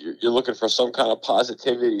you're looking for some kind of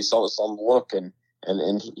positivity, some look, and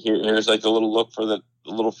here's the little look for the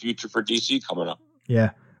little future for DC coming up.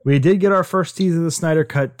 Yeah. We did get our first tease of the Snyder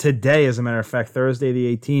Cut today, as a matter of fact, Thursday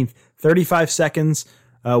the 18th. 35 seconds.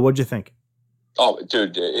 What'd you think? Oh,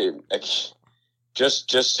 dude,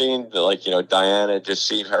 just seeing Diana, just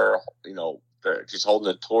seeing her, she's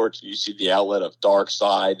holding a torch. You see the outlet of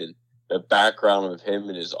Darkseid and the background of him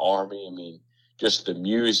and his army. I mean, just the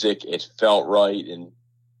music, it felt right, and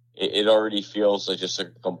it already feels like just a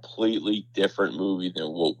completely different movie than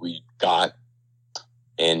what we got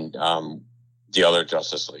in the other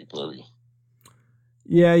Justice League movie.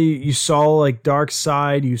 Yeah, you saw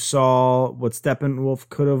Darkseid, you saw what Steppenwolf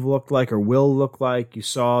could have looked like or will look like. You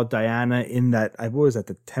saw Diana in that, what was that,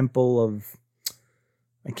 the Temple of,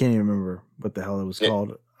 I can't even remember what the hell it was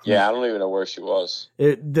called. Yeah, I don't even know where she was.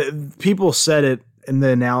 People said it in the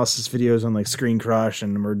analysis videos on Screen Crush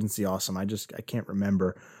and Emergency Awesome. I can't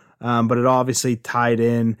remember. But it obviously tied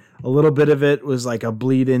in. A little bit of it was a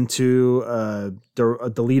bleed into a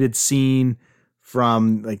deleted scene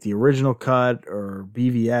from the original cut or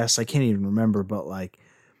BVS. I can't even remember, but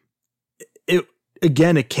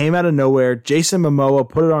it came out of nowhere. Jason Momoa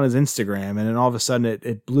put it on his Instagram, and then all of a sudden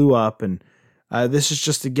it blew up. And this is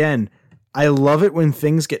just, again, I love it when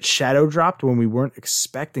things get shadow dropped when we weren't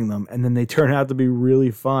expecting them, and then they turn out to be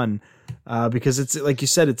really fun. Because it's like you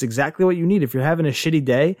said, it's exactly what you need. If you're having a shitty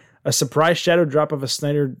day, a surprise shadow drop of a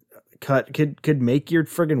Snyder Cut could make your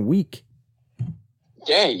friggin' week.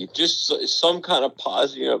 Yeah, just some kind of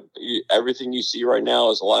positive. Everything you see right now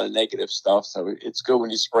is a lot of negative stuff, so it's good when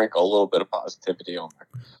you sprinkle a little bit of positivity on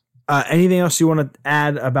there. Anything else you want to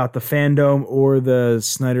add about the fandom or the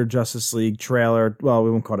Snyder Justice League trailer? Well, we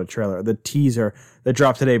won't call it a trailer. The teaser that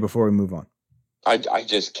dropped today before we move on. I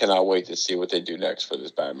just cannot wait to see what they do next for this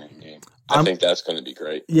Batman game. I think that's going to be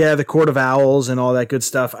great. Yeah, the Court of Owls and all that good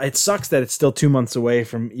stuff. It sucks that it's still 2 months away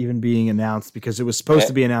from even being announced because it was supposed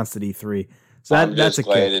to be announced at E3. So that's a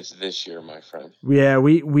glad it's this year, my friend. Yeah,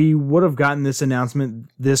 we would have gotten this announcement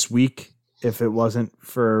this week if it wasn't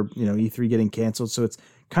for E3 getting canceled. So it's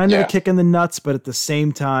kind of a kick in the nuts, but at the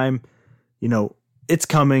same time, it's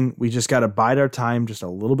coming. We just got to bide our time just a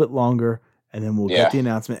little bit longer, and then we'll get the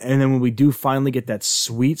announcement. And then when we do finally get that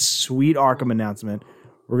sweet, sweet Arkham announcement,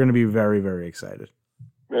 we're going to be very, very excited.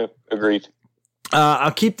 Yeah, agreed.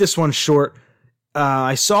 I'll keep this one short.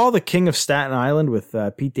 I saw The King of Staten Island with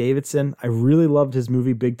Pete Davidson. I really loved his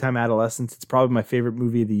movie Big Time Adolescence. It's probably my favorite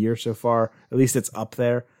movie of the year so far. At least it's up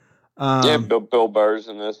there. Bill Burr's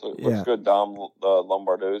in this. Looks good. Dom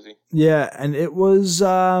Lombardozzi. Yeah, and it was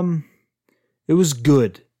good. It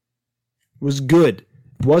was good.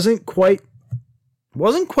 Wasn't quite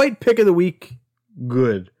pick of the week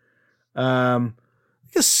good. Like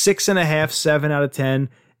a 6.5, 7 out of 10.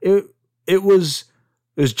 It was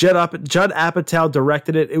Judd Apatow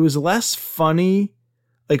directed it. It was less funny,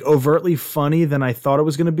 overtly funny than I thought it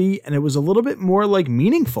was going to be. And it was a little bit more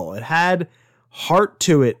meaningful. It had heart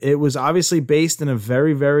to it. It was obviously based in a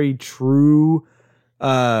very, very true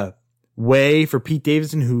way for Pete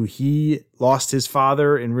Davidson, who he lost his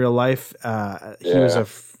father in real life. He was a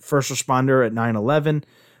first responder at 9/11.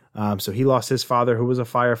 So he lost his father, who was a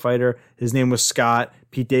firefighter. His name was Scott.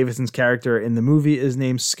 Pete Davidson's character in the movie is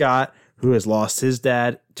named Scott, who has lost his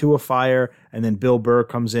dad to a fire. And then Bill Burr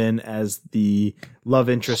comes in as the love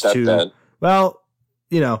interest to, well,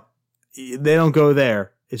 they don't go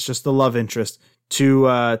there. It's just the love interest to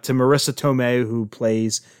Marissa Tomei, who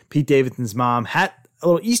plays Pete Davidson's mom. A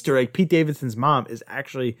little Easter egg. Pete Davidson's mom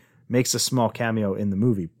makes a small cameo in the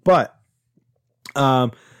movie, but,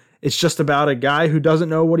 it's just about a guy who doesn't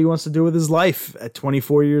know what he wants to do with his life at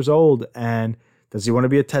 24 years old. And does he want to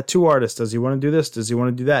be a tattoo artist? Does he want to do this? Does he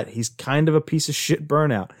want to do that? He's kind of a piece of shit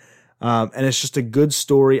burnout. And it's just a good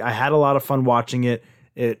story. I had a lot of fun watching it.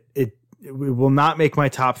 It will not make my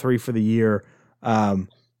top 3 for the year. But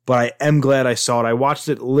I am glad I saw it. I watched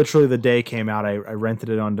it literally the day it came out. I rented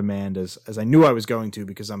it on demand as I knew I was going to,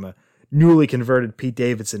 because I'm a newly converted Pete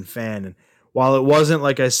Davidson fan. And while it wasn't,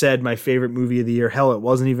 like I said, my favorite movie of the year, hell, it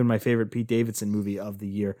wasn't even my favorite Pete Davidson movie of the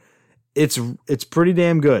year. It's pretty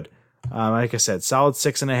damn good. Like I said, solid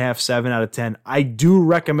 6.5, 7 out of 10. I do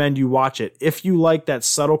recommend you watch it if you like that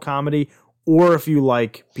subtle comedy or if you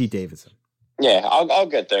like Pete Davidson. Yeah, I'll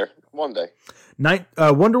get there one day.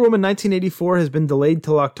 Wonder Woman 1984 has been delayed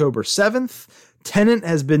till October 7th. Tenet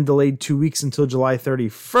has been delayed 2 weeks until July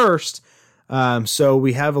 31st. So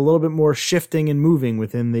we have a little bit more shifting and moving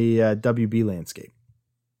within the WB landscape.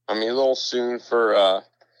 I mean, a little soon for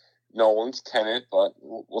Nolan's Tenet, but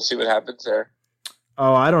we'll see what happens there.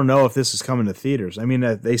 Oh, I don't know if this is coming to theaters. I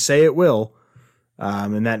mean, they say it will.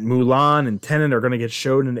 And that Mulan and Tenet are going to get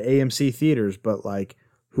showed in the AMC theaters, but like,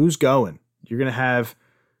 who's going? You're going to have,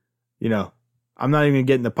 I'm not even going to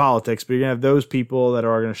get into politics, but you're going to have those people that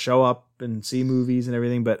are going to show up and see movies and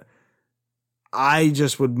everything. But I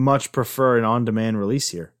just would much prefer an on-demand release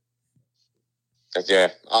here. Yeah,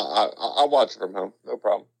 I'll watch it from home. No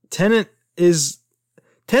problem. Tenet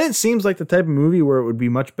seems like the type of movie where it would be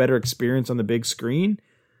much better experience on the big screen.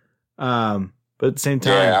 But at the same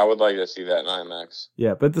time, yeah, I would like to see that in IMAX.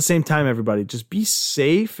 Yeah, but at the same time, everybody, just be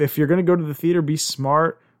safe. If you're going to go to the theater, be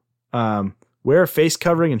smart. Wear a face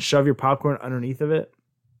covering and shove your popcorn underneath of it.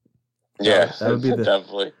 Yeah, that would be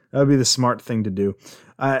definitely. That would be the smart thing to do.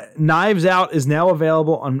 Knives Out is now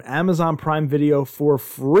available on Amazon Prime Video for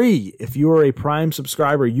free. If you are a Prime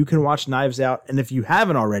subscriber, you can watch Knives Out. And if you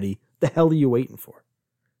haven't already, the hell are you waiting for?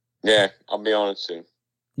 Yeah, I'll be on it soon.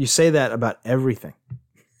 You say that about everything.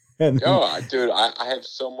 Dude, I have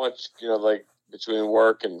so much, like between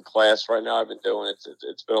work and class right now. I've been doing it.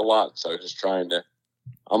 It's been a lot. So just trying to.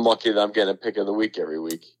 I'm lucky that I'm getting a pick of the week every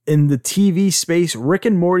week. In the TV space, Rick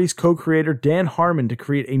and Morty's co-creator Dan Harmon to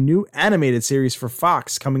create a new animated series for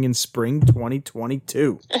Fox coming in spring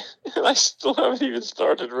 2022. I still haven't even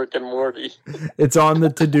started Rick and Morty. It's on the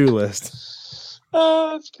to-do list.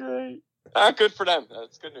 Oh, that's great. Good for them.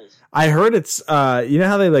 That's good news. I heard it's, you know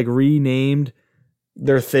how they like renamed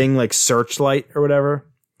their thing like Searchlight or whatever?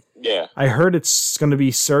 Yeah. I heard it's going to be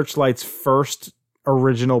Searchlight's first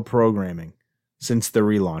original programming since the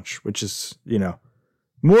relaunch, which is,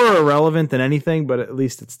 more irrelevant than anything, but at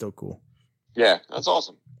least it's still cool. Yeah, that's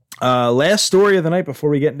awesome. Last story of the night before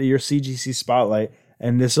we get into your CGC Spotlight,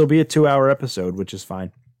 and this will be a 2-hour episode, which is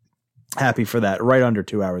fine. Happy for that. Right under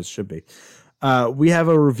 2 hours should be. We have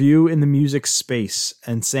a review in the music space,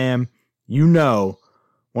 and Sam,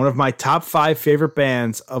 one of my top 5 favorite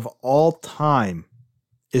bands of all time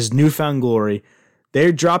is New Found Glory. They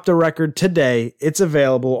dropped a record today. It's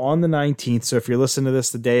available on the 19th. So if you're listening to this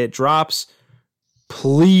the day it drops,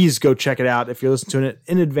 please go check it out. If you're listening to it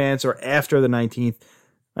in advance or after the 19th,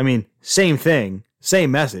 I mean, same thing, same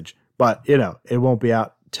message, but it won't be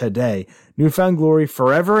out today. New Found Glory,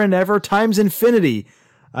 Forever and Ever times Infinity.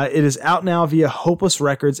 It is out now via Hopeless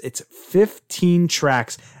Records. It's 15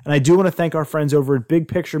 tracks. And I do want to thank our friends over at Big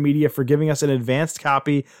Picture Media for giving us an advanced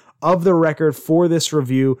copy of the record for this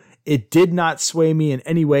review. It did not sway me in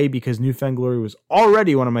any way because New Found Glory was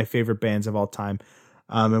already one of my favorite bands of all time.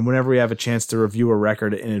 And whenever we have a chance to review a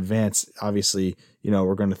record in advance, obviously,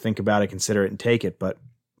 we're going to think about it, consider it, and take it. But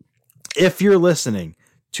if you're listening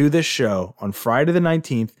to this show on Friday the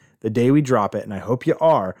 19th, the day we drop it, and I hope you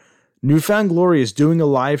are, New Found Glory is doing a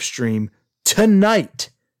live stream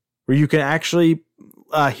tonight where you can actually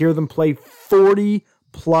hear them play 40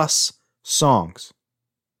 plus songs.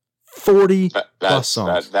 40 plus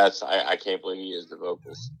songs. I can't believe he has the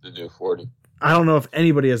vocals to do 40. I don't know if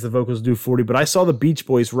anybody has the vocals to do 40, but I saw the Beach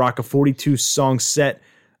Boys rock a 42 song set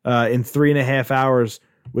in 3.5 hours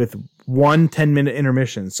with one 10-minute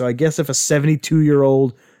intermission. So I guess if a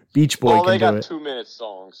 72-year-old Beach Boy can do it. Well, they got 2-minute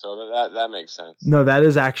songs, so that makes sense. No, that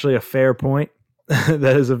is actually a fair point.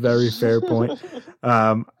 That is a very fair point.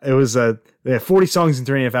 It was they had 40 songs in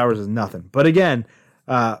 3.5 hours is nothing. But again,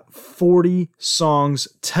 40 songs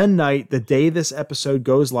tonight, the day this episode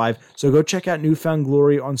goes live. So go check out New Found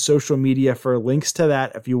Glory on social media for links to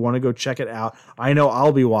that if you want to go check it out. I know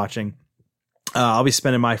I'll be watching. I'll be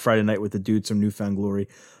spending my Friday night with the dudes from New Found Glory.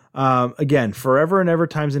 Again, Forever and Ever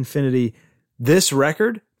times Infinity. This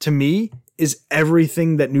record, to me, is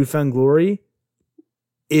everything that New Found Glory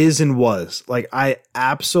is and was. Like, I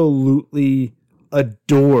absolutely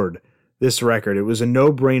adored this record. It was a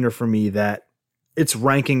no-brainer for me that it's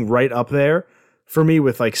ranking right up there for me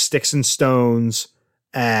with like Sticks and Stones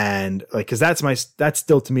and like, cause that's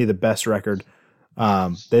still to me the best record,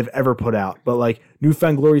 they've ever put out. But like New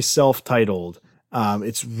Found Glory self-titled,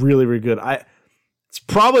 it's really, really good. It's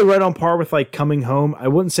probably right on par with like Coming Home. I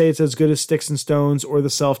wouldn't say it's as good as Sticks and Stones or the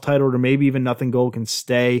self-titled or maybe even Nothing Gold Can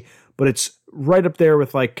Stay, but it's right up there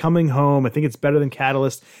with like Coming Home. I think it's better than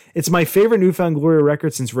Catalyst. It's my favorite New Found Glory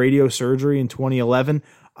record since Radio Surgery in 2011.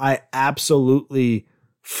 I absolutely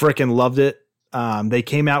freaking loved it. They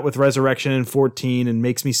came out with Resurrection in 14 and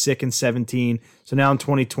Makes Me Sick in 17. So now in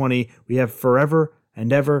 2020, we have Forever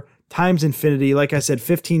and Ever Times Infinity. Like I said,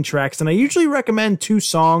 15 tracks, and I usually recommend 2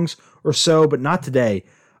 songs or so, but not today.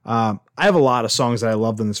 I have a lot of songs that I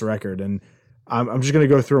loved on this record, and I'm just going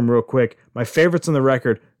to go through them real quick. My favorites on the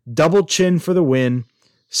record: Double Chin for the Win,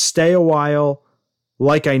 Stay a While,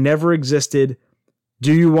 Like I Never Existed,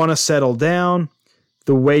 Do You Want to Settle Down,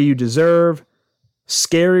 The Way You Deserve,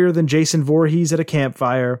 Scarier Than Jason Voorhees at a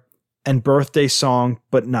Campfire, and Birthday Song,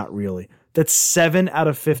 But Not Really. That's 7 out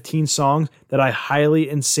of 15 songs that I highly,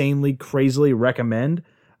 insanely, crazily recommend.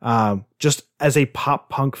 Just as a pop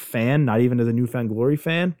punk fan, not even as a New Found Glory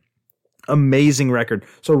fan. Amazing record.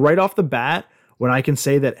 So right off the bat, when I can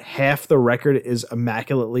say that half the record is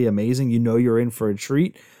immaculately amazing, you know you're in for a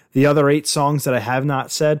treat. The other 8 songs that I have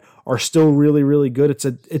not said are still really, really good.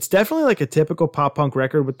 It's definitely like a typical pop punk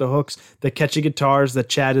record with the hooks, the catchy guitars that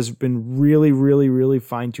Chad has been really, really, really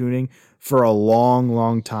fine tuning for a long,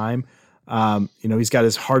 long time. He's got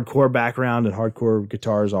his hardcore background, and hardcore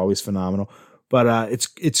guitar is always phenomenal. But it's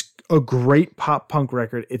a great pop punk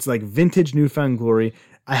record. It's like vintage New Found Glory.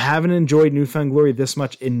 I haven't enjoyed New Found Glory this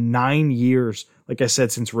much in 9 years. Like I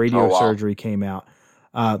said, since Radio Surgery came out.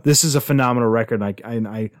 This is a phenomenal record, and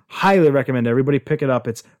I highly recommend everybody pick it up.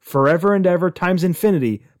 It's Forever and Ever Times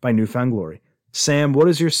Infinity by New Found Glory. Sam, what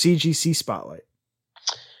is your CGC Spotlight?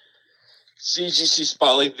 CGC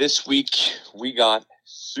Spotlight this week, we got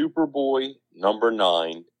Superboy number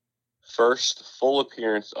 9. First full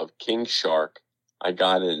appearance of King Shark. I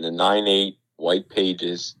got it in the 9/8 white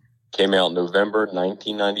pages. Came out November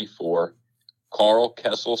 1994. Carl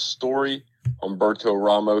Kessel's story, Humberto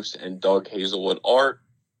Ramos and Doug Hazelwood art,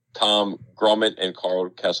 Tom Grummett and Carl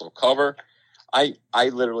Kessel cover. I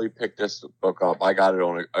literally picked this book up. I got it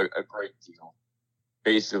on a great deal.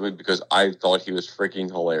 Basically because I thought he was freaking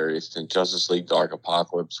hilarious in Justice League Dark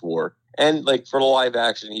Apocalypse War. And like for the live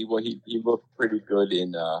action, he looked pretty good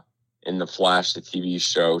in The Flash, the TV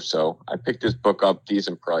show. So I picked this book up,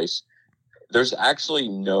 decent price. There's actually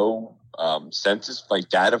no census, like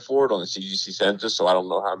data for it on the CGC census, so I don't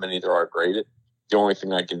know how many there are graded. The only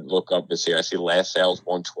thing I can look up is I see last sales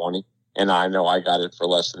 120, and I know I got it for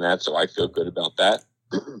less than that, so I feel good about that.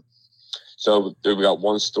 So there we got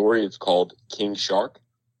one story. It's called King Shark.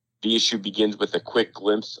 The issue begins with a quick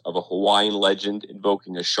glimpse of a Hawaiian legend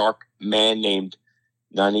invoking a shark man named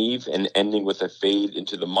Naive, and ending with a fade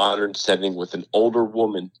into the modern setting with an older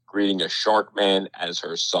woman greeting a shark man as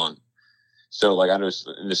her son. So, like, I know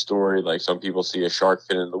in the story, like, some people see a shark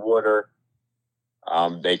fin in the water.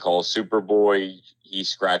 They call Superboy. He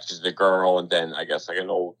scratches the girl, and then I guess like an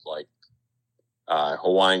old, like,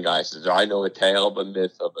 Hawaiian guy says, I know a tale of a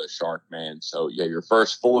myth of a shark man. So, yeah, your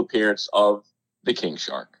first full appearance of the King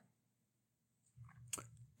Shark.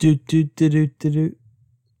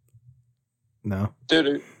 No.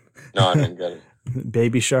 Doo-doo. No, I didn't get it.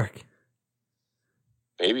 Baby Shark.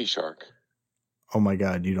 Baby Shark. Oh my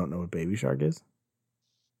God, you don't know what Baby Shark is?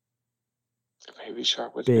 Baby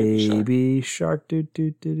Shark? What's Baby Shark? Baby Shark.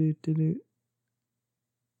 Do.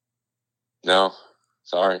 No,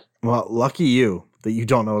 sorry. Well, lucky you that you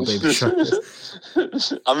don't know what Baby Shark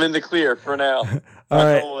is. I'm in the clear for now. All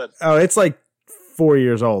right. Oh, it's like 4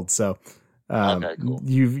 years old, so okay, cool.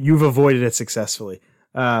 You've avoided it successfully.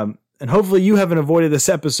 And hopefully you haven't avoided this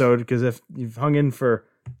episode, because if you've hung in for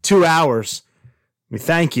 2 hours, we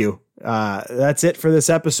thank you. That's it for this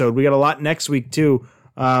episode. We got a lot next week too.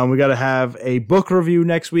 We got to have a book review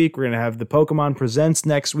next week. We're going to have the Pokemon Presents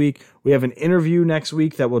next week. We have an interview next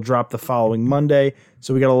week that will drop the following Monday.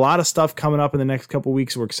 So we got a lot of stuff coming up in the next couple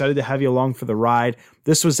weeks. We're excited to have you along for the ride.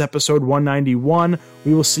 This was episode 191.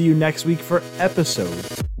 We will see you next week for episode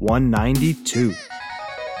 192.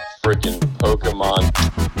 Freaking Pokemon.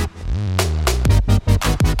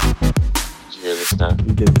 Did you hear this now?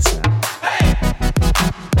 We did this now.